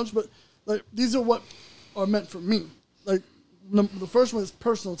whole bunch. But like these are what are meant for me. Like the first one is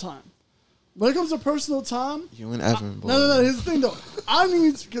personal time. When it comes to personal time, you and Evan. Boy. No. Here's the thing, though. I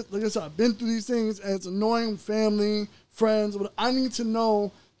need, like I said, I've been through these things, and it's annoying. Family, friends, but I need to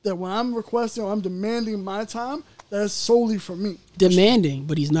know that when I'm requesting or I'm demanding my time, that is solely for me. Demanding,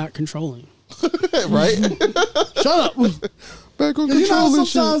 but he's not controlling. Right? Shut up. Back on You know, control.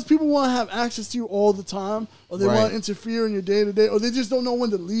 sometimes people want to have access to you all the time, or they want to interfere in your day to day, or they just don't know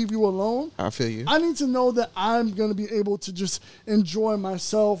when to leave you alone. I feel you. I need to know that I'm going to be able to just enjoy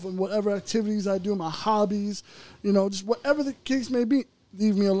myself and whatever activities I do, my hobbies, just whatever the case may be.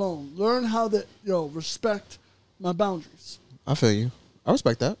 Leave me alone. Learn how to respect my boundaries. I feel you. I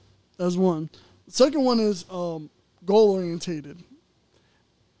respect that. That's one. The second one is goal orientated.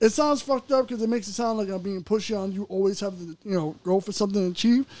 It sounds fucked up because it makes it sound like I'm being pushy on you. Always have to, go for something to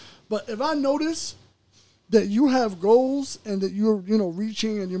achieve. But if I notice that you have goals and that you're,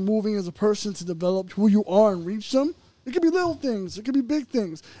 reaching and you're moving as a person to develop who you are and reach them, it could be little things. It could be big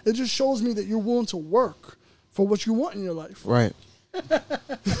things. It just shows me that you're willing to work for what you want in your life. Right.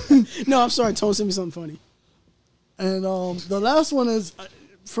 No, I'm sorry. Tone, send me something funny. And the last one is,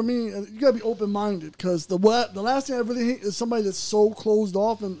 for me, you gotta be open minded because the last thing I really hate is somebody that's so closed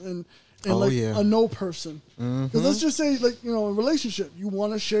off and a no person. Because let's just say, in a relationship, you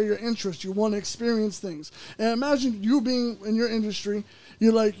want to share your interests, you want to experience things, and imagine you being in your industry,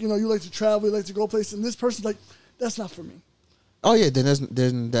 you like to travel, you like to go places, and this person's like, that's not for me. Oh yeah,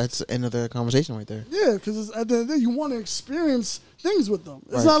 then that's another conversation right there. Yeah, because at the end of the day, you want to experience things with them.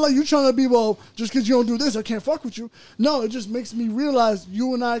 It's not like you're trying to be, just because you don't do this, I can't fuck with you. No, it just makes me realize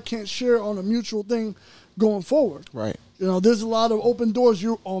you and I can't share on a mutual thing going forward. Right. There's a lot of open doors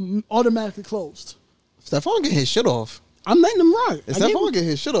you automatically closed. Stephon get his shit off. I'm letting him rock. Stephon get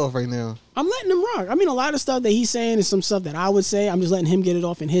his shit off right now. I'm letting him rock. I mean, a lot of stuff that he's saying is some stuff that I would say. I'm just letting him get it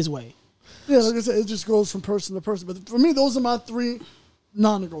off in his way. Yeah, like I said, it just goes from person to person. But for me, those are my 3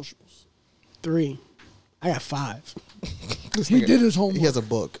 non-negotiables. 3. I got 5. He did his homework. He has a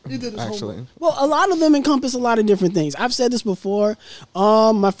book. He did his homework. Well, a lot of them encompass a lot of different things. I've said this before.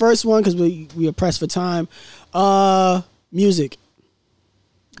 My first one, because we are pressed for time. Music.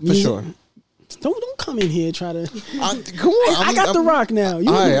 For sure. Don't come in here and try to. Come on. I got the rock now. All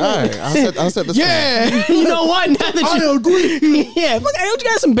right. I said this. Yeah. You know what? Now that I agree. Yeah. Fuck, don't you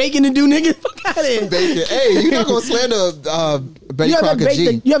got some bacon to do, nigga? Fuck out of here. Bacon. Hey, you're not gonna slander Betty Crocker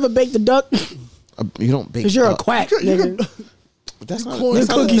G. You ever baked the duck? You don't bake. Because you're a quack, nigga. That's not your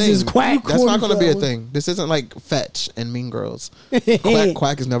cookies is quack. That's not going to be a thing. This isn't like Fetch and Mean Girls.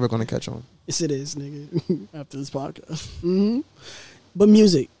 Quack is never going to catch on. Yes, it is, nigga. After this podcast. Mm-hmm. But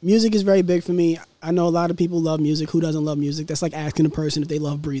music is very big for me. I know a lot of people love music. Who doesn't love music? That's like asking a person if they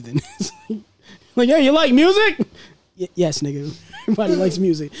love breathing. Like, yeah, you like music? Yes, nigga. Everybody likes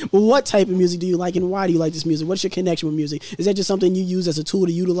music. But what type of music do you like, and why do you like this music? What's your connection with music? Is that just something you use as a tool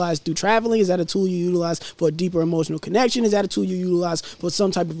to utilize through traveling? Is that a tool you utilize for a deeper emotional connection? Is that a tool you utilize for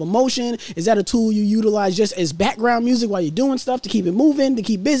some type of emotion? Is that a tool you utilize just as background music while you're doing stuff to keep it moving, to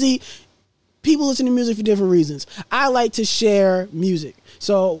keep busy? People listen to music for different reasons. I like to share music.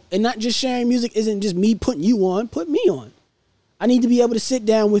 So, and not just sharing music isn't just me putting you on, put me on. I need to be able to sit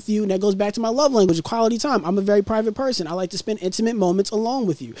down with you, and that goes back to my love language, quality time. I'm a very private person. I like to spend intimate moments alone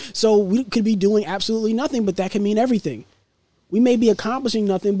with you. So we could be doing absolutely nothing, but that can mean everything. We may be accomplishing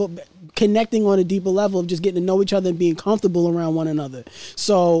nothing, but connecting on a deeper level of just getting to know each other and being comfortable around one another.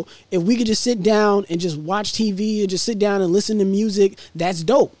 So if we could just sit down and just watch TV and just sit down and listen to music, that's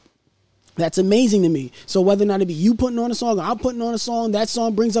dope. That's amazing to me. So whether or not it be you putting on a song or I'm putting on a song, that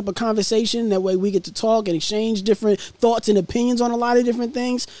song brings up a conversation. That way we get to talk and exchange different thoughts and opinions on a lot of different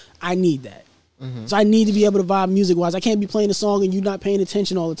things. I need that. Mm-hmm. So I need to be able to vibe music-wise. I can't be playing a song and you not paying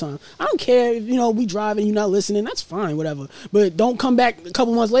attention all the time. I don't care if, we drive and you're not listening. That's fine, whatever. But don't come back a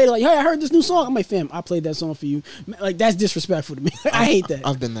couple months later like, hey, I heard this new song. I'm like, fam, I played that song for you. Like, that's disrespectful to me. I hate that.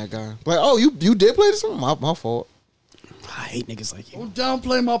 I've been that guy. Like, oh, you did play this song? My fault. I hate niggas like you. Don't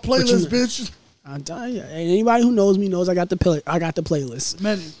downplay my playlist, bitch. I'm telling you, anybody who knows me knows I got the playlist.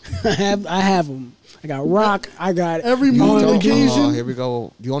 Many. I have them. I got rock. I got every moment occasion. Oh, here we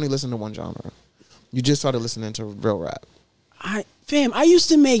go. You only listen to one genre. You just started listening to real rap. I used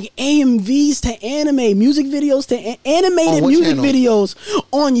to make AMVs to anime, music videos to animated music videos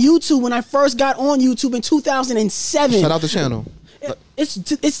on YouTube when I first got on YouTube in 2007. Shout out the channel.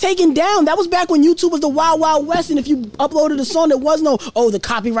 It's taken down. That was back when YouTube was the Wild Wild West, and if you uploaded a song, there was no, the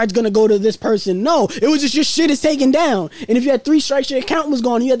copyright's gonna go to this person. No, it was just your shit is taken down. And if you had 3 strikes, your account was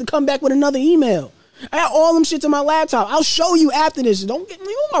gone. You had to come back with another email. I got all them shits on my laptop. I'll show you after this. Don't get me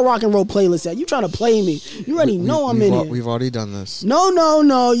on my rock and roll playlist at. You trying to play me. You already know I'm in here. We've already done this.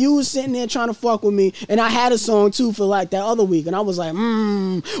 No. You was sitting there trying to fuck with me. And I had a song too for like that other week. And I was like,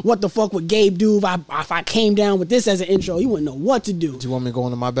 what the fuck would Gabe do if I came down with this as an intro? He wouldn't know what to do. Do you want me to go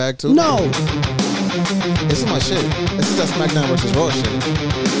into my bag too? No. This is my shit. This is that SmackDown versus Raw shit.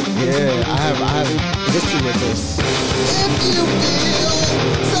 Yeah, I have history with this. If you feel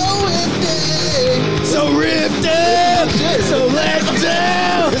so empty, so ripped up, so let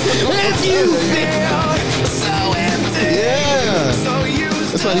down. If you feel so empty,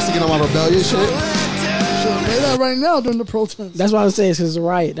 that's why I used to get on my rebellion shit. Play that right now during the protest. That's what I was saying, because it's a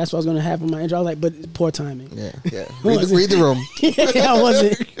riot. That's what I was going to have on my intro. I was like, but poor timing. Yeah. Read the room. Yeah, I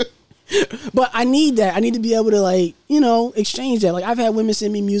wasn't. But I need that. I need to be able to, like, exchange that. Like, I've had women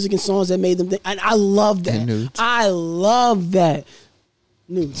send me music and songs that made them think, and I love that. And nudes. I love that.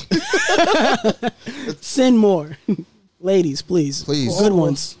 Nudes. Send more. Ladies, please. Good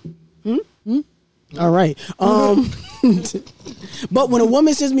ones. All right. But when a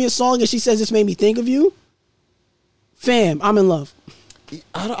woman sends me a song and she says, this made me think of you, fam, I'm in love.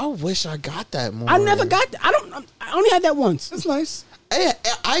 I wish I got that more. I never got that. I only had that once. That's nice.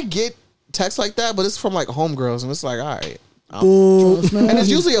 I get texts like that, but it's from like homegirls, and it's like, all right. And it's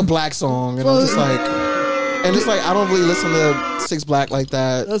usually a black song, and I'm just like, and it's like I don't really listen to 6 Black like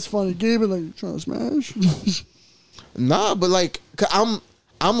that. That's funny. Gabe, like, you trying to smash? Nah, but like I'm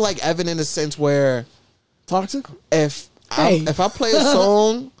like Evan in a sense where toxic. If I play a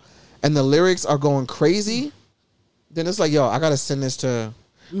song and the lyrics are going crazy, then it's like, yo, I gotta send this to,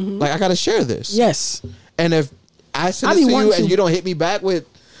 like, I gotta share this. Yes. And if I send it to you and you don't hit me back with,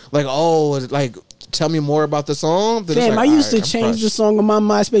 like, oh, like, tell me more about the song. Then Fam, like, I used to change the song on my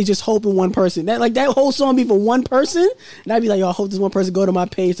MySpace just hoping one person. That whole song be for one person. And I'd be like, yo, I hope this one person go to my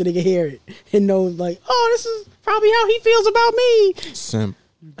page so they can hear it. And know, like, oh, this is probably how he feels about me. Simp.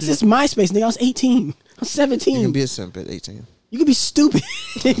 This is MySpace, nigga. I was 18. I was 17. You can be a simp at 18. You can be stupid.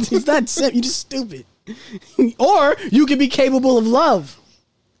 It's not simp. You're just stupid. Or you can be capable of love.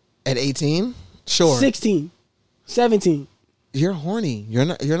 At 18? Sure. 16. 17. You're horny. You're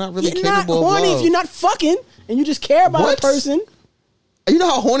not really you're capable of not horny love. if you're not fucking and you just care about a person. You know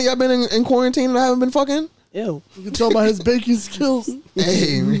how horny I've been in quarantine and I haven't been fucking? Ew. You can tell by his baking skills.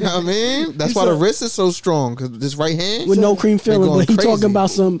 Hey, you know what I mean? That's why the wrist is so strong, because this right hand with no cream filling, but he talking about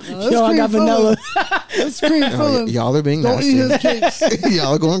some, yo, I got vanilla. That's cream filling. Y'all are being nasty. Don't eat his cakes.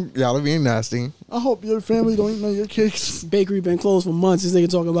 y'all are being nasty. I hope your family don't eat none of your cakes. Bakery been closed for months. This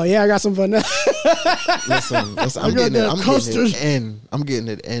nigga talking about, yeah, I got some vanilla. Listen, I'm getting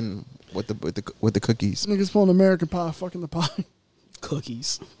it in with the cookies. Niggas pulling American pie, fucking the pie.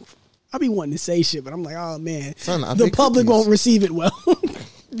 Cookies. I be wanting to say shit, but I'm like, oh man, son, the public won't receive it well.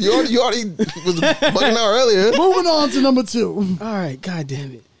 you already was bugging out earlier. Moving on to number 2. All right, god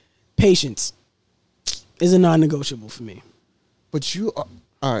damn it. Patience is a non-negotiable for me. But you are,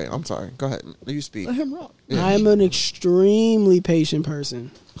 all right, I'm sorry. Go ahead. You speak. Let him rock. Yeah. I am an extremely patient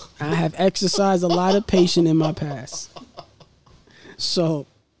person. I have exercised a lot of patience in my past. So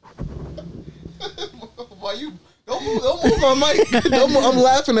why you don't move my mic. I'm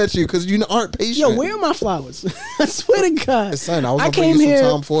laughing at you because you aren't patient. Yo, where are my flowers? I swear to God. Son, I was gonna bring you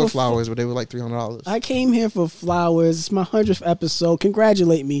some Tom Ford flowers, but they were like $300. I came here for flowers. It's my 100th episode.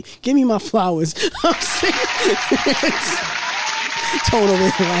 Congratulate me. Give me my flowers. I'm serious. Totally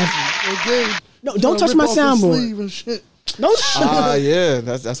laughing. Okay. No, don't touch my soundboard. No shit. Yeah,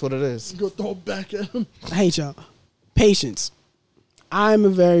 that's what it is. Go throw it back at him. I hate y'all. Patience. I'm a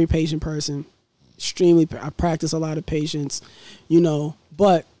very patient person. I practice a lot of patience,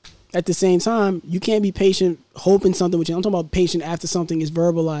 but at the same time, you can't be patient hoping something would change. I'm talking about patient after something is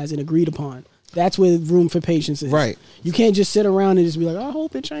verbalized and agreed upon. That's where room for patience is. Right. You can't just sit around and just be like, I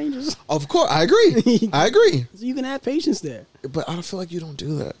hope it changes. Of course, I agree. I agree. So you can have patience there. But I don't feel like you don't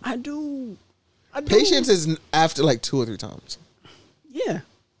do that. I do. Patience is after like 2 or 3 times. Yeah.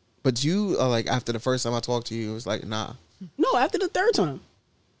 But you are like, after the first time I talked to you, it was like, nah. No, after the 3rd time.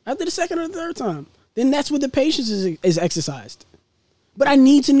 After the 2nd or the 3rd time. Then that's where the patience is exercised. But I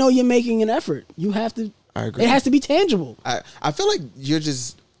need to know you're making an effort. You have to. I agree. It has to be tangible. I feel like you're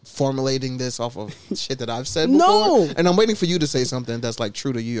just formulating this off of shit that I've said before. No. And I'm waiting for you to say something that's like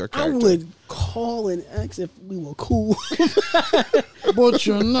true to you, your character. I would call an ex if we were cool. But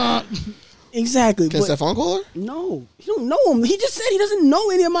you're not. Exactly. Can Stefan call her? No. He don't know him. He just said he doesn't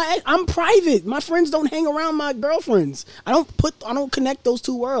know any of my ex. I'm private. My friends don't hang around my girlfriends. I don't connect those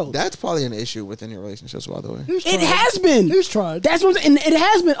two worlds. That's probably an issue within your relationships, by the way. It has been. He's tried. That's what I'm saying. And it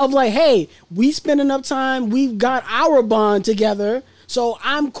has been of like, hey, we spend enough time. We've got our bond together. So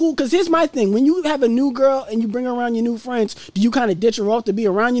I'm cool, because here's my thing. When you have a new girl and you bring her around your new friends, do you kind of ditch her off to be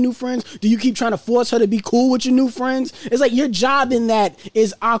around your new friends? Do you keep trying to force her to be cool with your new friends? It's like your job in that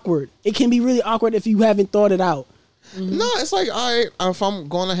is awkward. It can be really awkward if you haven't thought it out. Mm-hmm. No, it's like, all right, if I'm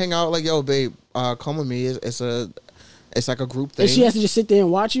going to hang out, like, yo, babe, come with me. It's like a group thing. And she has to just sit there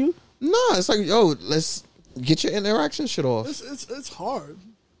and watch you? No, it's like, yo, let's get your interaction shit off. It's hard.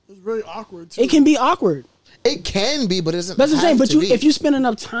 It's really awkward, too. It can be awkward. It can be, but it doesn't. That's what I'm saying. But if you spend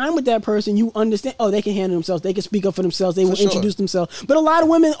enough time with that person, you understand. Oh, they can handle themselves. They can speak up for themselves. They will introduce themselves. But a lot of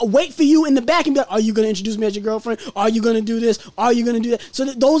women wait for you in the back and be like, "Are you going to introduce me as your girlfriend? Are you going to do this? Are you going to do that?" So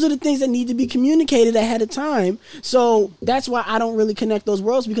those are the things that need to be communicated ahead of time. So that's why I don't really connect those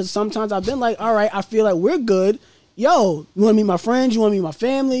worlds, because sometimes I've been like, "All right, I feel like we're good. Yo, you want to meet my friends? You want to meet my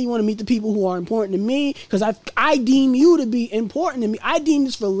family? You want to meet the people who are important to me? Because I deem you to be important to me. I deem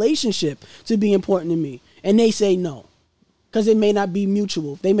this relationship to be important to me." And they say no, because it may not be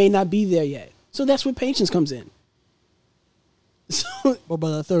mutual. They may not be there yet. So that's where patience comes in. So, what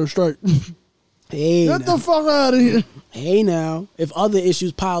about that third strike? Hey, get the fuck out of here. Hey, now, if other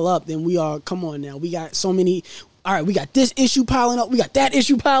issues pile up, then come on now. We got so many. All right, we got this issue piling up. We got that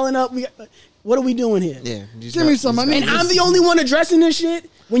issue piling up. What are we doing here? Yeah, give me some money. And I'm the only one addressing this shit.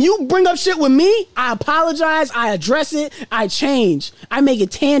 When you bring up shit with me, I apologize. I address it. I change. I make it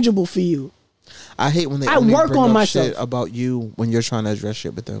tangible for you. I hate when they work bring on up myself. shit about you when you're trying to address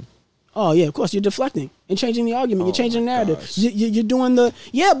shit with them. Oh, yeah, of course. You're deflecting and changing the argument. You're changing the narrative. You're doing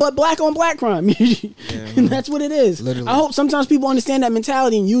but black on black crime. And that's what it is. Literally. I hope sometimes people understand that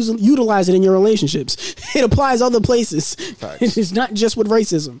mentality and utilize it in your relationships. It applies other places. Facts. It's not just with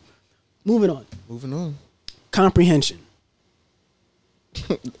racism. Moving on. Comprehension.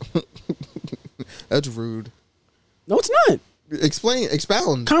 That's rude. No, it's not.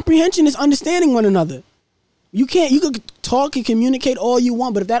 Expound. Comprehension is understanding one another. You could talk and communicate all you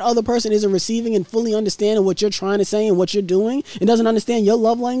want, but if that other person isn't receiving and fully understanding what you're trying to say and what you're doing, and doesn't understand your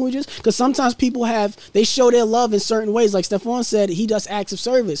love languages, because sometimes people they show their love in certain ways. Like Stephon said, he does acts of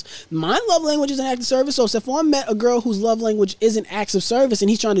service. My love language is an act of service. So if Stephon met a girl whose love language isn't acts of service, and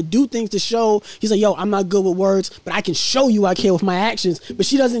he's trying to do things to show, he's like, yo, I'm not good with words, but I can show you I care with my actions. But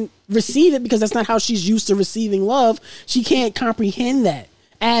she doesn't receive it because that's not how she's used to receiving love. She can't comprehend that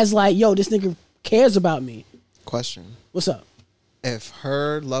as like, yo, this nigga cares about me. Question. What's up? If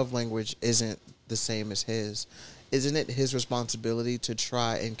her love language isn't the same as his, isn't it his responsibility to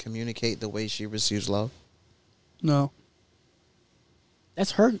try and communicate the way she receives love? No.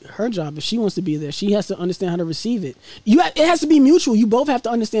 That's her job. If she wants to be there, she has to understand how to receive it. It has to be mutual. You both have to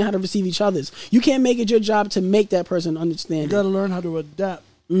understand how to receive each other's. You can't make it your job to make that person understand. You got to learn how to adapt.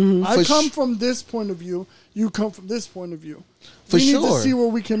 Mm-hmm. I come from this point of view. You come from this point of view. We need to see where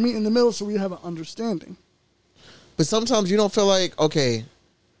we can meet in the middle so we have an understanding. But sometimes you don't feel like, okay,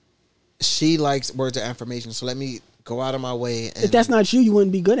 she likes words of affirmation, so let me go out of my way. And, if that's not you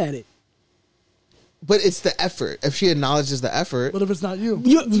wouldn't be good at it. But it's the effort. If she acknowledges the effort. But if it's not you.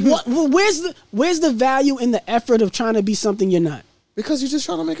 Where's the value in the effort of trying to be something you're not? Because you're just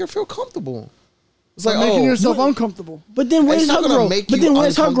trying to make her feel comfortable. It's like making yourself uncomfortable. But then where's her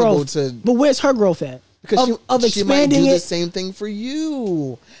growth? But where's her growth at? Because of she might do the same thing for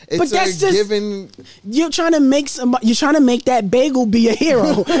you. It's that's just giving. You're trying to make that bagel be a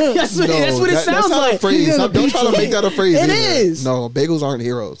hero. That's what it sounds like. Don't try to make that a phrase. It is. No, bagels aren't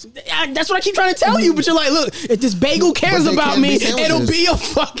heroes. That's what I keep trying to tell you. But you're like, look, if this bagel cares about me, it'll be a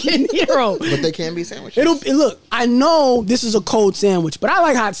fucking hero. But they can be sandwiches. Look, I know this is a cold sandwich, but I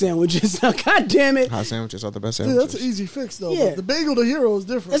like hot sandwiches. God damn it. Hot sandwiches are the best sandwiches. Dude, that's an easy fix though. Yeah. The bagel to hero is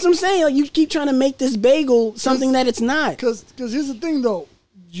different. That's what I'm saying. Like you keep trying to make this bagel something that it's not. Because here's the thing though,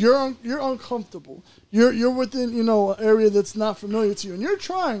 you're uncomfortable. You're within an area that's not familiar to you, and you're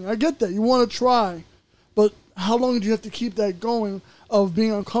trying. I get that you want to try, but how long do you have to keep that going of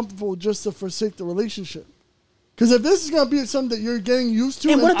being uncomfortable just to forsake the relationship? Because if this is gonna be something that you're getting used to,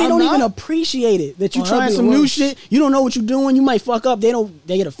 and what if they don't even appreciate it? That you're trying some new shit, you don't know what you're doing, you might fuck up. They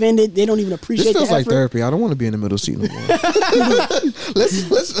get offended. They don't even appreciate. This feels like therapy. I don't want to be in the middle seat no more.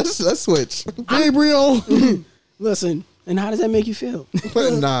 let's switch. Gabriel, listen. And how does that make you feel?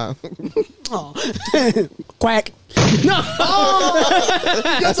 Nah. Oh. Quack. No.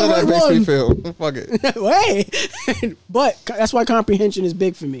 That's how that makes me feel. Fuck it. Wait. But that's why comprehension is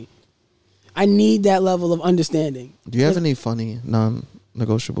big for me. I need that level of understanding. Do you have any funny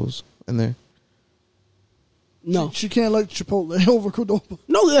non-negotiables in there? No. She can't like Chipotle over Qdoba.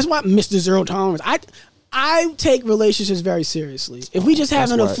 No, that's why Mr. Zero Tolerance. I take relationships very seriously. If we just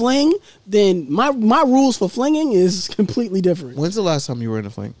having a fling, then my rules for flinging is completely different. When's the last time you were in a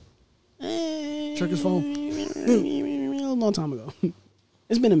fling? Check his phone. A long time ago.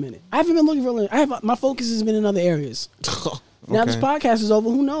 It's been a minute. I haven't been looking for. My focus has been in other areas. Okay. Now this podcast is over.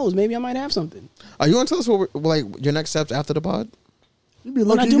 Who knows? Maybe I might have something. Are you going to tell us what your next steps after the pod? You'd be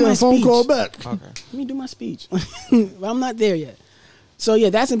lucky to get a phone call back. Okay. Let me do my speech. I'm not there yet. So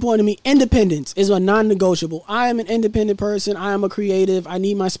yeah, that's important to me. Independence is a non-negotiable. I am an independent person. I am a creative. I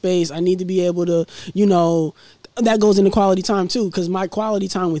need my space. I need to be able to, that goes into quality time too, because my quality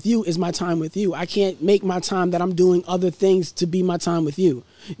time with you is my time with you. I can't make my time that I'm doing other things to be my time with you.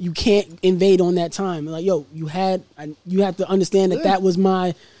 You can't invade on that time. Like, yo, you have to understand that was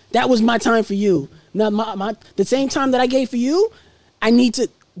my time for you. Now, the same time that I gave for you,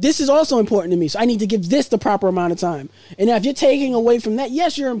 this is also important to me, so I need to give this the proper amount of time. And now if you're taking away from that,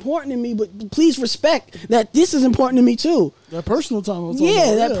 yes, you're important to me, but please respect that this is important to me too. That personal time.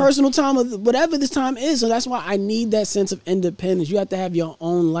 Personal time of whatever this time is. So that's why I need that sense of independence. You have to have your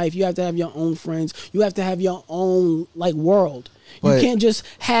own life. You have to have your own friends. You have to have your own world. You can't just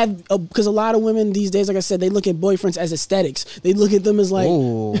have, because a lot of women these days, like I said, they look at boyfriends as aesthetics. They look at them as like,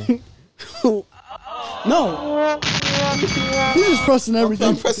 no. He's just pressing everything.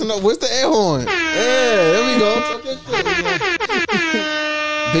 I'm pressing up. Where's the air horn? Yeah, there we go.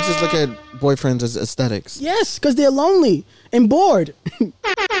 Bitches look at boyfriends as aesthetics. Yes, because they're lonely and bored. You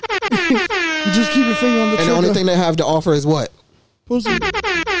just keep your finger on the trigger. And the only thing they have to offer is what? Pussy.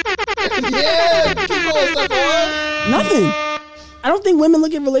 Yeah, keep going, step on. Nothing. I don't think women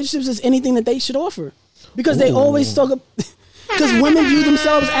look at relationships as anything that they should offer. Because they always talk about... Because women view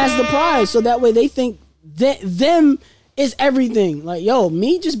themselves as the prize, so that way they think that them is everything. Like, yo,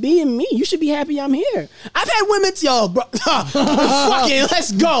 me just being me. You should be happy I'm here. I've had women, bro. Fuck it,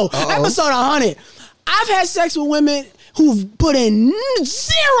 let's go. Episode 100. I've had sex with women who've put in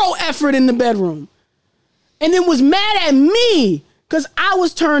zero effort in the bedroom, and then was mad at me because I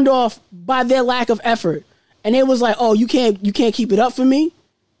was turned off by their lack of effort, and it was like, oh, you can't keep it up for me,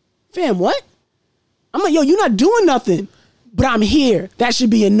 fam. What? I'm like, yo, you're not doing nothing. But I'm here. That should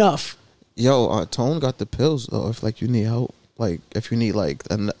be enough. Yo, Tone got the pills though. If you need help, if you need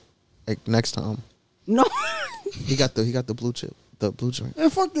next time. No, he got the blue chip, the blue joint.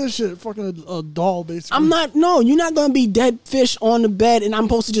 And fuck this shit. Fucking a doll, basically. I'm not. No, you're not gonna be dead fish on the bed, and I'm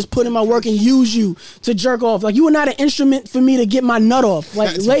supposed to just put in my work and use you to jerk off. Like, you are not an instrument for me to get my nut off.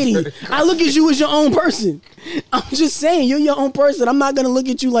 Like, lady, I look at you as your own person. I'm just saying, you're your own person. I'm not gonna look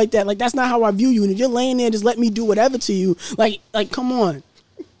at you like that. Like, that's not how I view you. And if you're laying there, just let me do whatever to you. Like, come on.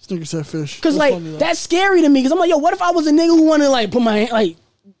 This nigga said fish. Because that's scary to me. Because I'm like, yo, what if I was a nigga who wanted to put my hand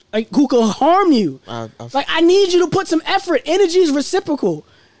who could harm you? I need you to put some effort. Energy is reciprocal.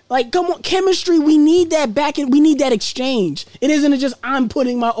 Like, come on, chemistry. We need that back, and we need that exchange. It isn't just I'm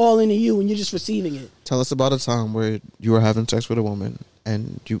putting my all into you and you're just receiving it. Tell us about a time where you were having sex with a woman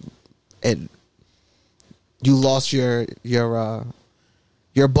and you lost your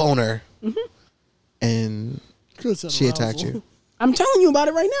boner, and she attacked you. I'm telling you about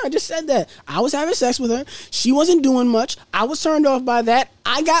it right now. I just said that. I was having sex with her. She wasn't doing much. I was turned off by that.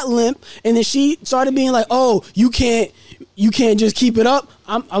 I got limp, and then she started being like, "Oh, you can't just keep it up."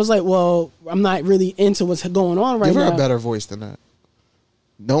 I was like, "Well, I'm not really into what's going on right now." Give her a better voice than that.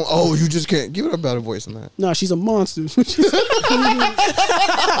 No, you just can't. Give her a better voice than that. No, she's a monster. And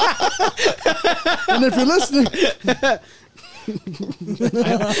if you're listening,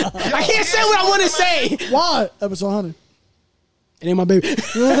 I can't say what I want to say. Why? Episode 100. It ain't my baby. You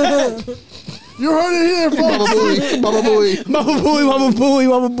heard it here, folks. Mama Booey, Mama Booey. Mama Booey, Mama Booey,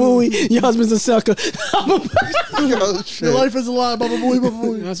 Mama Booey. Your husband's a sucker. Oh, your life is a lie, Mama Booey, Mama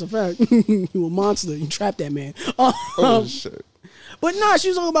Booey. That's a fact. You a monster. You trapped that man. Oh, shit. But nah, she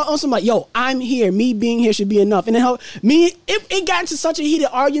was talking about some like, yo, I'm here. Me being here should be enough. And then it got into such a heated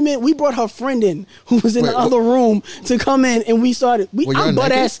argument. We brought her friend in who was in the other room to come in, and we started. I'm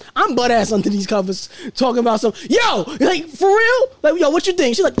butt ass under these covers talking about some. Yo, like, for real? Like, yo, what you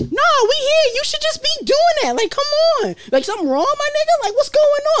think? She's like, no, we here. You should just be doing that. Like, come on. Like, something wrong, my nigga? Like, what's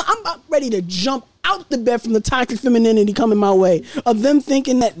going on? I'm about ready to jump out the bed from the toxic femininity coming my way of them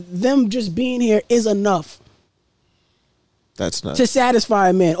thinking that them just being here is enough. That's not to satisfy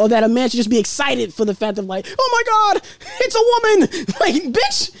a man, or that a man should just be excited for the fact of like, oh my god, it's a woman. Like,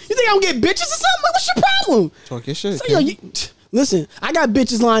 bitch, you think I don't get bitches or something? Like, what's your problem? Talk your shit. So, listen, I got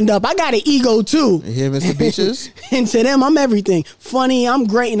bitches lined up. I got an ego too. You hear, Mr. Beaches? And to them, I'm everything. Funny, I'm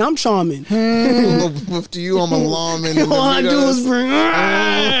great, and I'm charming. To you, I'm alarming. All I do is bring.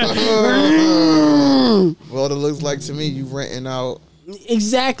 Well, it looks like to me you renting out.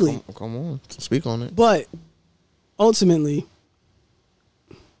 Exactly. Come on, speak on it. But ultimately,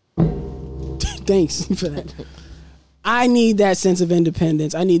 thanks for that. I need that sense of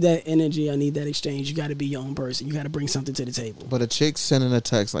independence. I need that energy. I need that exchange. You got to be your own person. You got to bring something to the table. But a chick sending a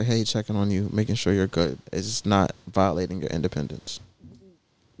text like, hey, checking on you, making sure you're good, is not violating your independence.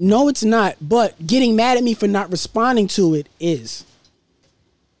 No, it's not. But getting mad at me for not responding to it is.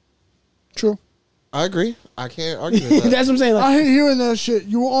 True. I agree. I can't argue with that. That's what I'm saying. Like, I hate hearing that shit.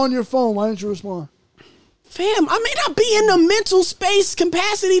 You were on your phone. Why didn't you respond? Fam, I may not be in the mental space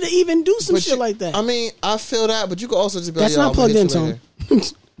capacity to even do some shit like that. I mean, I feel that, but you could also just be that's like, not plugged in, Tone.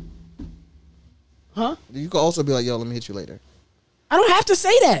 Huh? You could also be like, yo, let me hit you later. I don't have to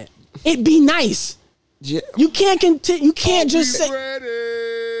say that. It'd be nice. Yeah. You can't continue. You can't just say. I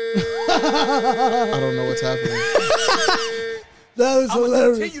don't know what's happening. That is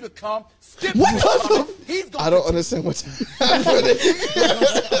hilarious. Continue to come. Skip I don't understand what's happening.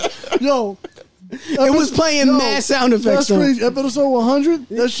 Yo. It was playing mad sound effects. That's crazy. Episode 100,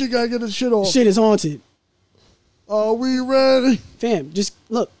 that shit gotta get the shit off. Shit is haunted. Are we ready? Fam, just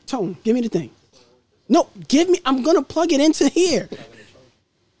look, Tone, give me the thing. No, give me, I'm gonna plug it into here.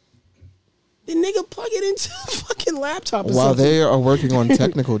 The nigga plug it into the fucking laptop or While something. they are working on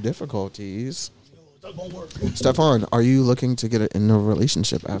technical difficulties. Stefan, are you looking to get in a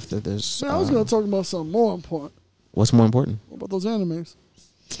relationship after this? Man, I was gonna talk about something more important. What's more important? What about those animes?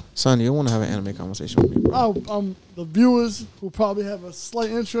 Son, you don't want to have an anime conversation with me, bro. The viewers who probably have a slight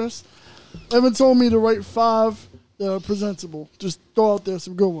interest. Evan told me to write 5 that are presentable. Just throw out there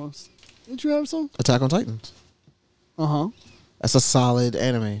some good ones. Didn't you have some? Attack on Titans. Uh-huh. That's a solid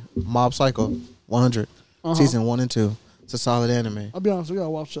anime. Mob Psycho 100. Season 1 and 2. It's a solid anime. I'll be honest, we gotta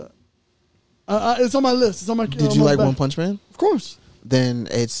watch that. It's on my list. It's on my. Did you like One Punch Man? Of course. Then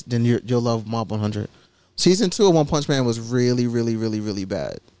you'll love Mob 100. Season 2 of One Punch Man was really, really, really, really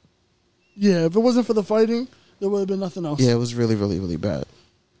bad. Yeah, if it wasn't for the fighting, there would have been nothing else. Yeah, it was really, really, really bad.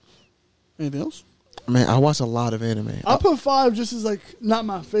 Anything else? Man, I watch a lot of anime. I'll put 5 just as like not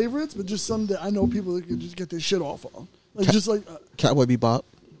my favorites, but just some that I know people that could just get their shit off on. Like just like Cowboy Bebop,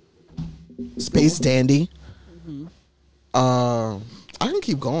 Space Dandy. Mm-hmm. I can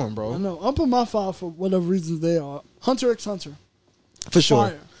keep going, bro. I know. I'll put my 5 for whatever reasons they are. Hunter x Hunter. For sure.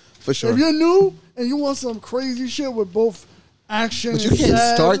 Fire. For sure. If you're new and you want some crazy shit with both action But you and can't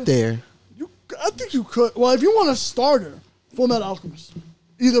sad, start there. I think you could. Well, if you want a starter, Fullmetal Alchemist.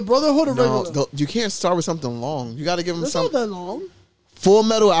 Either Brotherhood or regular. No, you can't start with something long. You got to give them That's something. not that long. Full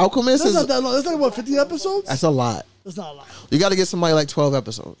Metal Alchemist That's is not that long. That's like, what, 50 episodes? That's a lot. That's not a lot. You got to get somebody like 12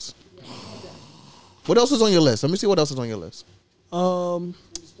 episodes. What else is on your list? Let me see what else is on your list.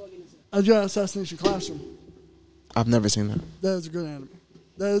 I got Assassination Classroom. I've never seen that. That is a good anime.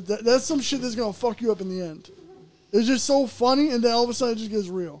 That's some shit that's going to fuck you up in the end. It's just so funny, and then all of a sudden it just gets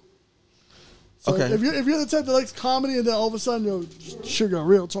real. So Okay. if you're the type that likes comedy, and then all of a sudden, yo, shit got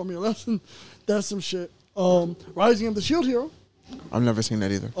real, taught me a lesson, that's some shit. Rising of the Shield Hero. I've never seen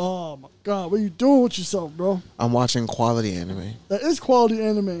that either. Oh, my God. What are you doing with yourself, bro? I'm watching quality anime. That is quality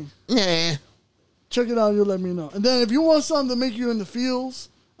anime. Yeah. Check it out and you'll let me know. And then if you want something to make you in the feels,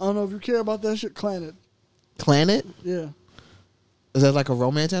 I don't know if you care about that shit, Clannad. Clannad? Yeah. Is that like a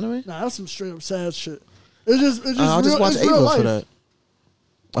romance anime? Nah, that's some straight up sad shit. It's just I'll just watch it's real Ava life. for that.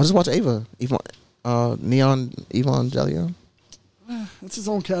 I'll just watch Ava. Neon Evangelion. It's its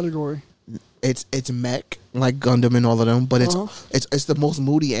own category. It's mech, like Gundam and all of them, but Uh-huh. it's the most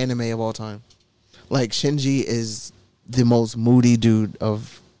moody anime of all time. Like Shinji is the most moody dude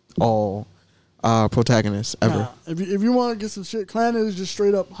of all protagonists ever. Nah, if you want to get some shit, Clannad is just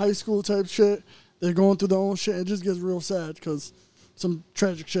straight up high school type shit. They're going through their own shit. It just gets real sad because some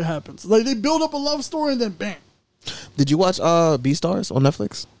tragic shit happens. Like they build up a love story and then bam. Did you watch Beastars on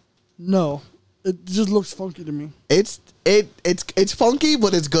Netflix? No, it just looks funky to me. It's funky,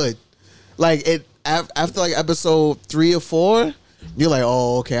 but it's good. Like it after like episode 3 or 4, you're like,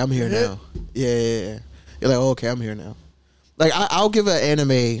 oh, okay, I'm here now. Yeah. You're like, oh, okay, I'm here now. Like I'll give an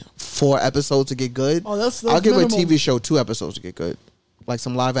anime 4 episodes to get good. Oh, that's I'll give minimum. a TV show 2 episodes to get good, like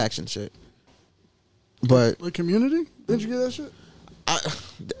some live action shit. But Like Community, didn't you get that shit?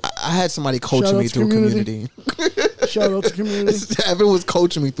 I had somebody coaching Shout out me to through Community. Community. Shout out to Community. Evan was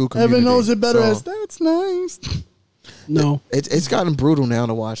coaching me through Community. Evan knows it better so as that's nice. No. It's gotten brutal now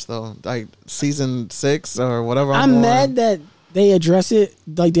to watch though. Like season 6 or whatever. I'm on. mad that they address it.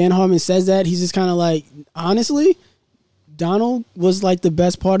 Like Dan Harmon says that. He's just kind of like, honestly, Donald was like the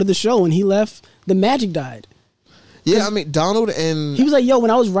best part of the show. When he left, the magic died. Yeah, I mean Donald and He was like, yo,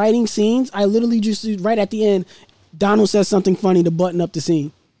 when I was writing scenes, I literally just, right at the end, Donald says something funny to button up the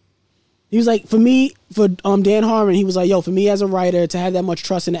scene. He was like, for Dan Harmon, he was like, yo, for me as a writer, to have that much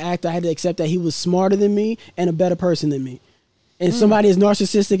trust in the actor, I had to accept that he was smarter than me and a better person than me. And somebody as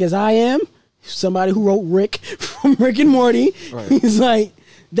narcissistic as I am, somebody who wrote Rick from Rick and Morty. Right. He's like,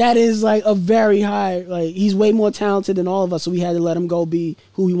 that is like a very high, like he's way more talented than all of us, so we had to let him go be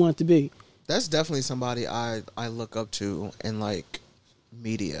who he wanted to be. That's definitely somebody I look up to in like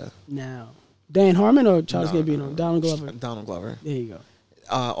media. Now, Dan Harmon or Childish Gambino? Donald Glover. Donald Glover. There you go.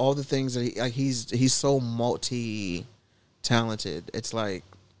 All the things that he's so multi-talented. It's like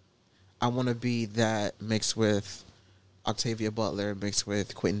I want to be that mixed with Octavia Butler, mixed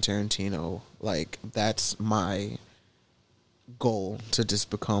with Quentin Tarantino. Like that's my goal, to just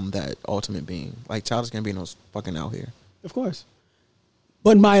become that ultimate being. Like Childish Gambino's fucking out here. Of course.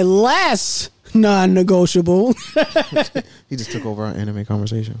 But my last non-negotiable. He just took over our anime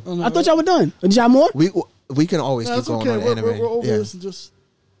conversation. Oh, no, I thought y'all were done. Did y'all more? We can always keep going on anime. We're over this and just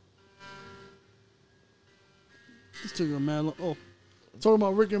took a man. Oh, talking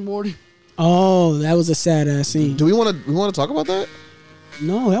about Rick and Morty. Oh, that was a sad ass scene. Do we want to talk about that?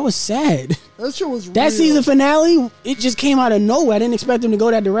 No, that was sad. That shit was that real. Season finale, it just came out of nowhere. I didn't expect them to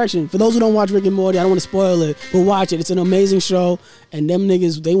go that direction. For those who don't watch Rick and Morty, I don't want to spoil it, but watch it. It's an amazing show, and them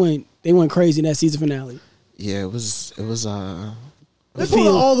niggas they went crazy in that season finale. Yeah, it was. They pulled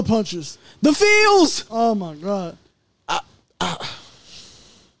out all the punches. The feels. Oh my god.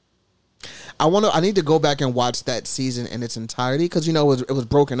 I need to go back and watch that season in its entirety because it was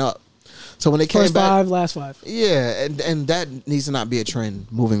broken up. So when they came First back, 5, last 5. Yeah, and that needs to not be a trend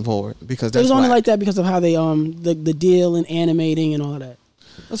moving forward because that's it was only like that because of how they the deal and animating and all of that.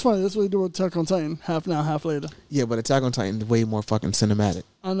 That's funny. That's what they do with Attack on Titan. Half now, half later. Yeah, but Attack on Titan is way more fucking cinematic.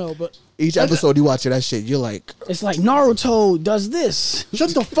 I know, but each episode you watch that shit, you're like, it's like Naruto does this.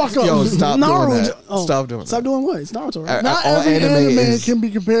 Shut the fuck up. Yo, stop Naruto. doing that. Oh, stop doing that. Stop doing what? It's Naruto, right? Not every anime can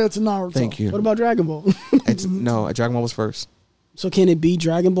be compared to Naruto. Thank you. What about Dragon Ball? No, Dragon Ball was first. So can it be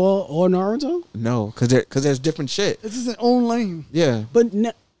Dragon Ball or Naruto? No, because there's different shit. It's just an own lane. Yeah. But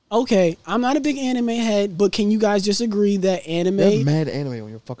okay, I'm not a big anime head, but can you guys just agree that anime... There's mad anime on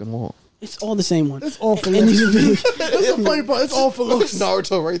your fucking wall. It's all the same one. It's all for looks. That's the funny part. It's all for looks.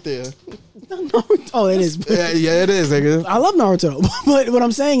 Naruto right there. Oh, it is. Yeah, it is, nigga. I love Naruto. But what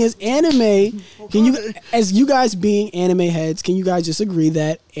I'm saying is anime, as you guys being anime heads, can you guys just agree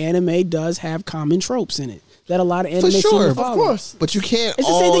that anime does have common tropes in it? That a lot of anime for sure, of course. But you can't. It's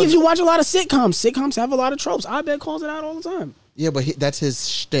the same thing if you watch a lot of sitcoms. Sitcoms have a lot of tropes. I bet calls it out all the time. Yeah, but that's his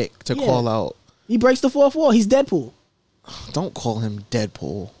shtick to call out. He breaks the fourth wall. He's Deadpool. Don't call him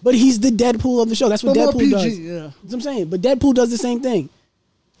Deadpool. But he's the Deadpool of the show. That's what Deadpool PG, does. Yeah. That's what I'm saying. But Deadpool does the same thing.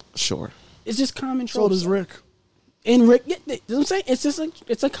 Sure. It's just common tropes. So does Rick. And Rick, you know what I'm saying? It's just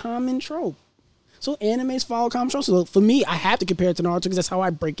it's a common trope. So animes follow common tropes. So for me, I have to compare it to Naruto because that's how I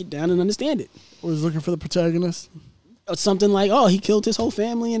break it down and understand it. Or he's looking for the protagonist. Something like, oh, he killed his whole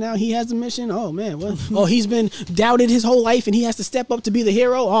family and now he has a mission. Oh man, what? Oh, he's been doubted his whole life and he has to step up to be the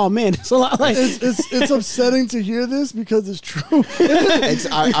hero. Oh man, it's a lot like it's upsetting to hear this because it's true.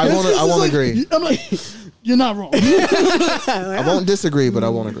 I won't agree. I'm like, you're not wrong. I won't disagree, but I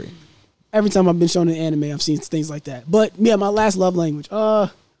won't agree. Every time I've been shown an anime, I've seen things like that. But yeah, my last love language. I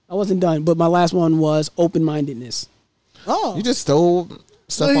wasn't done, but my last one was open-mindedness. Oh, you just stole.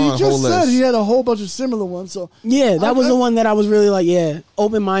 So he just said he had a whole bunch of similar ones. So yeah, that was the one that I was really like, yeah,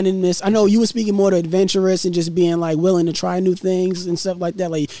 open-mindedness. I know you were speaking more to adventurous and just being like willing to try new things and stuff like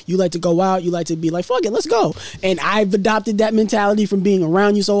that. Like you like to go out, you like to be like, fuck it, let's go. And I've adopted that mentality from being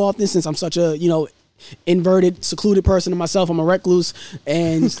around you so often since I'm such a, inverted, secluded person to myself. I'm a recluse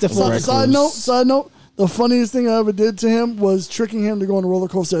and stuff like that. Side note, the funniest thing I ever did to him was tricking him to go on a roller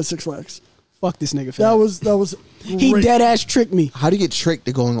coaster at Six Flags. Fuck this nigga. That was he dead ass tricked me. How do you get tricked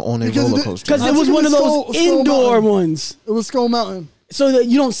to going on a roller coaster? Because it was one of those indoor ones. It was Skull Mountain. So that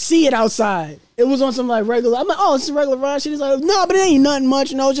you don't see it outside. It was on some like regular. I'm like, oh, it's a regular ride. Shit. He's like, no, but it ain't nothing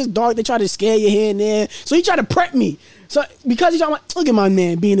much. It's just dark. They try to scare you here and there. So he tried to prep me. So because he's like, look at my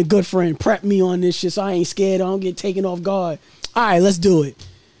man being a good friend, prep me on this shit so I ain't scared. I don't get taken off guard. All right, let's do it.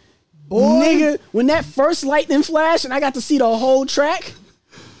 Boy. Nigga, when that first lightning flash and I got to see the whole track,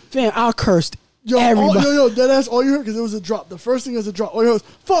 fam, I cursed everybody. That's all you heard because it was a drop. The first thing was a drop. All you heard was,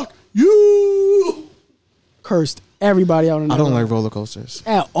 fuck you. Cursed everybody out. I don't like roller coasters.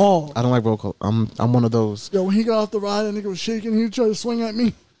 At all. I don't like roller coasters. I'm one of those. Yo, when he got off the ride, that nigga was shaking. He tried to swing at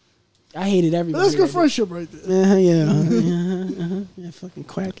me. I hated everybody. That's good friendship right there. Yeah, fucking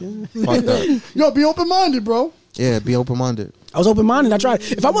quack. Fuck that. Yo, be open-minded, bro. Yeah, be open-minded. I was open-minded. I tried.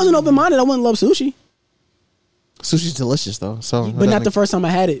 If I wasn't open-minded, I wouldn't love sushi. Sushi's delicious, though. But not the first time I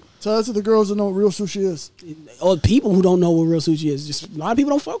had it. So that's what the girls that know what real sushi is. Or people who don't know what real sushi is. Just a lot of people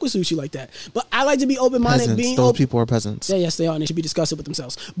don't fuck with sushi like that. But I like to be open-minded. Those people are peasants. Yeah, yes, they are, and they should be disgusted with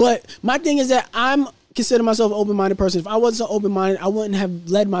themselves. But my thing is that I'm consider myself an open-minded person. If I wasn't so open-minded, I wouldn't have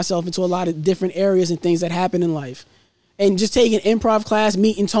led myself into a lot of different areas and things that happen in life. And just taking improv class,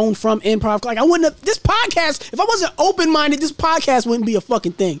 meeting Tone from improv, like I wouldn't have this podcast. If I wasn't open-minded, this podcast wouldn't be a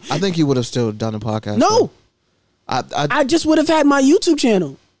fucking thing. I think you would have still done a podcast. No, I just would have had my YouTube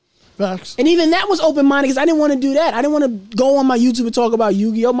channel. Facts. And even that was open-minded because I didn't want to do that. I didn't want to go on my YouTube and talk about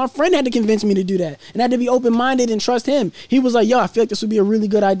Yu-Gi-Oh! My friend had to convince me to do that. And I had to be open-minded and trust him. He was like, yo, I feel like this would be a really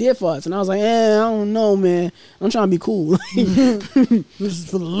good idea for us. And I was like, I don't know, man. I'm trying to be cool. This is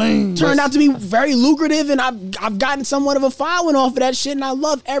for the lame. Turned out to be very lucrative, and I've gotten somewhat of a following off of that shit, and I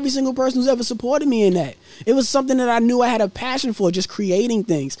love every single person who's ever supported me in that. It was something that I knew I had a passion for, just creating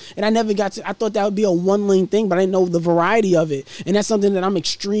things. And I never got to, I thought that would be a one-lane thing, but I didn't know the variety of it. And that's something that I'm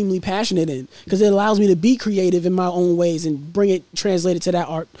extremely passionate in because it allows me to be creative in my own ways and bring it translated to that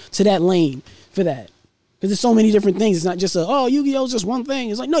art, to that lane for that. Because there's so many different things. It's not just Yu-Gi-Oh! Is just one thing.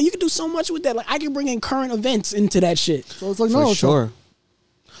 It's like, no, you can do so much with that. Like, I can bring in current events into that shit. So it's like, For sure.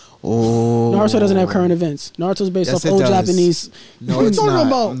 Oh, Naruto doesn't have current events. Naruto's based off old Japanese. No, What are you it's talking not.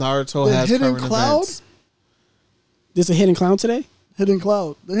 about? Naruto The has hidden current cloud? events. There's a hidden clown today? Hidden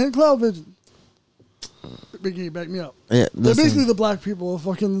Cloud. The Hidden Cloud vision. Big E, back me up. Yeah, They're listen. basically the black people of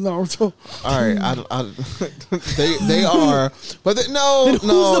fucking Naruto. All right, they are, but no,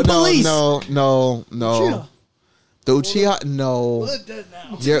 the police? no. Uchiha. The Uchiha, no. Well, they're dead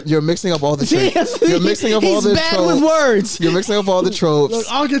now. You're mixing up all the tropes. Yes, You're mixing up all he's the bad tropes. with words. You're mixing up all the tropes. Look,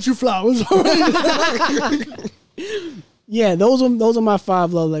 I'll get you flowers. Yeah, those are my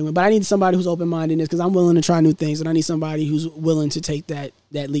 5 love languages. But I need somebody who's open-minded in this because I'm willing to try new things, and I need somebody who's willing to take that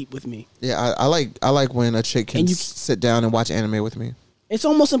leap with me. Yeah, I like when a chick can sit down and watch anime with me. It's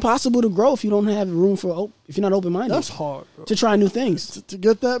almost impossible to grow if you don't have room for if you're not open-minded. That's hard, bro. To try new things. To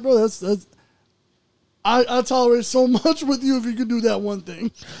get that, bro, that's I tolerate so much with you if you could do that one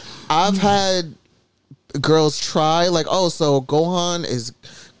thing. I've had girls try, like, so Gohan is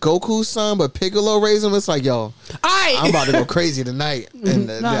Goku's son, but Piccolo raised him. It's like, yo, I'm about to go crazy tonight. And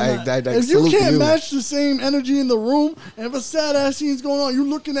if you can't match the same energy in the room, and if a sad ass scene's going on, you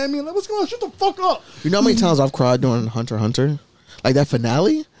looking at me like, what's going on? Shut the fuck up. You know how many times I've cried during Hunter x Hunter? Like that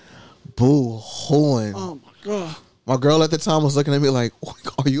finale? Boo-hooing. Oh my God. My girl at the time was looking at me like,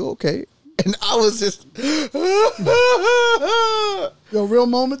 are you okay? And I was just... Yo, real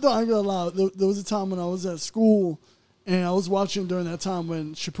moment though, I ain't gonna lie. There was a time when I was at school and I was watching during that time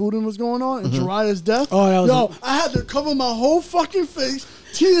when Shippuden was going on and Jiraiya's death. Oh, that was I had to cover my whole fucking face,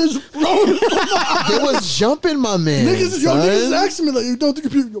 tears rolling from my eyes. It was jumping, my man. Niggas asking me like, you don't the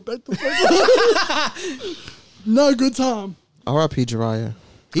computer, go back the fuck up. Not a good time. R.I.P. Jiraiya.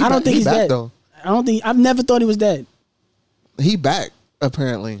 I don't think he's back, dead. though. I've never thought he was dead. He back,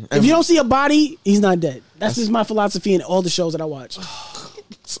 apparently. If you don't see a body, he's not dead. That's just my philosophy in all the shows that I watch.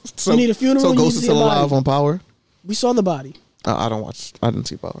 So, you need a funeral. So you Ghost need is to see a still alive body. on Power? We saw the body. I didn't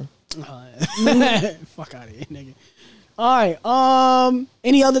see Power. Fuck out of here, nigga. All right.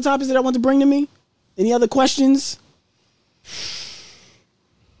 Any other topics that I want to bring to me? Any other questions?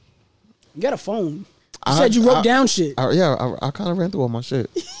 You got a phone. You said you wrote down shit. I kind of ran through all my shit.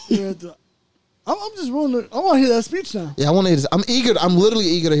 I'm just wondering. I want to hear that speech now. Yeah, I want to hear this. I'm eager. I'm literally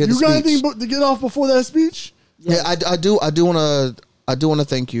eager to hear the You speech. got anything to get off before that speech? Yeah, I do want to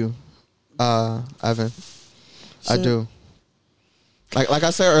thank you, Evan. I do. Like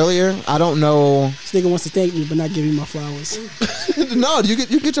I said earlier, I don't know. This nigga wants to thank me, but not give me my flowers. No, you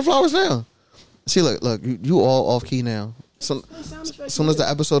get your flowers now. See, look, you all off key now. So as soon as the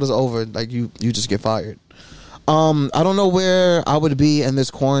episode is over, like you just get fired. I don't know where I would be in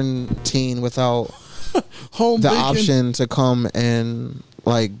this quarantine without Home the bacon. option to come and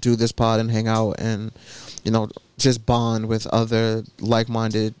like do this pod and hang out and just bond with other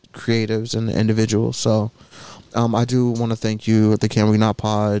like-minded creatives and individuals. So I do want to thank you, the Can We Not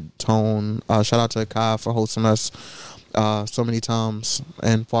Pod, Tone. Shout out to Kai for hosting us so many times,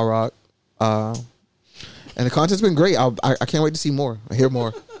 and Far Rock. And the content's been great. I can't wait to see more. I hear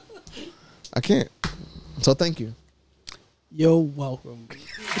more. I can't. So thank you. You're welcome.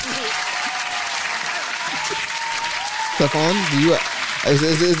 Stefan, is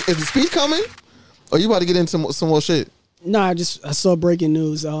the speech coming? Or you about to get into some more shit? No, I saw breaking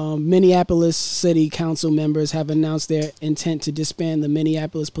news. Minneapolis City Council members have announced their intent to disband the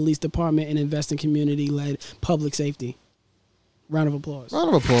Minneapolis Police Department and invest in community-led public safety. Round of applause. Round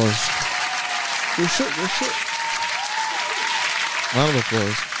of applause. Good shit. Round of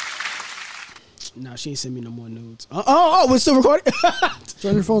applause. No, she ain't send me no more nudes. We're still recording?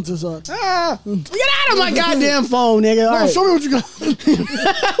 Turn your phone to the side. Get out of my goddamn phone, nigga. All right. Show me what you got.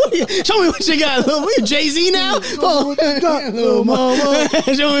 Show me what you got. We Jay-Z now? Show me what you got, little mama.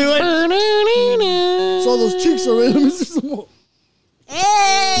 Show me what. Saw those cheeks already. Let me see some more.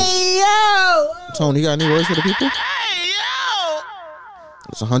 Hey, yo. Tone, you got any words for the people? Hey, yo.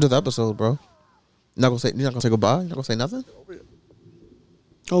 It's 100th episode, bro. You're not gonna say goodbye? You're not gonna say nothing?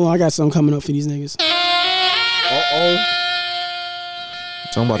 Hold on, I got something coming up for these niggas.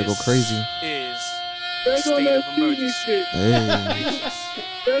 Tone about to go crazy. State of emergency.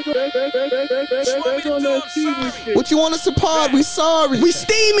 What you want us to pod? We sorry. We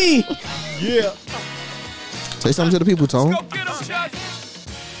steamy. Yeah. Say something to the people, Tone.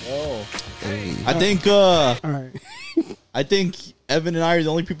 Hey. I think all right. I think Evan and I are the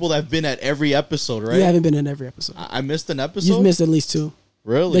only people that have been at every episode, right? You haven't been in every episode. I missed an episode? You've missed at least 2.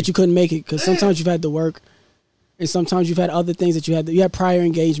 Really? That you couldn't make it because sometimes you've had to work and sometimes you've had other things that you had prior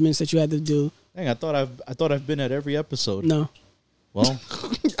engagements that you had to do. Dang, I thought I've been at every episode. No. Well,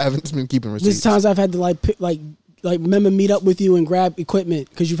 Evan's been keeping receipts. There's times I've had to remember meet up with you and grab equipment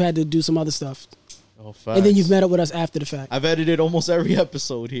because you've had to do some other stuff. Oh, facts. And then you've met up with us after the fact. I've edited almost every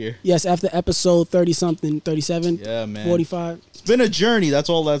episode here. Yes, after episode 30-something, 37, yeah, man. 45. It's been a journey. That's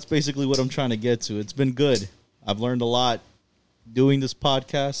basically what I'm trying to get to. It's been good. I've learned a lot doing this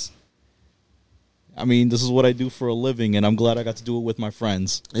podcast. I mean, this is what I do for a living, and I'm glad I got to do it with my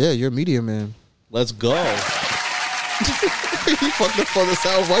friends. Yeah, you're a media man. Let's go. You fucked up for the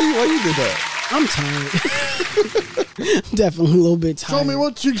sound. Why you did that? I'm tired. I'm definitely a little bit tired. Show me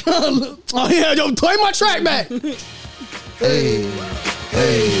what you got. Oh, yeah, don't play my track back. Hey.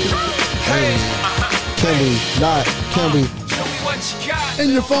 Can we not? Can we? Show me what you got. In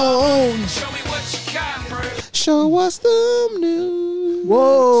your phone. Show me what you got, bro. Show us the news.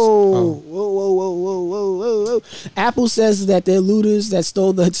 Whoa. Apple says that their looters that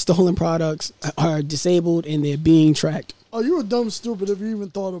stole the stolen products are disabled and they're being tracked. Oh, you were dumb stupid if you even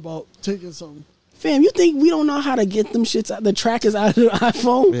thought about taking something. Fam, you think we don't know how to get them shits out, the trackers out of the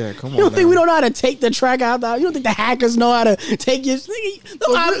iPhone? Yeah, come on. You don't think we don't know how to take the track out? You don't think the hackers know how to take your... The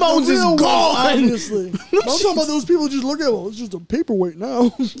iPhones is gone. Obviously. I'm talking about those people just look at it. Well, it's just a paperweight now.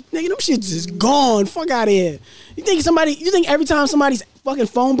 Nigga, them shits is gone. Fuck out of here. You think every time somebody's fucking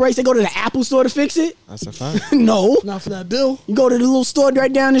phone breaks, they go to the Apple store to fix it? That's a fact. No. Not for that bill. You go to the little store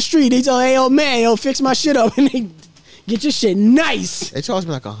right down the street. They tell, hey, old man, fix my shit up. And they... Get your shit nice. They charged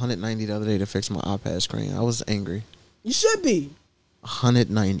me like $190 the other day to fix my iPad screen. I was angry. You should be.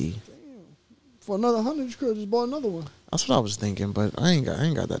 $190. Damn. For another 100, you could have just bought another one. That's what I was thinking, but I ain't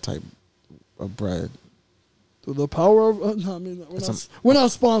got that type of bread. Through the power of we're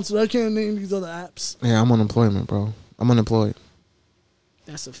not sponsored. I can't name these other apps. Yeah, I'm unemployment, bro. I'm unemployed.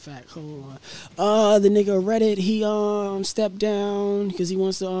 That's a fact. Hold on. The nigga Reddit, he stepped down because he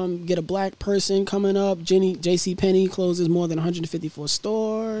wants to get a black person coming up. JCPenney closes more than 154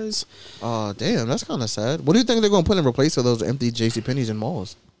 stores. Oh, damn, that's kind of sad. What do you think they're going to put in replace of those empty JCPenney's in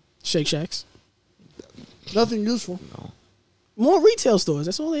malls? Shake Shacks. Nothing useful. No. More retail stores.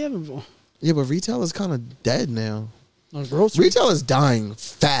 That's all they ever for. Yeah, but retail is kind of dead now. Retail is dying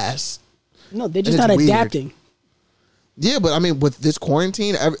fast. No, they're just not adapting. Weird. Yeah, but I mean, with this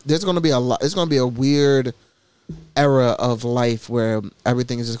quarantine, there's going to be a lot. It's going to be a weird era of life where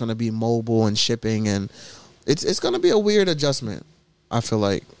everything is just going to be mobile and shipping, and it's going to be a weird adjustment. I feel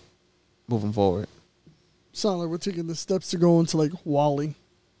like moving forward. Sound like we're taking the steps to go into like WALL-E.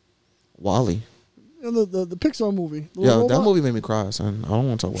 WALL-E. And the Pixar movie. Yeah, robot. That movie made me cry, son. I don't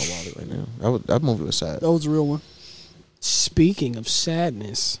want to talk about WALL-E right now. That movie was sad. That was a real one. Speaking of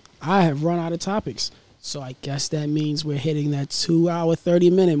sadness, I have run out of topics. So I guess that means we're hitting that 2-hour,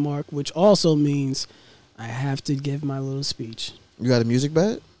 30-minute mark, which also means I have to give my little speech. You got a music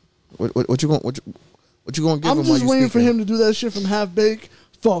bet? What you going to give him? I'm just waiting for him to do that shit from Half Baked.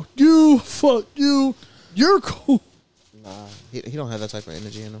 Fuck you. You're cool. Nah, he don't have that type of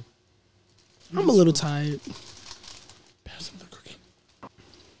energy in him. I'm a little tired. Pass him the cookie.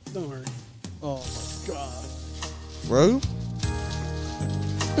 Don't worry. Oh my god, bro.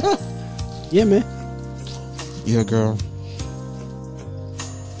 Yeah, man. Yeah, girl.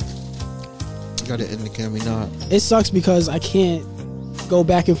 You got to end the Can We Not. It sucks because I can't go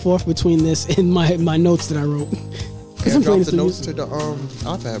back and forth between this and my notes that I wrote. Yeah, drop the notes to the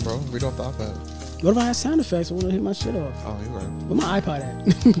iPad, bro. Read off the iPad. What if I have sound effects? I want to hit my shit off. Oh, you're right. Where my iPod at?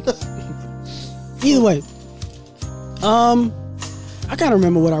 Either way, I gotta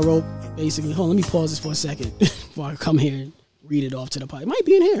remember what I wrote. Basically, hold on, let me pause this for a second before I come here and read it off to the pod. It might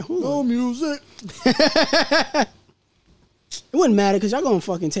be in here. No music. It wouldn't matter because y'all gonna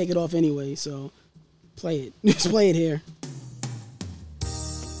fucking take it off anyway. So Play it. Just play it here.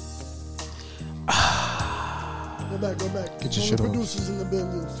 Go back. Get your shit off. Producers in the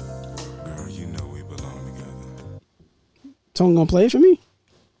business. Girl, you know we belong together. Tone gonna play it for me?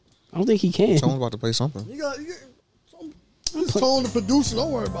 I don't think he can. Someone's about to play something. You got Tone the producer.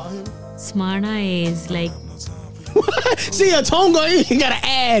 Don't worry about him. Smyrna is like. See, a Tone you gotta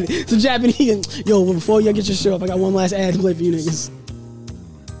add some Japanese. Yo, before you get your shit off, I got one last ad to play for you niggas.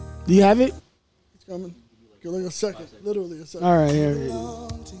 Do you have it? It's coming. Give like a second. Literally a second. All right, here.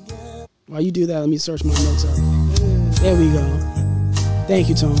 While you do that, let me search my notes up. There we go. Thank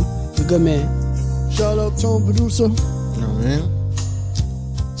you, Tone. You're a good man. Shout out Tone producer. Oh, man.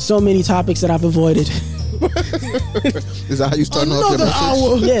 So many topics that I've avoided. Is that how you starting off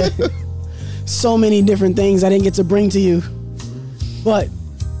your message? Yeah. So many different things I didn't get to bring to you. But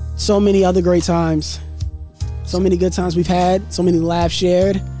so many other great times. So many good times we've had. So many laughs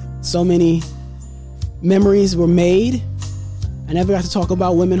shared. So many memories were made. I never got to talk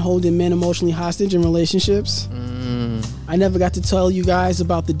about women holding men emotionally hostage in relationships. I never got to tell you guys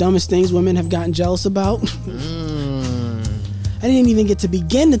about the dumbest things women have gotten jealous about. I didn't even get to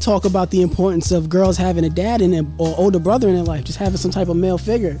begin to talk about the importance of girls having a dad in their, or older brother in their life, just having some type of male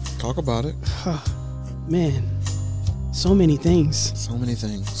figure. Talk about it. Man, so many things. So many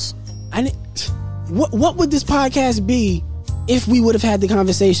things. What would this podcast be if we would have had the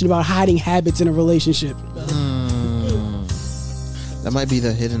conversation about hiding habits in a relationship? That might be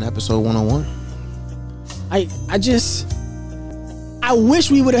the hidden episode 101. I wish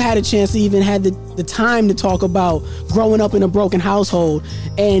we would have had a chance to even had the time to talk about growing up in a broken household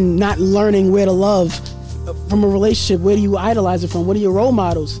and not learning where to love from a relationship. Where do you idolize it from? What are your role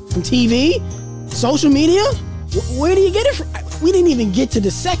models? From TV? Social media? Where do you get it from? We didn't even get to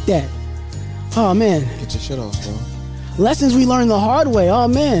dissect that. Oh, man. Get your shit off, bro. Lessons we learned the hard way. Oh,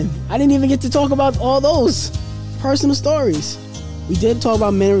 man. I didn't even get to talk about all those personal stories. We did talk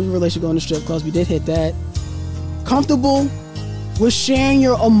about men in a relationship going to strip clubs. We did hit that. Comfortable with sharing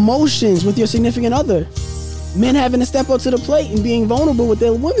your emotions with your significant other. Men having to step up to the plate and being vulnerable with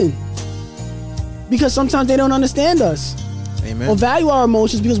their women. Because sometimes they don't understand us. Amen. Or value our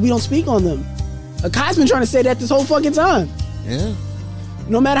emotions because we don't speak on them. Kai's been trying to say that this whole fucking time. Yeah.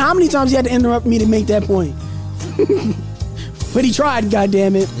 No matter how many times he had to interrupt me to make that point. But he tried,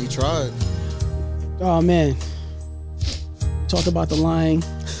 goddammit. He tried. Oh, man. Talked about the lying.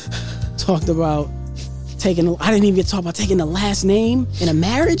 Talked about taking... I didn't even get to talk about taking the last name in a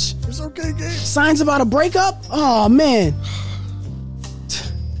marriage. It's okay, Gabe. Signs about a breakup. Oh, man.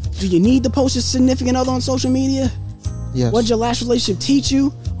 Do you need to post your significant other on social media? Yes. What did your last relationship teach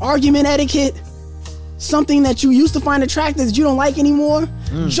you? Argument etiquette. Something that you used to find attractive that you don't like anymore.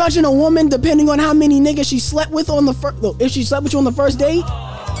 Judging a woman depending on how many niggas she slept with on the first... If she slept with you on the first date.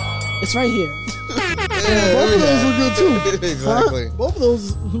 It's right here. Yeah, both of those were good too. Exactly. Huh? Both of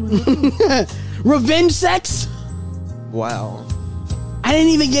those were good too. Revenge sex? Wow. I didn't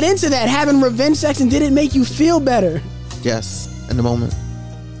even get into that. Having revenge sex, and did it make you feel better? Yes, in the moment.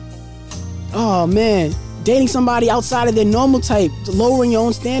 Oh, man. Dating somebody outside of their normal type, lowering your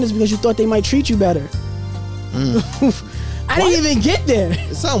own standards because you thought they might treat you better. I didn't even get there.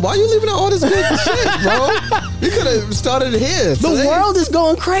 Son, why are you leaving out all this good shit, bro? You could have started here. The world is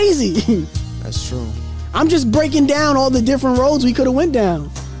going crazy. That's true. I'm just breaking down all the different roads we could have went down.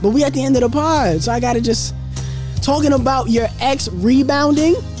 But we at the end of the pod, so I gotta just... Talking about your ex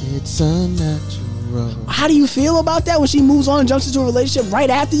rebounding. It's unnatural. How do you feel about that when she moves on and jumps into a relationship right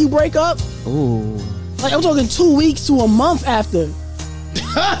after you break up? Ooh. Like, I'm talking 2 weeks to a month after.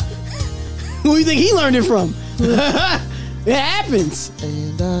 Who do you think he learned it from? It happens.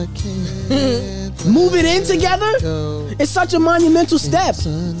 And I can't Moving in together, it's such a monumental step.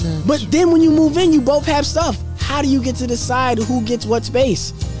 But then when you move in, you both have stuff. How do you get to decide who gets what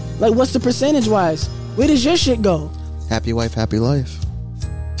space? Like, what's the percentage wise? Where does your shit go? Happy wife, happy life.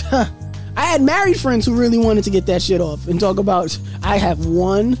 I had married friends who really wanted to get that shit off and talk about, I have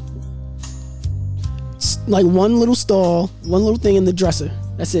one little stall, one little thing in the dresser.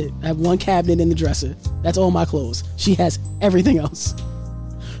 That's it. I have one cabinet in the dresser. That's all my clothes. She has everything else.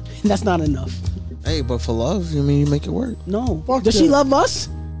 And that's not enough. Hey, but for love, you make it work. No. Does she love us?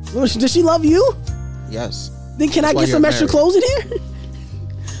 Does she love you? Yes. Then can I get some extra clothes in here?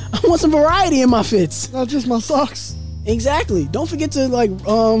 I want some variety in my fits. Not just my socks. Exactly. Don't forget to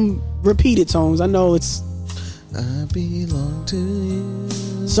repeat it, Tones. I know it's... I belong to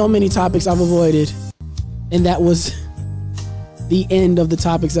you. So many topics I've avoided. And that was the end of the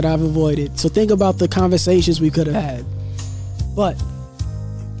topics that I've avoided. So think about the conversations we could have had. But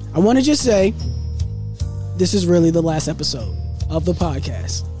I want to just say, this is really the last episode of the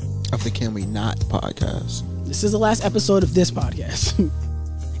podcast. of the Can We Not podcast. This is the last episode of this podcast.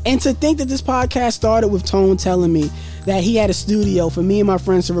 And to think that this podcast started with Tone telling me that he had a studio for me and my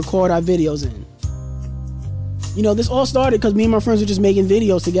friends to record our videos in. You know, this all started because me and my friends were just making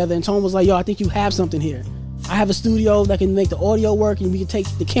videos together, and Tone was like, yo, I think you have something here. I have a studio that can make the audio work, and we can take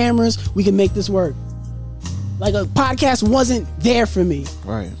the cameras, we can make this work. Like, a podcast wasn't there for me.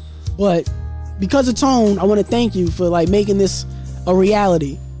 Right. But because of Tone, I want to thank you for like making this a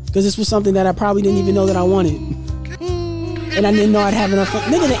reality, because this was something that I probably didn't even know that I wanted, and I didn't know I'd have enough fun.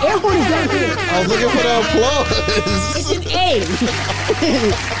 Nigga, the air horn is down here. I was looking for the applause. It's an A.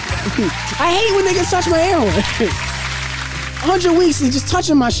 I hate when niggas touch my air horn. 100 weeks is just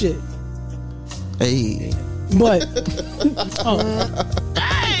touching my shit. Hey. But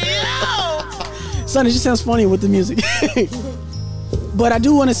son, it just sounds funny with the music. But I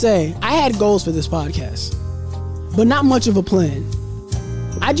do want to say, I had goals for this podcast, but not much of a plan.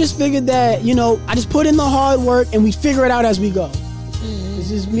 I just figured that, you know, I just put in the hard work and we figure it out as we go. This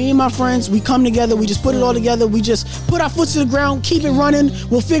is me and my friends. We come together. We just put it all together. We just put our foot to the ground, keep it running.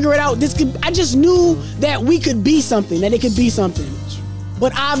 We'll figure it out. I just knew that we could be something, that it could be something.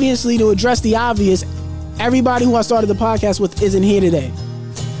 But obviously, to address the obvious, everybody who I started the podcast with isn't here today.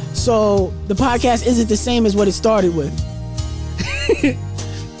 So the podcast isn't the same as what it started with.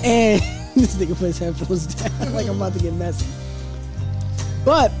 And this nigga put his headphones down like I'm about to get messy.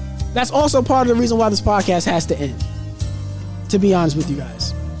 But that's also part of the reason why this podcast has to end, to be honest with you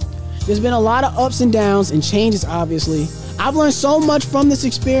guys. There's been a lot of ups and downs and changes, obviously. I've learned so much from this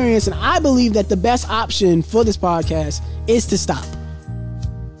experience, and I believe that the best option for this podcast is to stop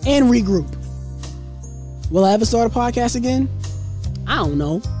and regroup. Will I ever start a podcast again? I don't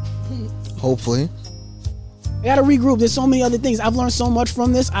know. Hopefully. I gotta regroup. There's so many other things. I've learned so much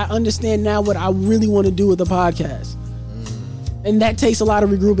from this. I understand now what I really want to do with the podcast. And that takes a lot of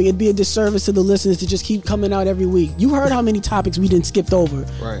regrouping. It'd be a disservice to the listeners to just keep coming out every week. You heard how many topics we didn't skipped over.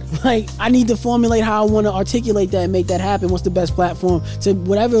 Right. Like, I need to formulate how I want to articulate that and make that happen. What's the best platform to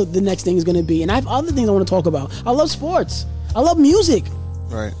whatever the next thing is going to be. And I have other things I want to talk about. I love sports. I love music.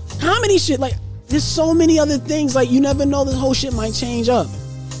 Right. Comedy shit. Like, there's so many other things. Like, you never know, this whole shit might change up.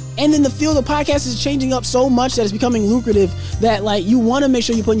 And then the field of podcasts is changing up so much that it's becoming lucrative that, like, you want to make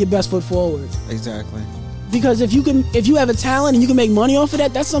sure you're putting your best foot forward. Exactly. Because if you have a talent and you can make money off of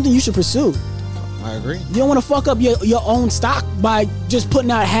that, that's something you should pursue. I agree. You don't want to fuck up your own stock by just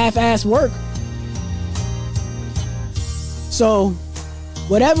putting out half-ass work. So,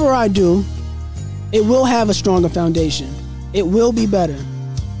 whatever I do, it will have a stronger foundation. It will be better.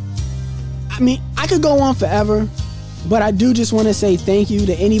 I mean, I could go on forever, but I do just want to say thank you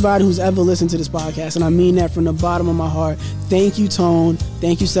to anybody who's ever listened to this podcast, and I mean that from the bottom of my heart. Thank you, Tone.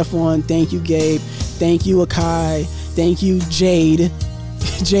 Thank you, Stephon. Thank you, Gabe. Thank you, Akai. Thank you, Jade.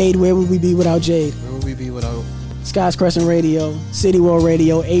 Jade, where would we be without Jade? Where would we be without Scott's Crescent Radio, City World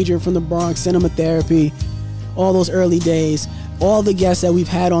Radio, Adrian from the Bronx, Cinema Therapy, all those early days, all the guests that we've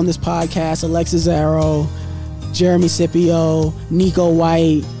had on this podcast, Alexis Zaro, Jeremy Scipio, Nico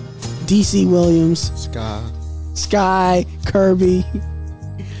White, DC Williams, Sky, Kirby.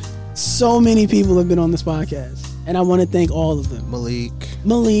 So many people have been on this podcast, and I want to thank all of them.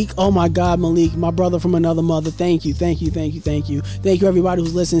 Malik, oh my God, Malik, my brother from another mother. Thank you. Thank you, everybody who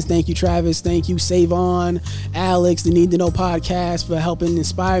listens. Thank you, Travis. Thank you, Savon, Alex, the Need to Know podcast, for helping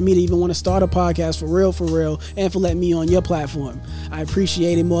inspire me to even want to start a podcast for real, and for letting me on your platform. I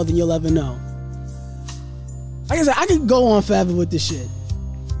appreciate it more than you'll ever know. Like I said, I could go on forever with this shit,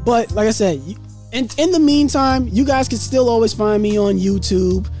 but like I said, in the meantime, you guys can still always find me on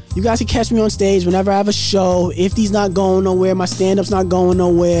YouTube. You guys can catch me on stage whenever I have a show. If he's not going nowhere, my stand-up's not going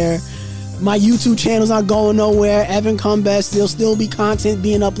nowhere, my YouTube channel's not going nowhere, Evan Cumbest, there'll still be content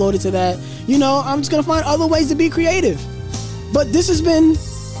being uploaded to that. You know, I'm just going to find other ways to be creative. But this has been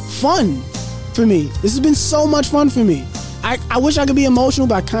fun for me. This has been so much fun for me. I wish I could be emotional,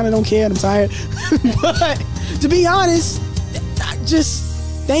 but I kind of don't care. I'm tired. But to be honest, I just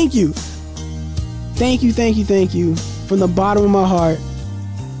thank you. Thank you from the bottom of my heart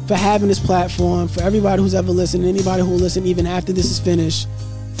for having this platform, for everybody who's ever listened, anybody who will listen even after this is finished.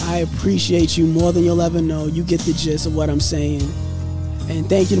 I appreciate you more than you'll ever know. You get the gist of what I'm saying. And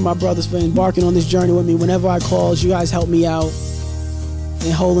thank you to my brothers for embarking on this journey with me. Whenever I called, you guys helped me out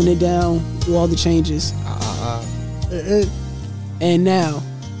and holding it down through all the changes. And now,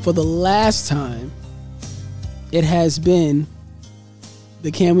 for the last time, it has been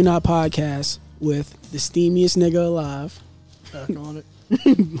the Can We Not podcast with the steamiest nigga alive. Back on it.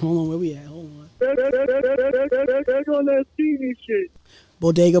 Hold on, where we at? Hold on. Back on that steamy shit.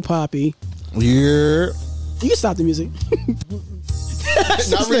 Bodega Poppy. Yeah. You can stop the music.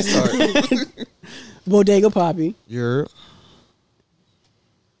 Not restart. Bodega Poppy. You're.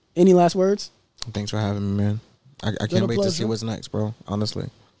 Any last words? Thanks for having me, man. I can't wait to see what's next, bro. Honestly,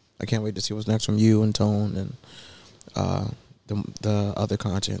 I can't wait to see what's next from you and Tone and the other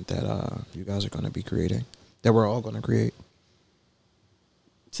content that you guys are going to be creating, that we're all going to create.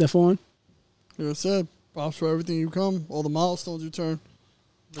 Stephon? Like I said, props for everything you come, all the milestones you turn.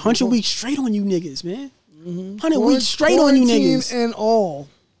 100 weeks straight on you niggas, man. 100 weeks straight on you niggas. And all.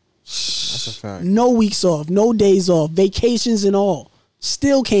 That's a fact. No weeks off, no days off, vacations and all.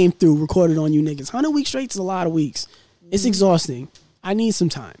 Still came through, recorded on you niggas. 100 weeks straight is a lot of weeks. It's exhausting. I need some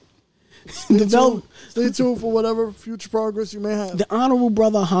time. Stay tuned for whatever future progress you may have. The Honorable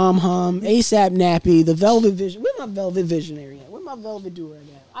Brother Hom Hom, ASAP Nappy, the Velvet Vision. Where my Velvet Visionary at? Where my Velvet Do-Rag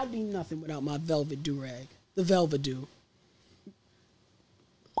at? I'd be nothing without my Velvet Do-Rag. The Velvet Do.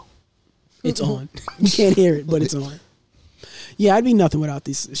 It's on. You can't hear it, but it's on. Yeah, I'd be nothing without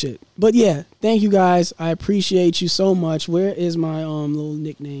this shit. But yeah, thank you guys. I appreciate you so much. Where is my little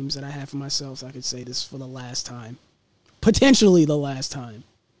nicknames that I have for myself so I could say this for the last time? Potentially the last time.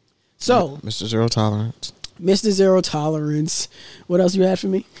 So, Mr. Zero Tolerance. Mr. Zero Tolerance. What else you had for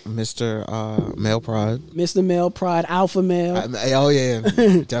me? Mr. Male Pride. Mr. Male Pride. Alpha Male. Oh, yeah.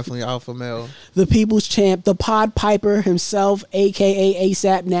 Definitely Alpha Male. The People's Champ. The Pod Piper himself, a.k.a.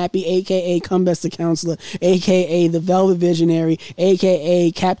 ASAP Nappy, a.k.a. Cumbest the Counselor, a.k.a. the Velvet Visionary,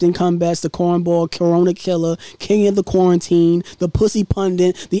 a.k.a. Captain Cumbest, the Cornball, Corona Killer, King of the Quarantine, the Pussy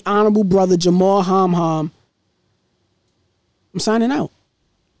Pundit, the Honorable Brother Jamal Hom Hom. I'm signing out.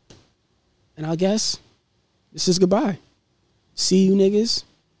 And I guess this is goodbye. See you niggas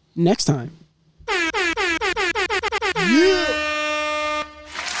next time. Yeah.